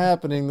 what is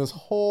happening this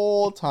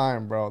whole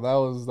time, bro? That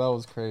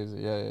was crazy.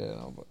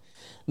 Yeah.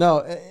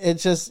 No,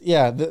 it's just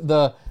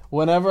the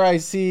whenever I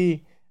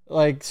see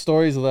like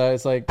stories of that,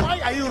 it's like, Why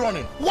are you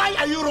running? Why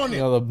are you running? you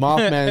know, the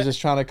Mothman is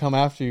just trying to come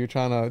after you,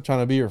 trying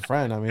to be your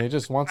friend. I mean, it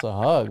just wants a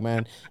hug,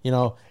 man. You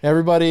know,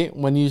 everybody,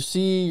 when you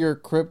see your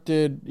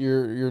cryptid,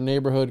 your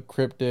neighborhood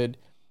cryptid,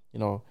 you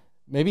know,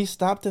 maybe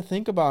stop to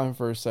think about him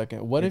for a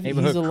second. What if he's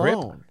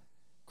alone?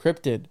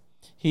 Cryptid.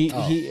 He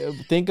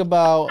think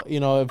about, you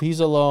know, if he's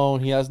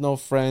alone, he has no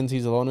friends,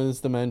 he's alone in this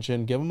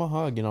dimension, give him a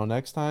hug. You know,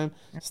 next time,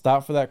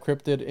 stop for that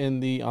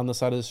cryptid on the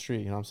side of the street.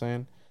 You know what I'm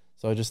saying?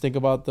 So just think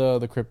about the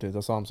cryptids.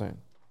 That's all I'm saying.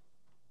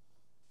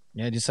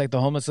 Yeah, just like the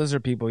homeless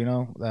lizard people, you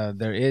know,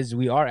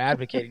 we are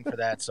advocating for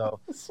that. So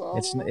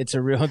it's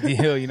a real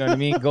deal. You know what I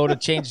mean? Go to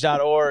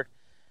change.org,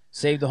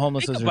 save the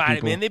homeless lizard people. Think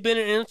about it, man. They've been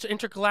in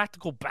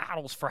intergalactical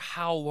battles for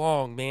how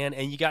long, man?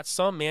 And you got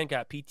some, man,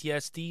 got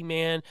PTSD,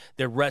 man.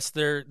 Their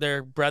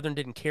brethren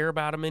didn't care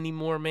about them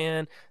anymore,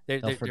 man. They're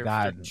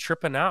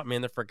tripping out, man.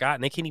 They're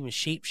forgotten. They can't even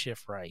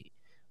shapeshift right.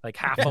 Like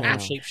half of them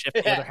shapeshift,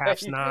 the other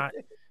half's not.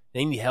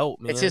 They need help,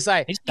 man. It's just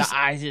like the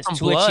eyes just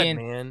twitching,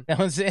 man. That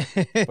was it.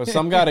 But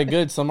some got it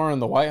good. Some are in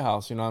the White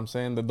House. You know what I'm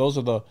saying? That those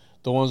are the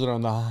ones that are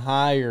on the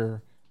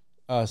higher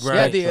spectrum.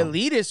 Yeah, the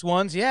elitist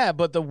ones, yeah.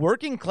 But the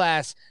working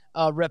class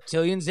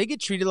reptilians, they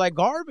get treated like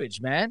garbage,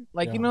 man.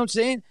 Like, you know what I'm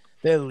saying?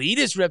 The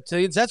elitist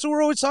reptilians, that's what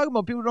we're always talking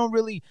about. People don't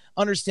really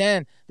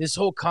understand this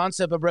whole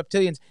concept of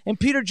reptilians. And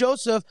Peter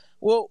Joseph,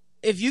 well,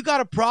 if you got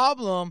a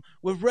problem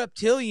with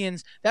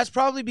reptilians, that's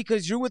probably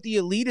because you're with the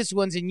elitist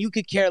ones and you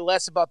could care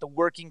less about the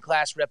working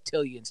class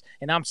reptilians.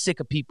 And I'm sick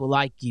of people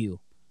like you.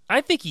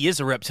 I think he is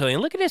a reptilian.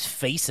 Look at his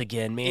face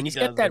again, man. He's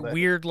got that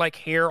weird like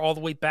hair all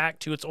the way back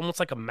to. It's almost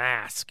like a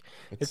mask.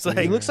 It's like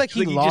he looks like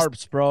he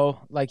LARPs,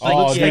 bro. Like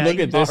look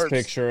at this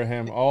picture of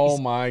him. Oh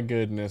my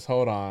goodness.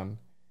 Hold on.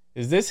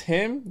 Is this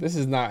him? This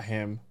is not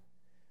him.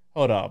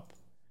 Hold up.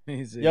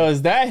 Yo,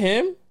 is that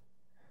him?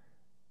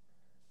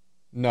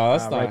 No,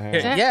 that's not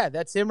him. Yeah,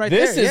 that's him right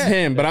there. This is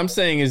him, but I'm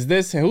saying, is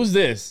this who's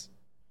this?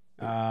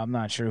 I'm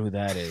not sure who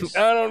that is.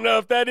 I don't know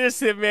if that is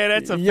him, man.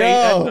 That's a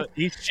face.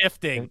 He's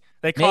shifting.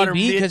 They caught him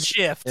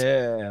mid-shift.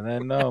 Yeah,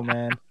 man, no,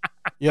 man.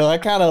 Yo,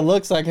 that kind of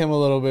looks like him a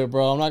little bit,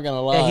 bro. I'm not gonna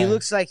lie. Yeah, he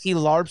looks like he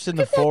LARPs in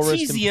the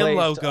forest. That TZM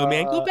logo,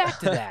 man. Go back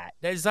to that.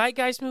 That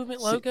Zeitgeist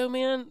movement logo,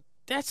 man.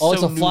 That's so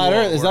it's a flat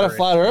Earth. Is that a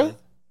flat Earth?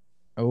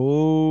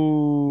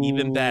 Oh,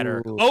 even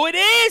better. Oh, it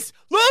is.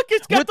 Look,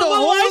 it's got the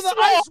little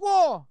ice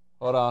wall.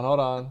 Hold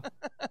on.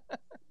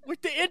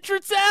 With the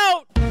entrance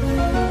out.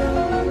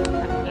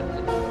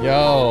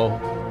 Yo.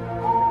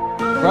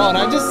 Bro, and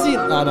I just see...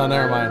 No,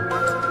 never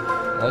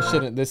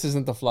mind. This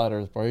isn't the flat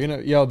Earth, bro.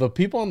 The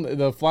people,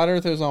 the flat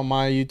Earthers on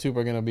my YouTube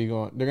are gonna be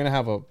going... They're gonna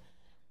have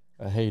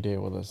a heyday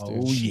with us,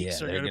 dude. Oh, yeah.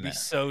 They're gonna be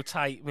so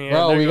tight, man.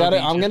 Bro,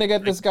 I'm gonna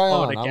get this guy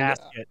on.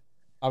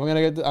 I'm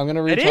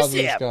gonna reach out to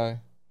this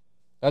guy.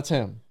 That's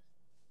him.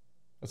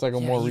 That's like a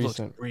more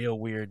recent. Real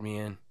weird,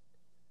 man.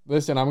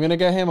 Listen, I'm gonna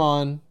get him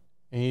on.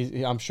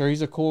 I'm sure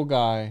he's a cool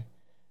guy.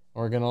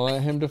 We're gonna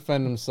let him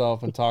defend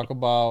himself and talk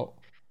about,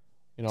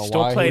 just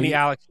don't play any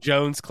Alex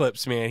Jones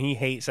clips, man. He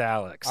hates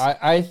Alex.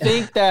 I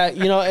think that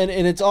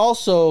and it's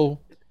also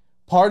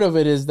part of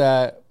it is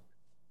that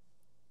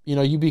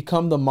you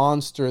become the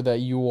monster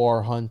that you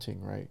are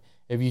hunting, right?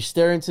 If you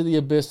stare into the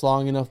abyss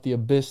long enough, the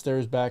abyss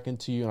stares back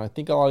into you. And I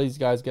think a lot of these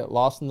guys get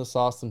lost in the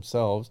sauce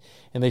themselves,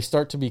 and they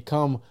start to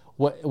become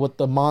what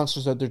the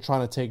monsters that they're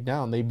trying to take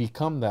down. They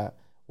become that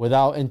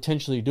without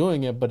intentionally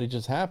doing it, but it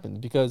just happens.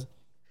 Because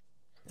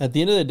at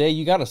the end of the day,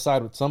 you got to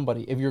side with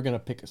somebody if you're going to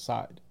pick a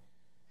side,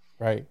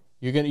 right?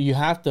 You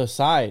have to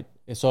side.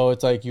 And so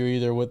it's like you're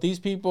either with these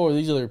people or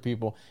these other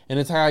people. And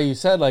it's how you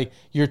said, like,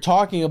 you're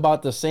talking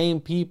about the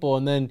same people,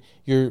 and then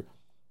you're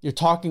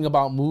talking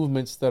about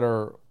movements that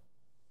are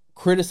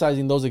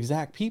criticizing those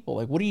exact people.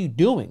 Like, what are you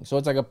doing? So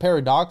it's like a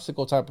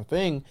paradoxical type of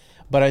thing,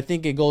 but I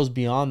think it goes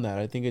beyond that.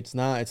 I think it's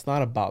not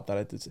about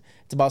that. It's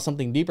about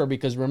something deeper,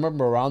 because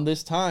remember, around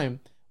this time,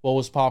 what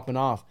was popping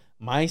off?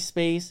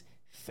 MySpace,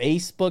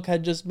 Facebook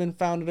had just been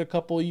founded a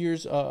couple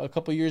years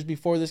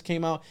before this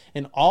came out.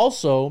 And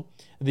also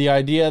the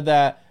idea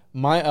that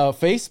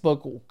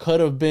Facebook could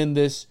have been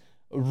this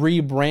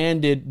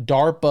rebranded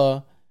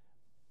DARPA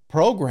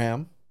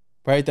program,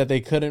 right? That they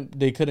couldn't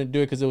do it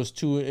because it was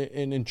too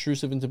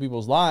intrusive into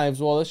people's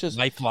lives. Well, let's just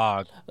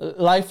LifeLog.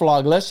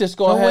 Let's just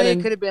go ahead.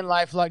 It could have been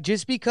LifeLog,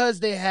 just because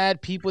they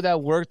had people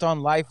that worked on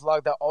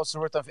LifeLog that also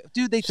worked on.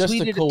 Dude, they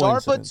tweeted it.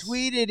 DARPA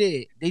tweeted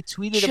it. They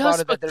tweeted about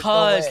it. Just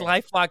because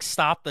LifeLog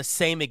stopped the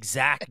same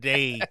exact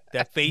day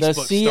that Facebook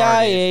the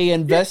CIA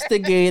started.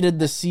 investigated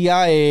the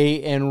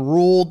CIA and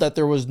ruled that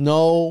there was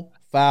no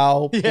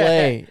foul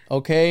play.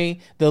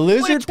 Okay, the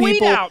lizard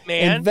people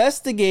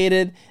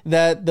investigated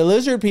that the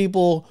lizard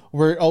people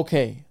were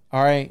okay.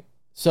 All right,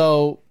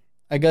 so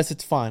I guess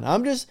it's fine.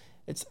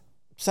 It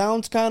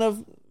sounds kind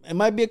of, it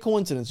might be a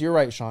coincidence. You're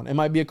right, Sean. It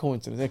might be a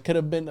coincidence. It could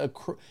have been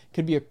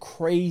could be a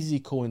crazy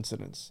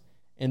coincidence,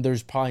 and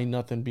there's probably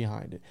nothing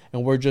behind it.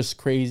 And we're just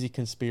crazy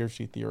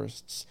conspiracy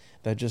theorists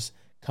that just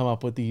come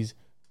up with these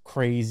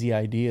crazy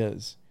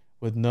ideas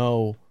with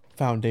no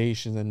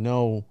foundations and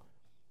no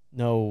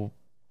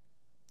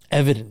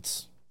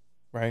evidence,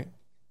 right?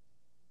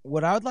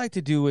 What I would like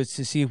to do is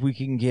to see if we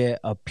can get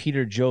a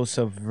Peter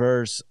Joseph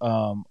verse.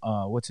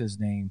 What's his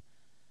name?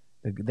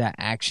 That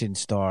action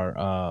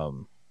star.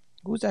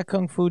 Who's that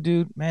kung fu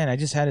dude? Man, I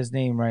just had his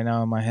name right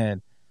now in my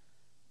head.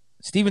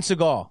 Steven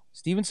Seagal.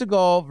 Steven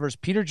Seagal versus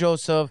Peter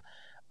Joseph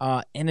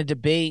in a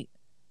debate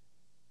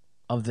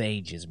of the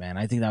ages, man.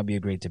 I think that would be a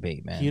great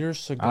debate, man. Peter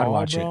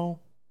Seagal, bro?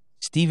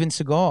 Steven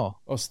Seagal.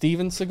 Oh,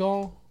 Steven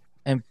Seagal?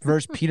 And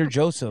versus Peter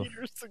Joseph.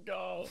 Peter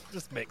Seagal.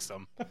 Just mix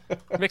them.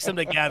 Mix them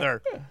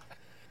together.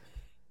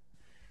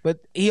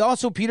 But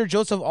Peter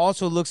Joseph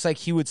also looks like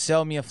he would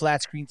sell me a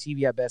flat screen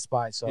TV at Best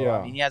Buy. So,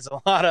 I mean, he has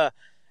a lot of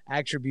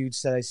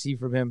attributes that I see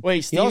from him.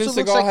 Wait, Steven he also Seagal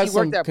looks like has he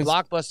worked at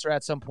Blockbuster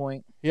at some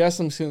point. He has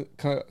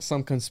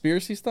some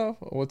conspiracy stuff?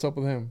 What's up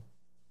with him?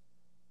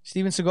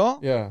 Steven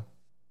Seagal? Yeah.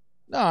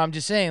 No, I'm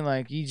just saying,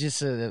 like, he just,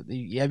 have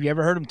you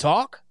ever heard him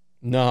talk?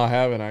 No, I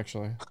haven't,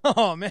 actually.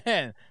 Oh,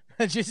 man.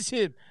 Just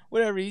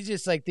whatever. He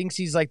just, like, thinks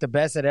he's, like, the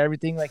best at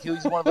everything. Like,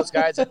 he's one of those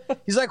guys.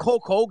 He's like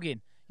Hulk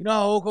Hogan. You know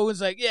how Hulk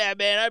Hogan's like, yeah,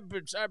 man,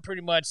 I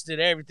pretty much did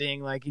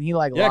everything. Like, and he,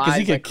 like, yeah, because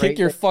he could like kick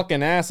your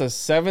fucking ass. A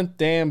 7th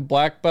damn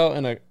black belt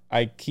in a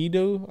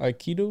Aikido?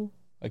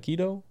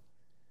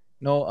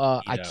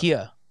 No,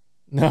 IKEA.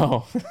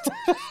 No.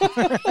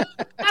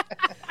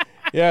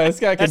 Yeah, this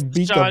guy can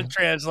beat John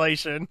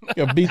translation.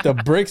 Can beat the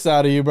bricks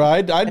out of you, bro.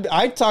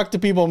 I'd talk to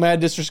people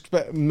mad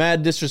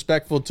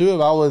disrespectful too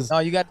if I was. No,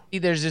 you got.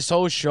 There's this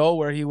whole show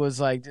where he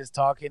was like just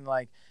talking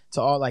like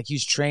to all, like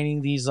he's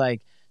training these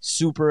like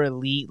super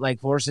elite like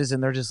forces,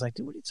 and they're just like,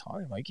 dude, what are you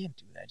talking about? You can't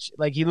do that shit.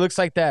 Like he looks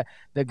like the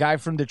guy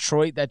from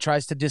Detroit that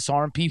tries to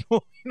disarm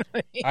people. You know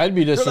what I mean? I'd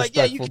be disrespectful like,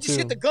 yeah, you can just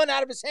hit the gun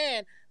out of his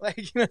hand, like,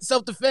 you know,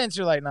 self-defense.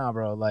 You're like, nah,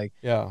 bro. Like,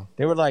 yeah,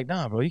 they were like,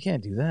 nah, bro, you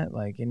can't do that.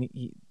 Like, and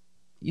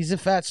he's a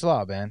fat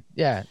slob, man.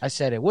 Yeah, I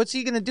said it. What's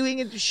he gonna do? He ain't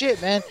gonna do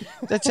shit, man.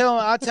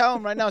 I'll tell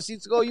him right now. See,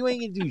 go. You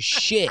ain't gonna do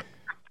shit.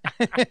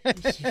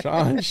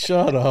 Sean,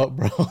 shut up,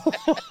 bro.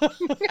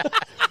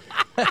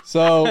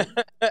 So,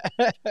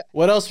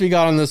 what else we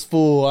got on this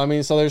fool? I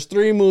mean, so there's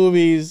 3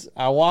 movies.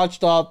 I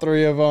watched all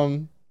 3 of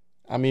them.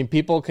 I mean,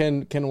 people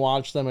can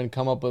watch them and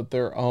come up with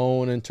their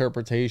own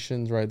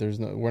interpretations, right?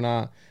 We're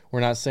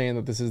not saying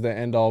that this is the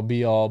end all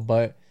be all,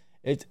 but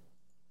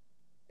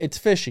it's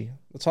fishy.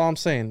 That's all I'm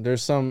saying.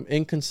 There's some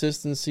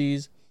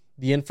inconsistencies.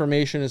 The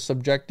information is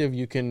subjective.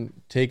 You can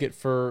take it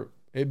for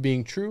it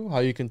being true, how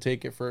you can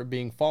take it for it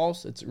being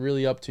false. It's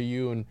really up to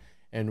you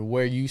and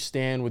where you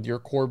stand with your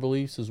core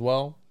beliefs as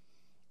well.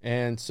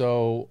 And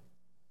so,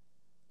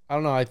 I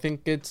don't know. I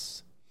think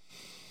it's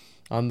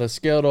on the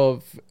scale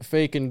of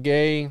fake and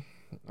gay.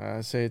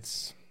 I say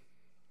it's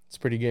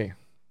pretty gay.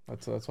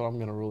 That's what I'm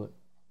gonna rule it.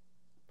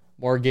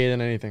 More gay than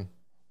anything.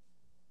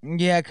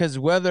 Yeah, because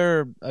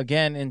whether,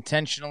 again,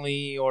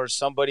 intentionally or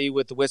somebody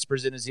with the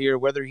whispers in his ear,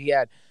 whether he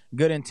had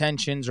good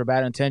intentions or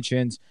bad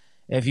intentions,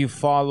 if you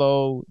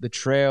follow the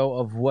trail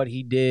of what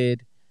he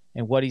did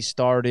and what he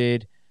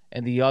started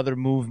and the other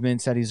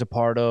movements that he's a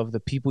part of, the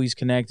people he's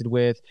connected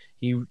with,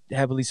 he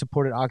heavily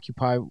supported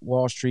Occupy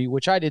Wall Street,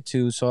 which I did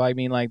too. So, I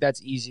mean, like,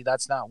 that's easy.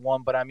 That's not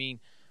one. But, I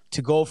mean,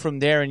 to go from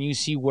there and you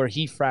see where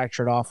he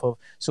fractured off of.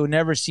 So it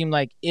never seemed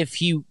like if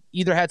he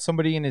either had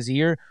somebody in his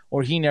ear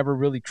or he never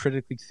really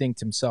critically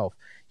thinked himself.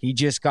 He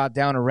just got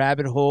down a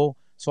rabbit hole.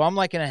 So I'm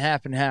like in a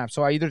half and half.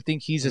 So I either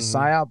think he's a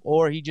psyop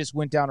or he just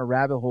went down a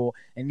rabbit hole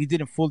and he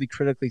didn't fully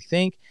critically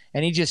think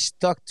and he just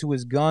stuck to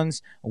his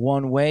guns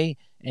one way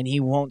and he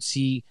won't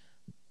see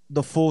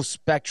the full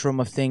spectrum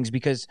of things,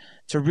 because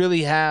to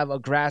really have a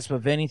grasp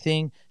of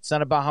anything, it's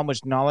not about how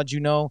much knowledge you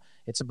know.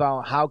 It's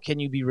about how can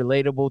you be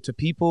relatable to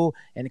people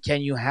and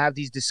can you have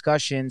these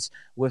discussions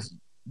with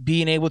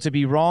being able to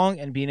be wrong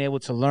and being able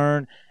to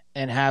learn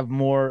and have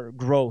more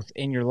growth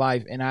in your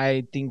life. And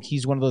I think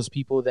he's one of those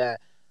people that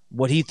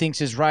what he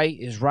thinks is right,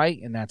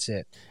 and that's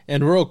it.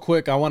 And real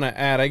quick, I want to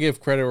add, I give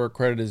credit where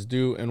credit is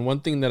due. And one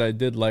thing that I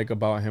did like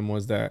about him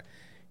was that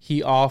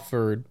he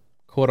offered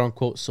quote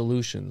unquote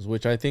solutions,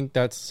 which I think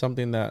that's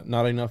something that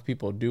not enough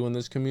people do in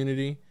this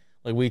community.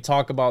 Like, we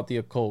talk about the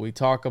occult, we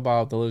talk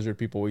about the lizard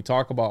people, we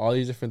talk about all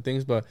these different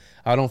things, but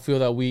I don't feel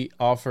that we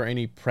offer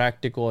any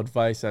practical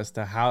advice as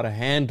to how to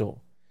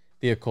handle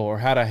the occult or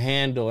how to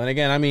handle. And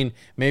again, I mean,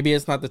 maybe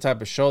it's not the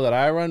type of show that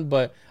I run,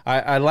 but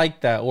I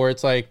like that, where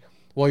it's like,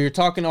 well, you're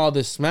talking all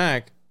this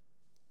smack,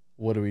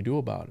 what do we do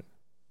about it?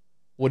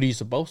 What are you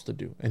supposed to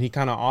do? And he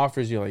kind of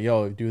offers you like,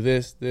 yo, do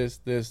this, this,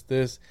 this,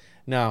 this.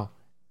 Now,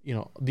 you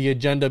know, the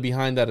agenda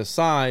behind that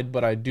aside,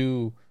 but I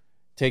do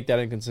take that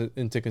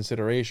into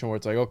consideration, where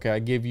it's like, okay, I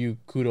give you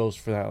kudos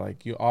for that.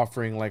 Like, you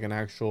offering like an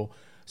actual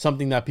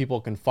something that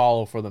people can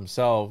follow for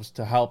themselves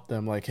to help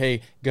them. Like,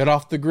 hey, get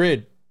off the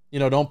grid. You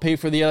know, don't pay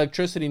for the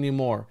electricity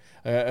anymore.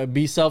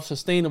 Be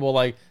self-sustainable.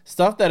 Like,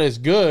 stuff that is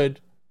good,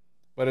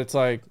 but it's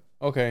like,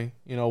 okay,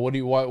 you know, what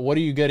are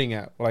you getting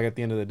at? Like, at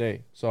the end of the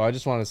day. So I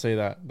just want to say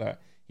that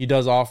he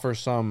does offer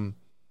some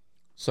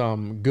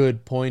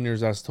good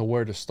pointers as to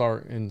where to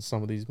start in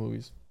some of these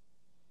movies.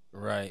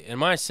 Right. And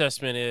my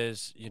assessment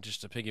is, just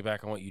to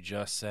piggyback on what you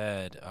just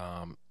said,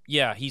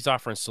 yeah, he's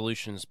offering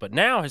solutions, but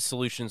now his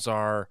solutions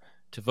are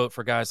to vote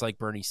for guys like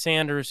Bernie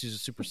Sanders, who's a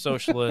super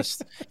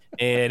socialist,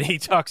 and he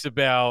talks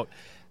about,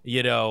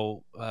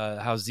 how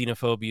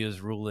xenophobia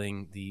is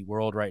ruling the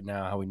world right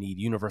now, how we need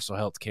universal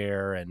health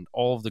care and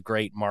all of the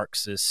great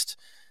Marxist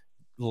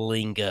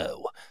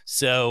lingo.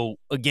 So,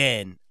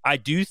 again, I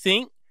do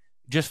think,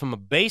 just from a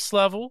base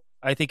level,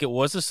 I think it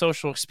was a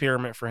social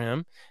experiment for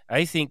him.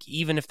 I think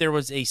even if there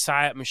was a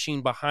PSYOP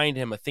machine behind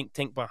him, a think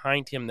tank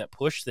behind him that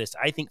pushed this,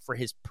 I think for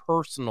his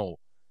personal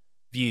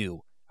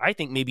view, I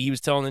think maybe he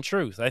was telling the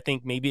truth. I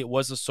think maybe it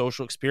was a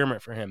social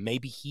experiment for him.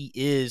 Maybe he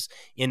is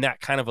in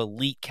that kind of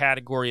elite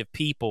category of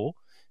people,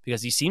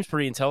 because he seems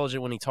pretty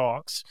intelligent when he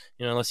talks,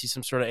 unless he's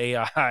some sort of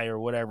AI or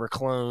whatever,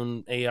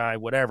 clone AI,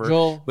 whatever.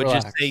 Joel, but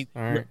relax. Just say,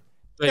 all right.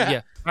 But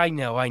yeah, I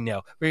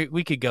know.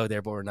 We could go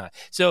there, but we're not.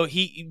 So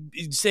he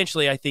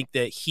essentially, I think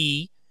that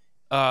he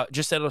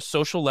just at a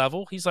social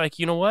level, he's like,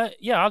 you know what?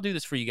 Yeah, I'll do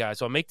this for you guys.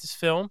 So I'll make this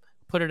film,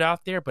 put it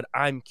out there, but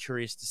I'm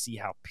curious to see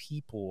how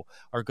people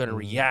are going to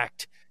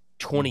react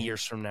 20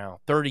 years from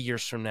now, 30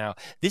 years from now.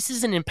 This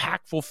is an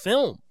impactful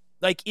film.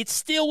 Like, it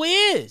still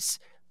is.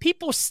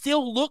 People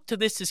still look to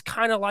this as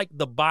kind of like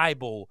the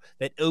Bible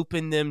that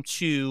opened them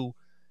to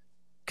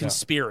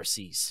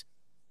conspiracies.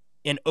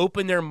 And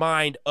open their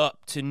mind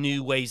up to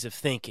new ways of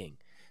thinking.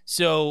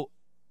 So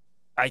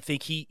I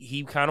think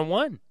he kind of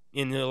won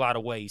in a lot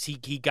of ways.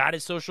 He got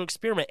his social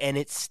experiment, and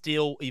it's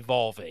still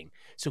evolving.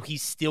 So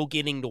he's still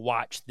getting to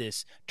watch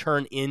this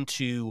turn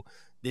into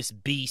this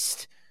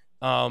beast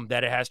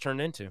that it has turned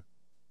into.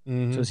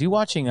 Mm-hmm. So is he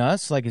watching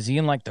us? Like, is he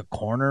in like the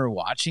corner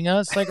watching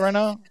us like right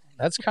now?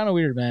 That's kind of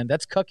weird, man.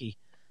 That's cucky.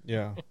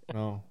 Yeah.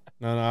 No,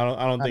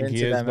 I don't think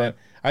he is. That, but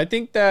I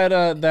think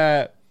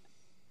that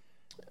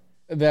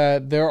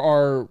there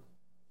are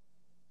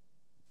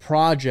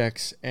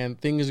projects and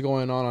things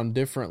going on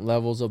different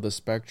levels of the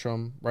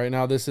spectrum. Right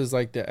now, this is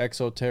like the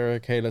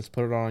exoteric, hey, let's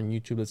put it on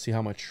YouTube, let's see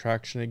how much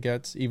traction it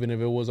gets, even if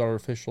it was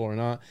artificial or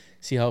not,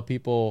 see how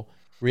people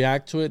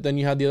react to it. Then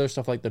you have the other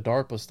stuff like the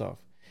DARPA stuff.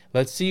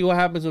 Let's see what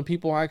happens when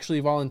people actually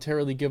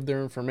voluntarily give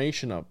their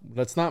information up.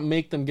 Let's not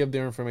make them give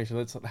their information.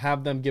 Let's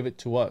have them give it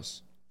to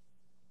us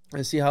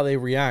and see how they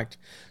react.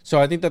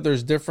 So I think that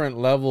there's different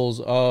levels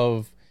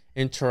of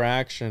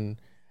interaction,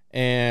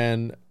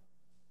 and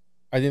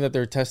I think that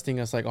they're testing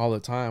us like all the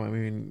time. I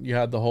mean, you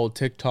have the whole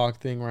TikTok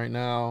thing right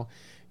now.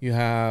 You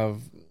have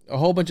a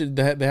whole bunch of,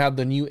 they have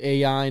the new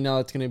AI now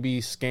that's going to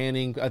be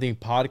scanning, I think,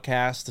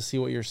 podcasts to see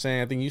what you're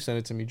saying. I think you sent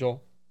it to me,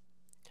 Joel.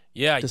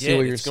 Yeah, to see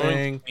what you're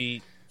saying. To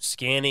be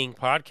scanning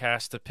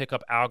podcasts to pick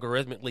up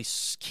algorithmically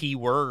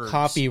keywords.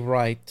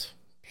 Copyright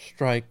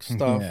strike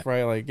stuff,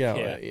 right? Like,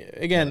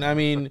 again, I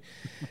mean,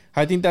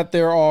 I think that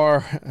there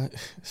are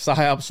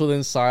psyops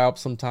within psyops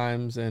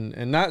sometimes,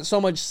 and not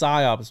so much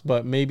psyops,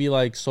 but maybe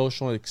like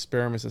social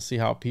experiments to see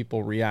how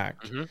people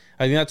react.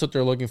 I think that's what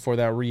they're looking for,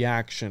 that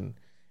reaction,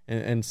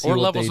 and see or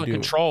what levels they of do.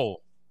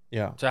 Control.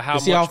 Yeah. To how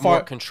see much how far,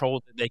 more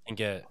control that they can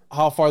get.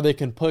 How far they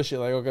can push it.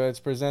 Like, okay, let's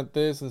present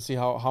this and see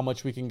how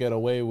much we can get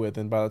away with.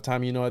 And by the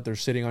time you know it, they're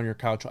sitting on your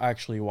couch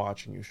actually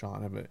watching you,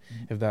 Sean.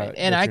 If that.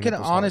 And I can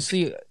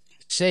honestly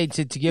say,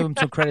 to give him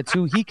some credit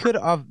too, he could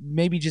have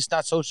maybe just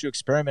not social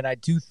experiment. I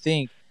do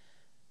think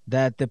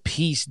that the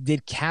piece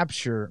did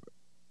capture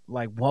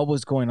like what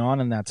was going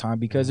on in that time,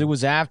 because it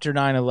was after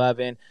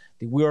 9/11.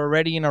 We were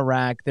already in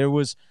Iraq. There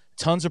was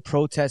tons of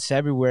protests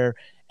everywhere.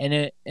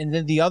 And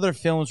then the other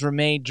films were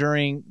made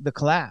during the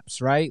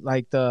collapse, right?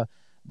 Like the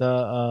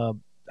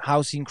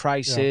housing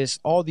crisis,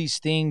 all these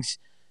things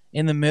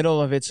in the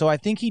middle of it. So I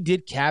think he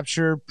did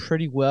capture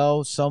pretty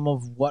well some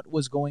of what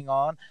was going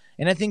on.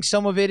 And I think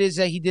some of it is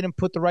that he didn't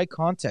put the right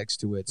context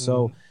to it.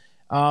 So,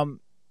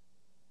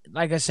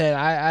 like I said,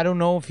 I don't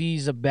know if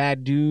he's a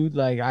bad dude.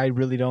 Like, I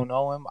really don't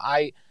know him.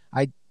 I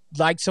I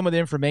liked some of the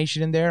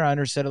information in there. I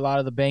understood a lot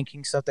of the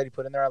banking stuff that he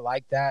put in there. I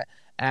like that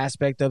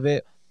aspect of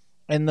it.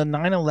 And the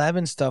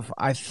 9/11 stuff,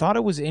 I thought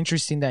it was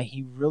interesting that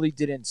he really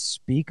didn't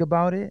speak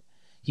about it.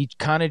 He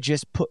kind of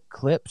just put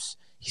clips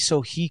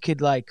so he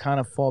could like kind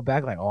of fall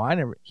back like,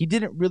 he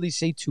didn't really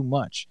say too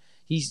much.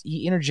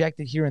 He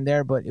interjected here and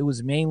there, but it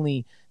was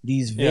mainly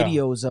these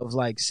videos of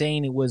like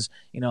saying it was,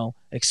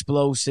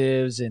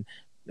 explosives and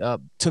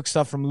took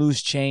stuff from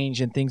Loose Change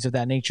and things of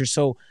that nature.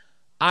 So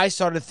I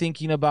started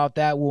thinking about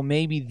that. Well,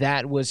 maybe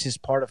that was his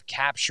part of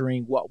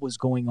capturing what was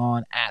going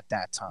on at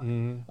that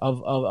time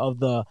of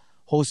the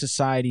whole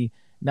society.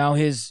 Now,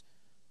 his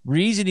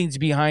reasonings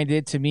behind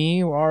it to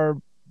me are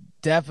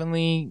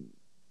definitely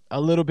a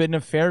little bit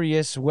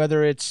nefarious,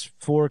 whether it's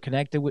for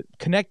connected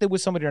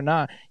with somebody or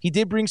not. He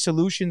did bring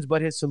solutions,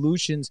 but his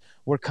solutions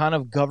were kind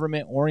of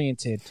government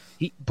oriented,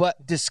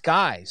 but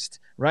disguised,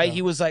 right? Yeah.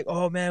 He was like,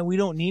 oh man, we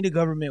don't need a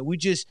government.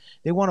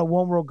 They want a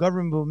one world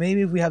government, but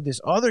maybe if we have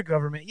this other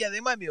government, they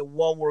might be a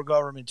one world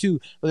government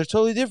too, but they're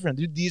totally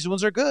different. These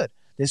ones are good.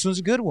 This one's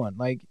a good one.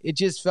 Like, it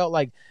just felt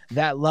like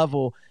that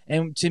level.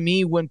 And to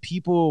me, when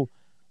people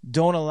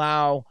don't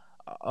allow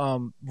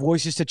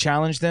voices to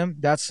challenge them,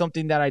 that's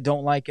something that I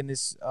don't like in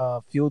this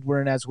field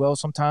we're in as well.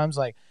 Sometimes,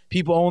 like,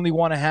 people only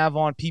want to have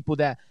on people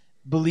that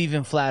believe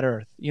in flat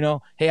earth.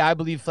 Hey, I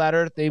believe flat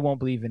earth, they won't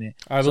believe in it.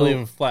 I believe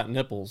in flat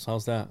nipples.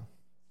 How's that?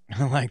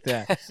 I like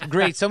that.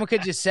 Great. Someone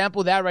could just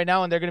sample that right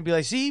now and they're going to be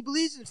like, see, he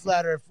believes in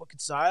flat earth, fucking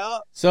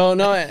psyop. So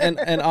no,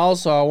 and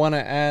also I want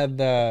to add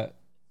that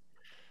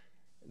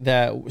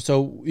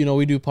so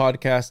we do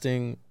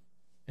podcasting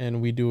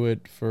and we do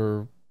it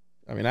for,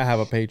 I have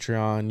a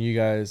Patreon. You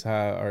guys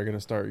are going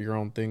to start your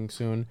own thing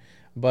soon.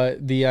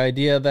 But the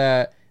idea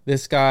that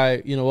this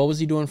guy, what was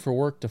he doing for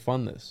work to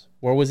fund this?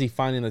 Where was he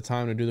finding the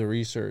time to do the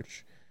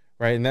research?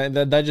 Right. And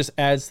that just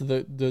adds to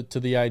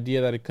the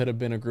idea that it could have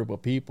been a group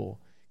of people.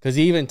 Because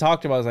he even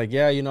talked about, I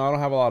don't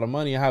have a lot of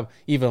money. I have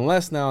even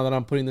less now that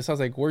I'm putting this out. I was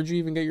like, where'd you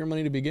even get your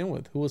money to begin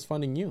with? Who was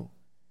funding you?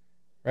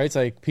 Right? It's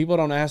like people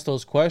don't ask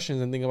those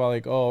questions and think about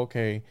like, oh,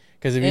 okay.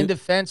 Because in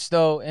defense,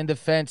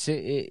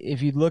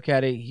 if you look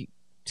at it,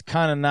 it's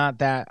kind of not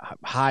that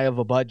high of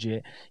a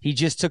budget. He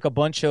just took a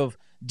bunch of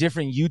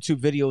different YouTube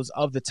videos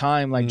of the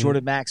time, like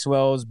Jordan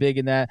Maxwell's big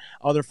in that,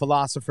 other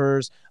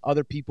philosophers,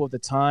 other people of the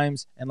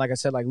times, and like I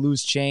said, like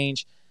Loose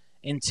Change,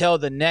 until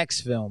the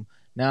next film.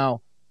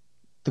 Now,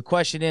 the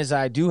question is,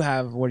 I do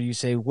have, what do you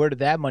say, where did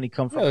that money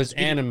come from? There's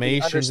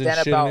animations and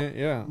shit about in it,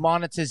 yeah.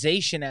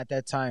 Monetization at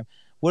that time.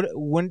 I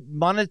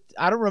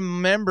don't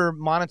remember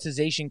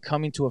monetization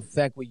coming to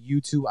effect with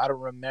YouTube. I don't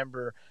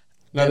remember.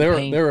 No, they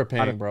were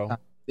paying, bro.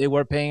 They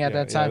were paying at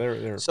that time. They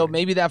were so paying.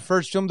 Maybe that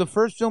first film, the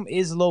first film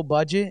is low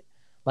budget.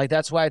 Like,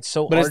 that's why it's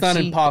so But artsy. It's not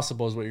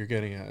impossible is what you're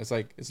getting at. It's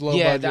like, it's low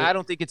budget. Yeah, I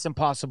don't think it's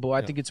impossible.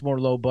 I think it's more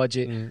low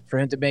budget for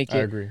him to make it. I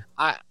agree.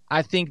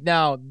 I think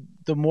now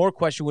the more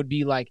question would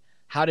be like,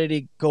 how did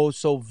it go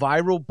so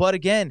viral? But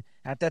again,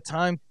 at that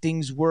time,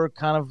 things were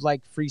kind of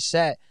like free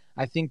set.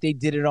 I think they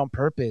did it on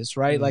purpose,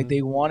 right? Like,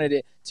 they wanted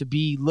it to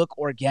look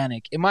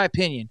organic, in my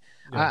opinion.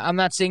 Yeah. I'm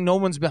not saying no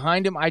one's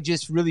behind him. I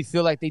just really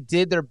feel like they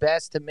did their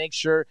best to make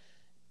sure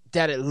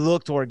that it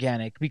looked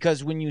organic.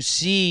 Because when you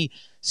see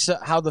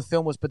how the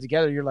film was put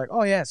together, you're like,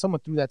 oh yeah,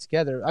 someone threw that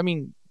together.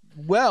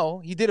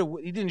 He did it.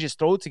 He didn't just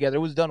throw it together.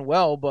 It was done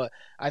well, but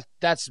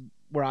that's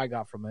where I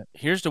got from it.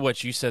 Here's to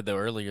what you said though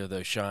earlier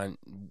though, Sean.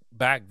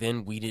 Back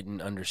then we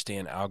didn't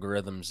understand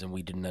algorithms and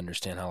we didn't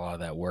understand how a lot of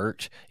that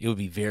worked. It would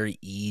be very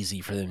easy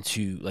for them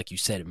to, like you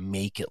said,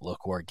 make it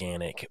look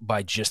organic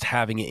by just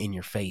having it in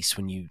your face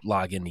when you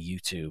log into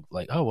YouTube.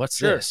 Like, oh, what's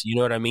this? You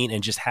know what I mean?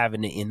 And just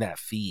having it in that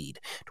feed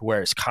to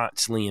where it's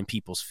constantly in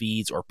people's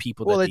feeds or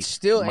people that it's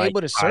still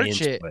able to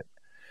search it.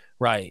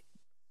 Right.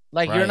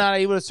 Like, you're not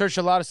able to search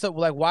a lot of stuff.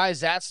 Like, why is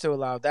that still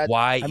allowed? That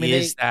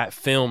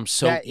film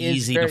so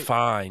easy to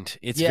find?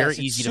 It's very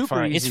easy to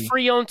find. Easy. It's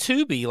free on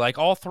Tubi. Like,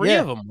 all three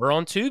of them were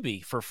on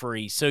Tubi for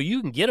free. So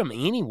you can get them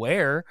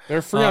anywhere.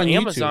 They're free on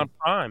Amazon YouTube.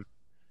 Prime.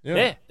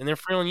 Yeah, and they're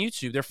free on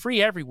YouTube. They're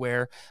free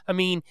everywhere.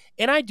 And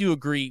I do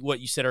agree what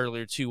you said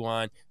earlier, too,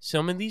 on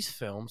some of these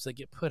films that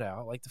get put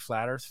out, like the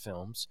Flat Earth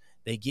films,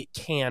 they get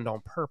canned on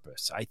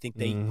purpose. I think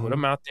they put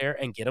them out there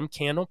and get them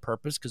canned on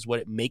purpose because what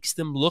it makes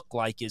them look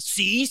like is,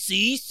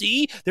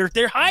 see,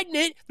 they're hiding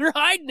it. They're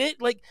hiding it.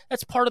 Like,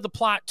 that's part of the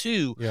plot,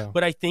 too. Yeah.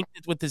 But I think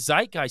that with the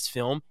Zeitgeist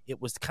film, it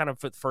was kind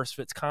of first of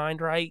its kind,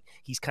 right?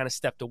 He's kind of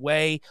stepped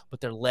away, but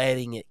they're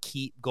letting it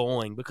keep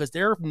going because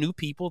there are new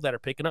people that are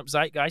picking up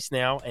Zeitgeist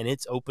now, and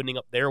it's opening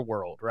up their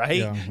world, right?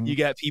 Yeah. You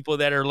got people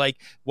that are like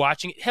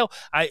watching it. Hell,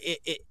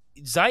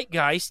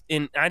 Zeitgeist,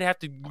 and I'd have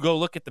to go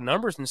look at the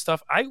numbers and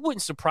stuff. I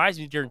wouldn't surprise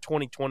me during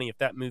 2020 if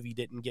that movie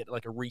didn't get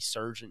like a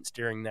resurgence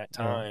during that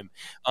time,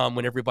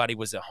 when everybody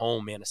was at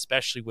home, man,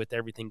 especially with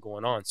everything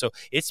going on. So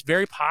it's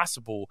very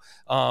possible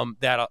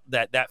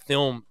that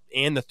film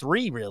and the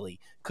three really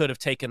could have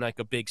taken like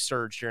a big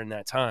surge during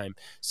that time.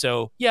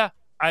 So yeah,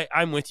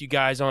 I'm with you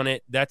guys on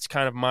it. That's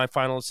kind of my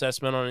final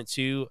assessment on it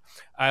too.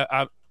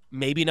 I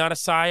maybe not a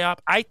psyop.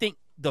 I think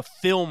the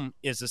film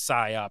is a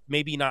psyop.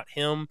 Maybe not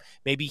him.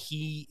 Maybe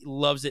he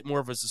loves it more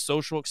of as a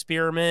social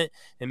experiment,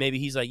 and maybe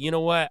he's like, you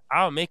know what,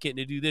 I'll make it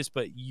to do this,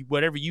 but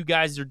whatever you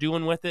guys are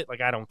doing with it,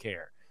 like I don't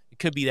care. It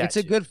could be that. It's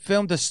a good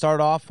film to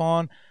start off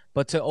on,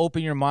 but to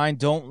open your mind,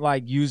 don't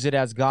like use it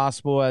as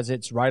gospel as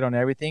it's right on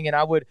everything. And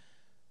I would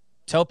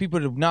tell people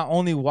to not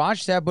only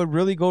watch that, but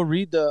really go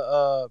read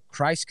the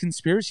Christ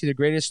Conspiracy, the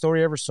greatest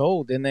story ever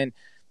sold, and then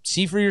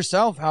see for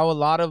yourself how a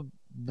lot of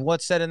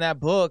what's said in that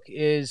book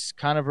is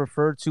kind of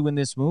referred to in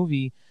this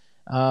movie.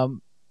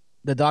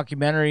 The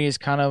documentary is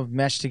kind of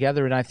meshed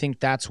together, and I think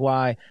that's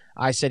why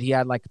I said he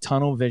had like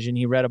tunnel vision.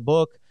 He read a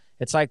book.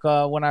 It's like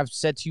when I've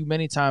said to you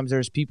many times,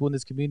 there's people in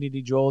this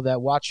community, Joel,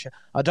 that watch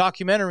a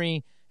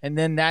documentary and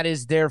then that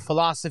is their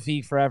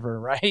philosophy forever,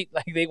 right?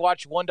 Like they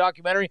watch one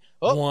documentary,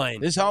 this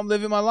is how I'm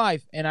living my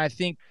life. And I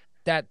think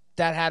that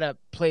had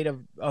played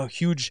a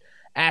huge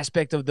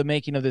aspect of the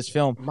making of this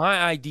film.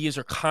 My ideas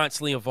are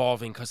constantly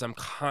evolving because I'm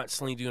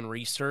constantly doing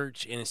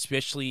research, and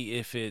especially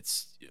if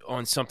it's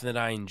on something that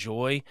I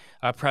enjoy,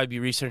 I'll probably be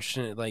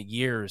researching it like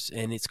years,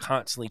 and it's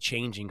constantly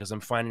changing because I'm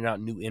finding out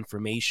new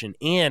information.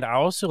 And I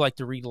also like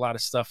to read a lot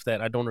of stuff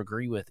that I don't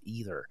agree with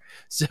either.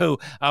 So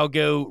I'll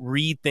go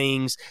read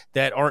things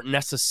that aren't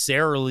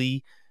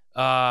necessarily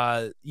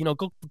go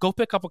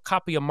pick up a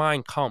copy of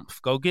Mein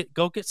Kampf. Go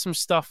get some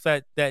stuff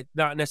that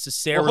not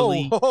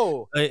necessarily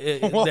tone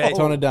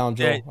it down,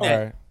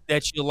 Joe.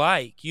 That you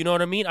like. You know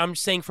what I mean? I'm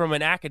saying from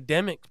an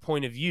academic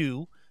point of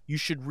view, you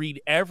should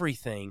read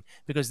everything,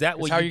 because that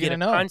way you get a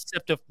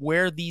concept of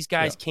where these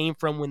guys came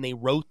from when they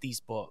wrote these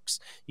books.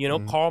 You know,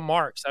 Karl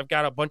Marx, I've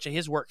got a bunch of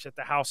his works at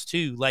the house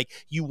too. Like,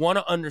 you want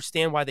to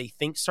understand why they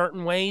think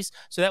certain ways,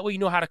 so that way you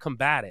know how to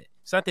combat it.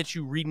 It's not that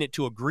you're reading it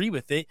to agree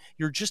with it.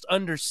 You're just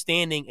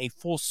understanding a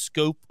full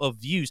scope of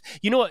views.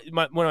 You know what?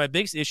 One of my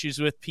biggest issues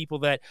with people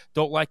that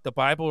don't like the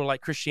Bible or like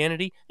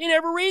Christianity, they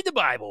never read the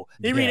Bible.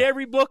 They read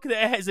every book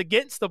that has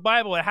against the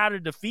Bible and how to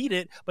defeat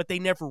it, but they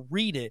never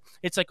read it.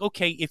 It's like,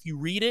 okay, if you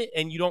read it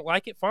and you don't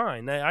like it,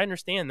 fine. I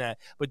understand that.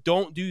 But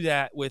don't do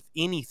that with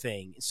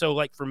anything. So,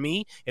 like, for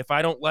me, if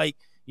I don't like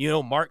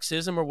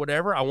Marxism or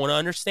whatever, I want to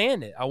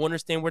understand it. I want to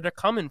understand where they're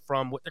coming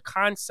from, what their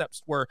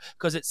concepts were,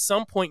 because at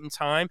some point in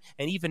time,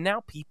 and even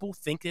now, people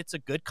think it's a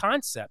good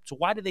concept. So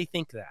why do they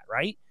think that,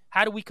 right?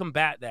 How do we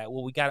combat that?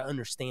 Well, we got to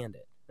understand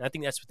it. And I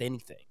think that's with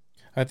anything.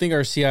 I think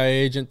our CIA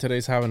agent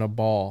today's having a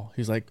ball.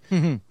 He's like,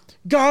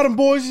 got him,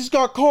 boys. He's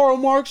got Karl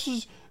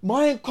Marx's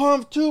Mein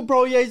Kampf too,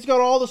 bro. Yeah, he's got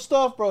all the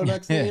stuff, bro.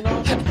 Next thing you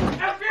know,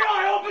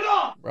 FBI, open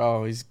up,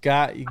 bro. You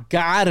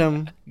got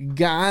him.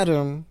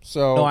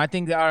 So no, I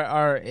think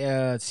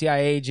our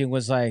CIA agent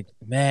was like,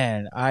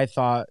 man, I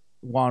thought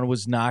Juan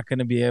was not going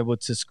to be able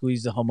to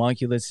squeeze the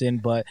homunculus in,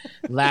 but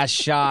last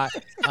shot,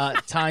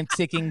 time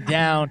ticking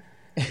down.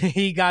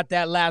 He got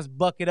that last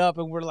bucket up,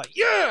 and we're like,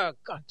 yeah,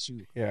 got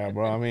you. Yeah,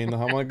 bro. I mean, the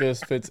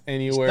homunculus fits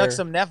anywhere. Stuck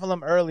some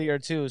Nephilim earlier,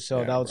 too,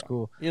 so that was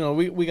cool. You know,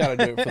 we got to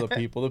do it for the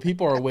people. The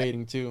people are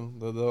waiting, too.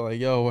 They're like,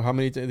 yo, how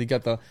many? They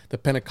got the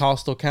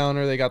Pentecostal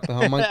counter. They got the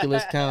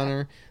homunculus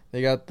counter.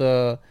 They got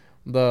the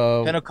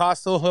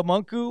Pentecostal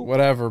homunculus.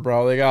 Whatever,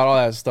 bro. They got all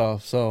that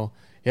stuff. So,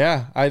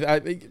 yeah,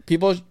 I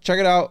people check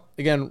it out.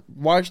 Again,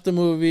 watch the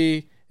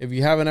movie. If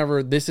you haven't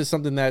ever, this is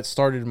something that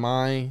started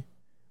my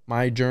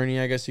journey,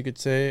 I guess you could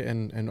say,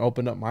 and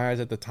opened up my eyes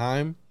at the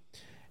time.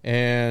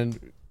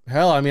 And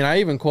hell, I mean, I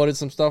even quoted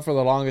some stuff for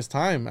the longest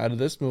time out of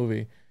this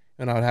movie,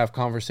 and I would have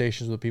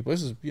conversations with people.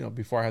 This is,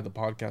 before I had the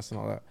podcast and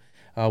all that,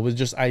 with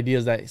just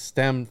ideas that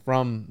stemmed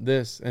from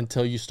this,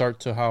 until you start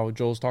to, how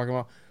Joel's talking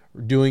about,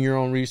 doing your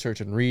own research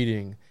and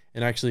reading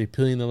and actually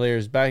peeling the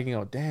layers back and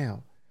go,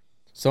 damn,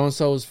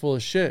 so-and-so is full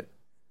of shit.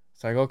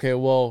 It's like, okay,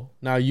 well,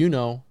 now you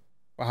know.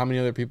 Well, how many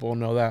other people will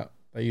know that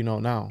you know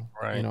now?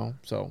 Right.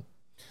 So...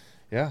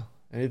 yeah.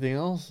 Anything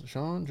else,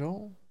 Sean,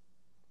 Joel?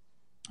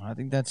 I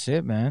think that's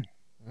it, man.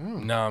 Oh.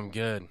 No, I'm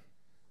good.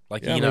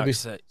 Like Enoch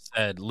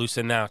said,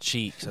 loosen now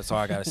cheeks. That's all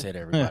I got to say to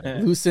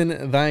everybody.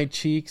 Loosen thy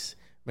cheeks.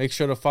 Make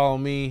sure to follow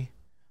me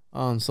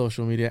on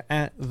social media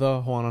at the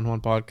Juan on Juan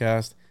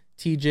Podcast,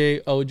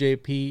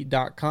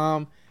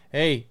 TJOJP.com.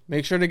 Hey,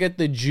 make sure to get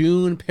the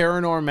June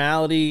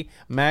Paranormality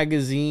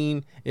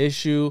magazine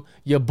issue.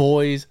 Your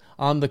boys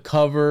on the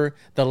cover,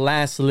 the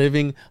last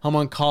living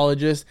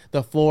homuncologist,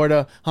 the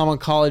Florida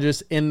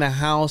homuncologist in the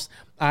house.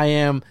 I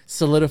am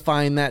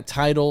solidifying that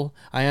title.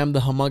 I am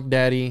the Humunk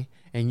Daddy,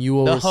 and you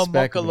will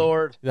respect me.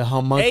 The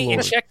Homunculord. Hey,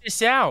 and check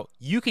this out.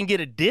 You can get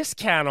a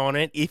discount on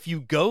it if you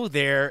go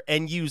there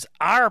and use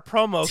our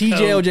promo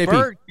TJOJP. code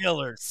Bird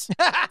Killers.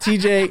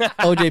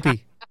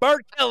 TJOJP.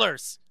 Bird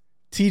Killers.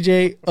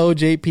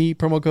 TJOJP,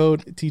 promo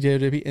code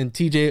TJOJP, and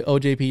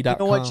TJOJP.com. You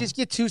know what? Just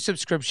get 2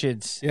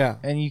 subscriptions. Yeah.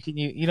 And you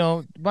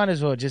can, might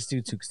as well just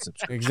do 2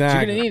 subscriptions. Exactly.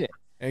 You're going to need it.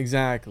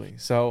 Exactly.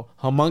 So,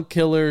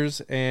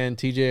 Homunkillers and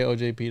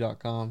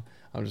TJOJP.com.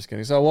 I'm just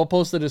kidding. So, we'll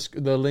post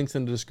the links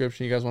in the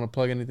description. You guys want to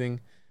plug anything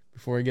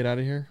before we get out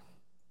of here?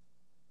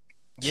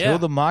 Yeah.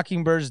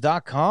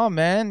 KillTheMockingbirds.com,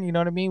 man. You know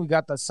what I mean? We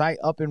got the site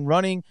up and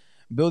running,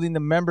 building the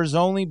members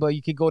only, but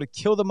you can go to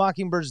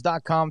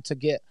KillTheMockingbirds.com to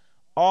get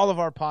all of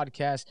our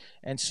podcasts,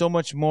 and so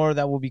much more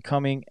that will be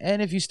coming.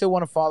 And if you still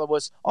want to follow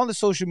us on the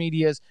social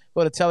medias,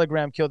 go to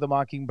Telegram, Kill the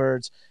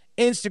Mockingbirds,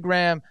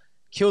 Instagram,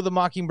 Kill the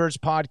Mockingbirds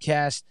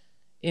Podcast,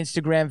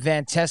 Instagram,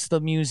 Van Tesla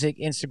Music,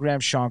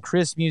 Instagram, Sean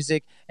Chris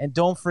Music. And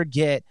don't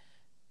forget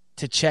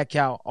to check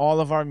out all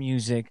of our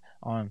music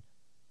on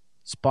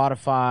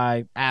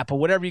Spotify, Apple,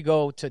 whatever you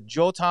go to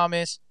Joe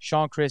Thomas,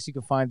 Sean Chris, you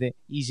can find it.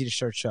 Easy to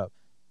search up.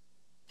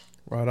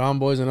 Right on,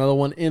 boys. Another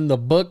one in the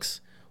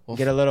books. We'll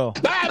get a little.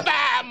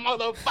 Bye-bye,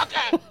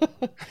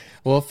 motherfucker.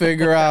 We'll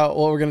figure out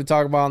what we're going to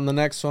talk about in the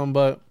next one.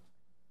 But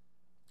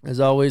as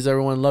always,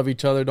 everyone, love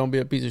each other. Don't be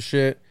a piece of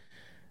shit.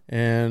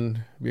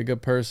 And be a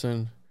good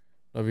person.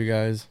 Love you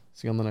guys.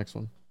 See you on the next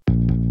one.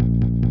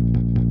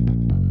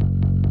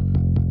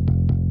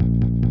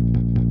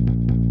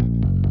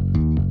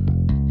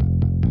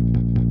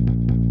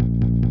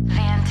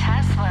 Van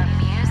Tesla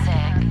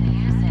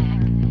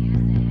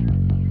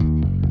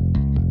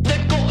The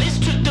goal is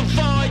to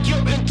divide your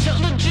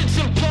intelligence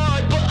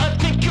implied, but I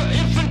think you're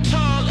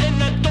infantile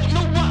and I don't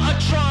know why I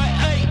try.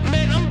 Hey,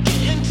 man, I'm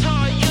getting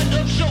tired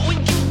of showing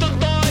you the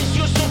lies.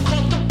 You're so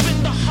caught up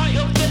in the height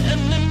of the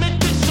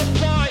unlimited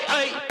supply.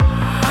 Hey,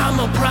 I'm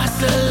a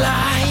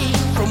proselyte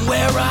from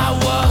where I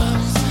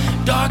was.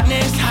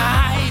 Darkness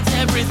hides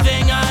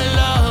everything I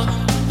love.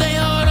 They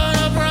hold on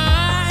a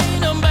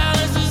pride,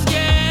 unbalance is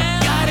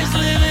scale. God is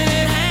living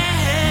in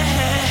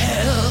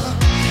hell.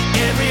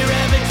 Every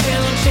rabbit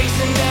tail I'm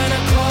chasing down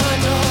a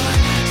corridor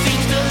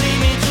seems to lead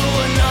me to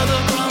another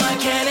crumb I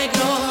can't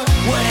ignore.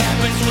 What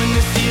happens when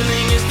the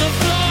ceiling is the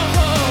floor?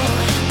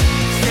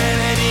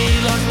 Sanity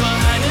lost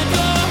behind the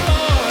door.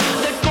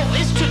 The goal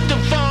is to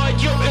divide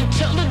your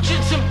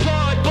intelligence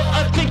implied, but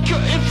I think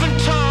you're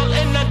infantile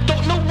and I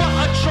don't know why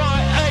I try.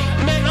 Hey,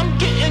 man, I'm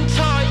getting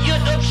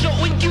tired of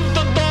showing you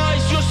the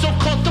lies. You're so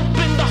caught up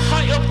in the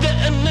height of the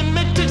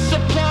unlimited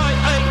supply.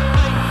 Hey,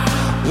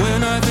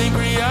 when I think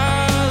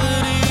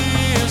reality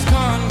is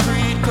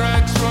concrete,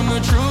 cracks from the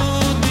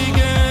truth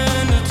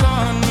begin to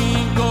taunt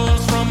me.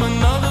 Ghosts from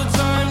another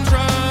time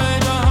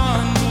tried to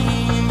haunt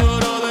me,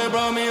 but all they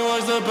brought me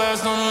was the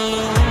past on the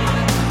loop.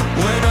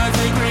 When I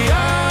think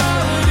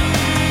reality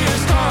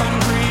is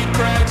concrete,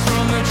 cracks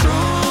from the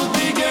truth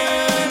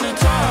begin to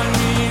taunt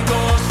me.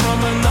 Ghosts from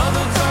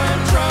another time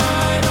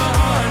tried to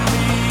haunt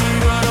me,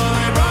 but all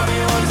they brought me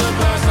was the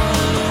past on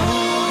the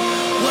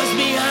loop. What's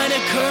behind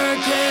the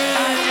curtain?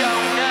 I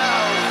don't know.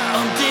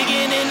 I'm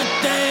digging into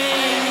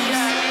things.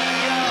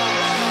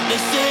 They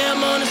say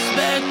I'm on a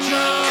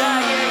spectrum.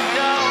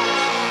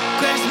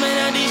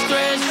 Craftsman of these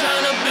threads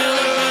trying to build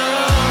a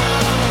mirror.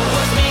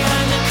 What's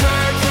behind the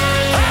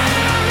curtain?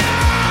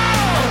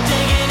 I'm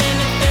digging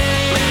into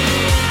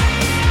things.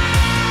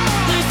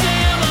 They say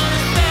I'm on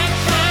a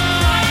spectrum.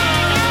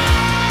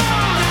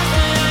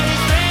 Craftsman of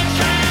these threads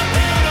trying to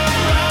build a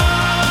mirror.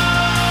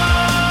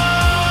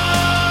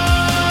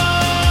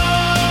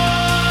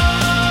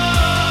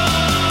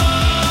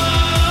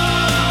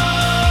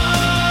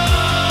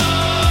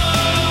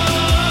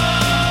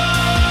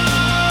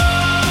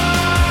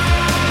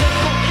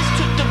 Is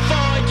to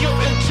divide your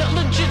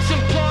intelligence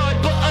implied,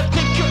 but I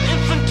think you're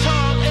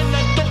infantile and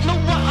I don't know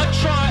why I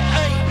try.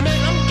 Hey,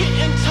 man, I'm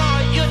getting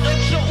tired of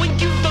showing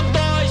you the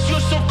lies. You're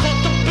so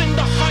caught up in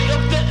the height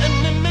of the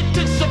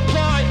unlimited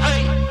supply.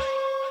 Hey.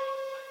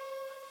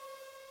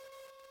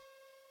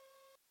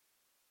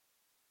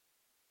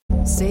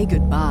 Say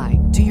goodbye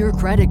to your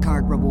credit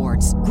card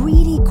rewards.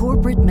 Greedy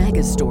corporate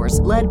mega stores,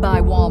 led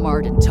by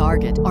Walmart and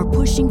Target, are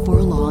pushing for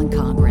a law in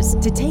Congress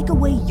to take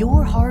away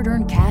your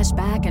hard-earned cash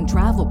back and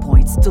travel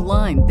points to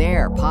line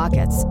their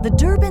pockets. The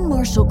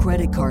Durbin-Marshall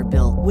credit card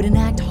bill would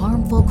enact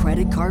harmful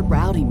credit card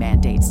routing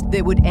mandates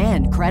that would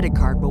end credit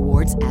card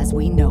rewards as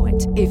we know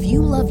it. If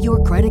you love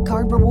your credit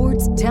card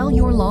rewards, tell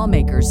your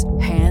lawmakers,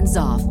 hands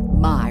off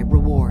my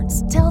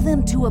rewards. Tell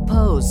them to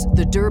oppose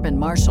the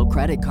Durbin-Marshall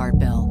credit card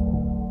bill.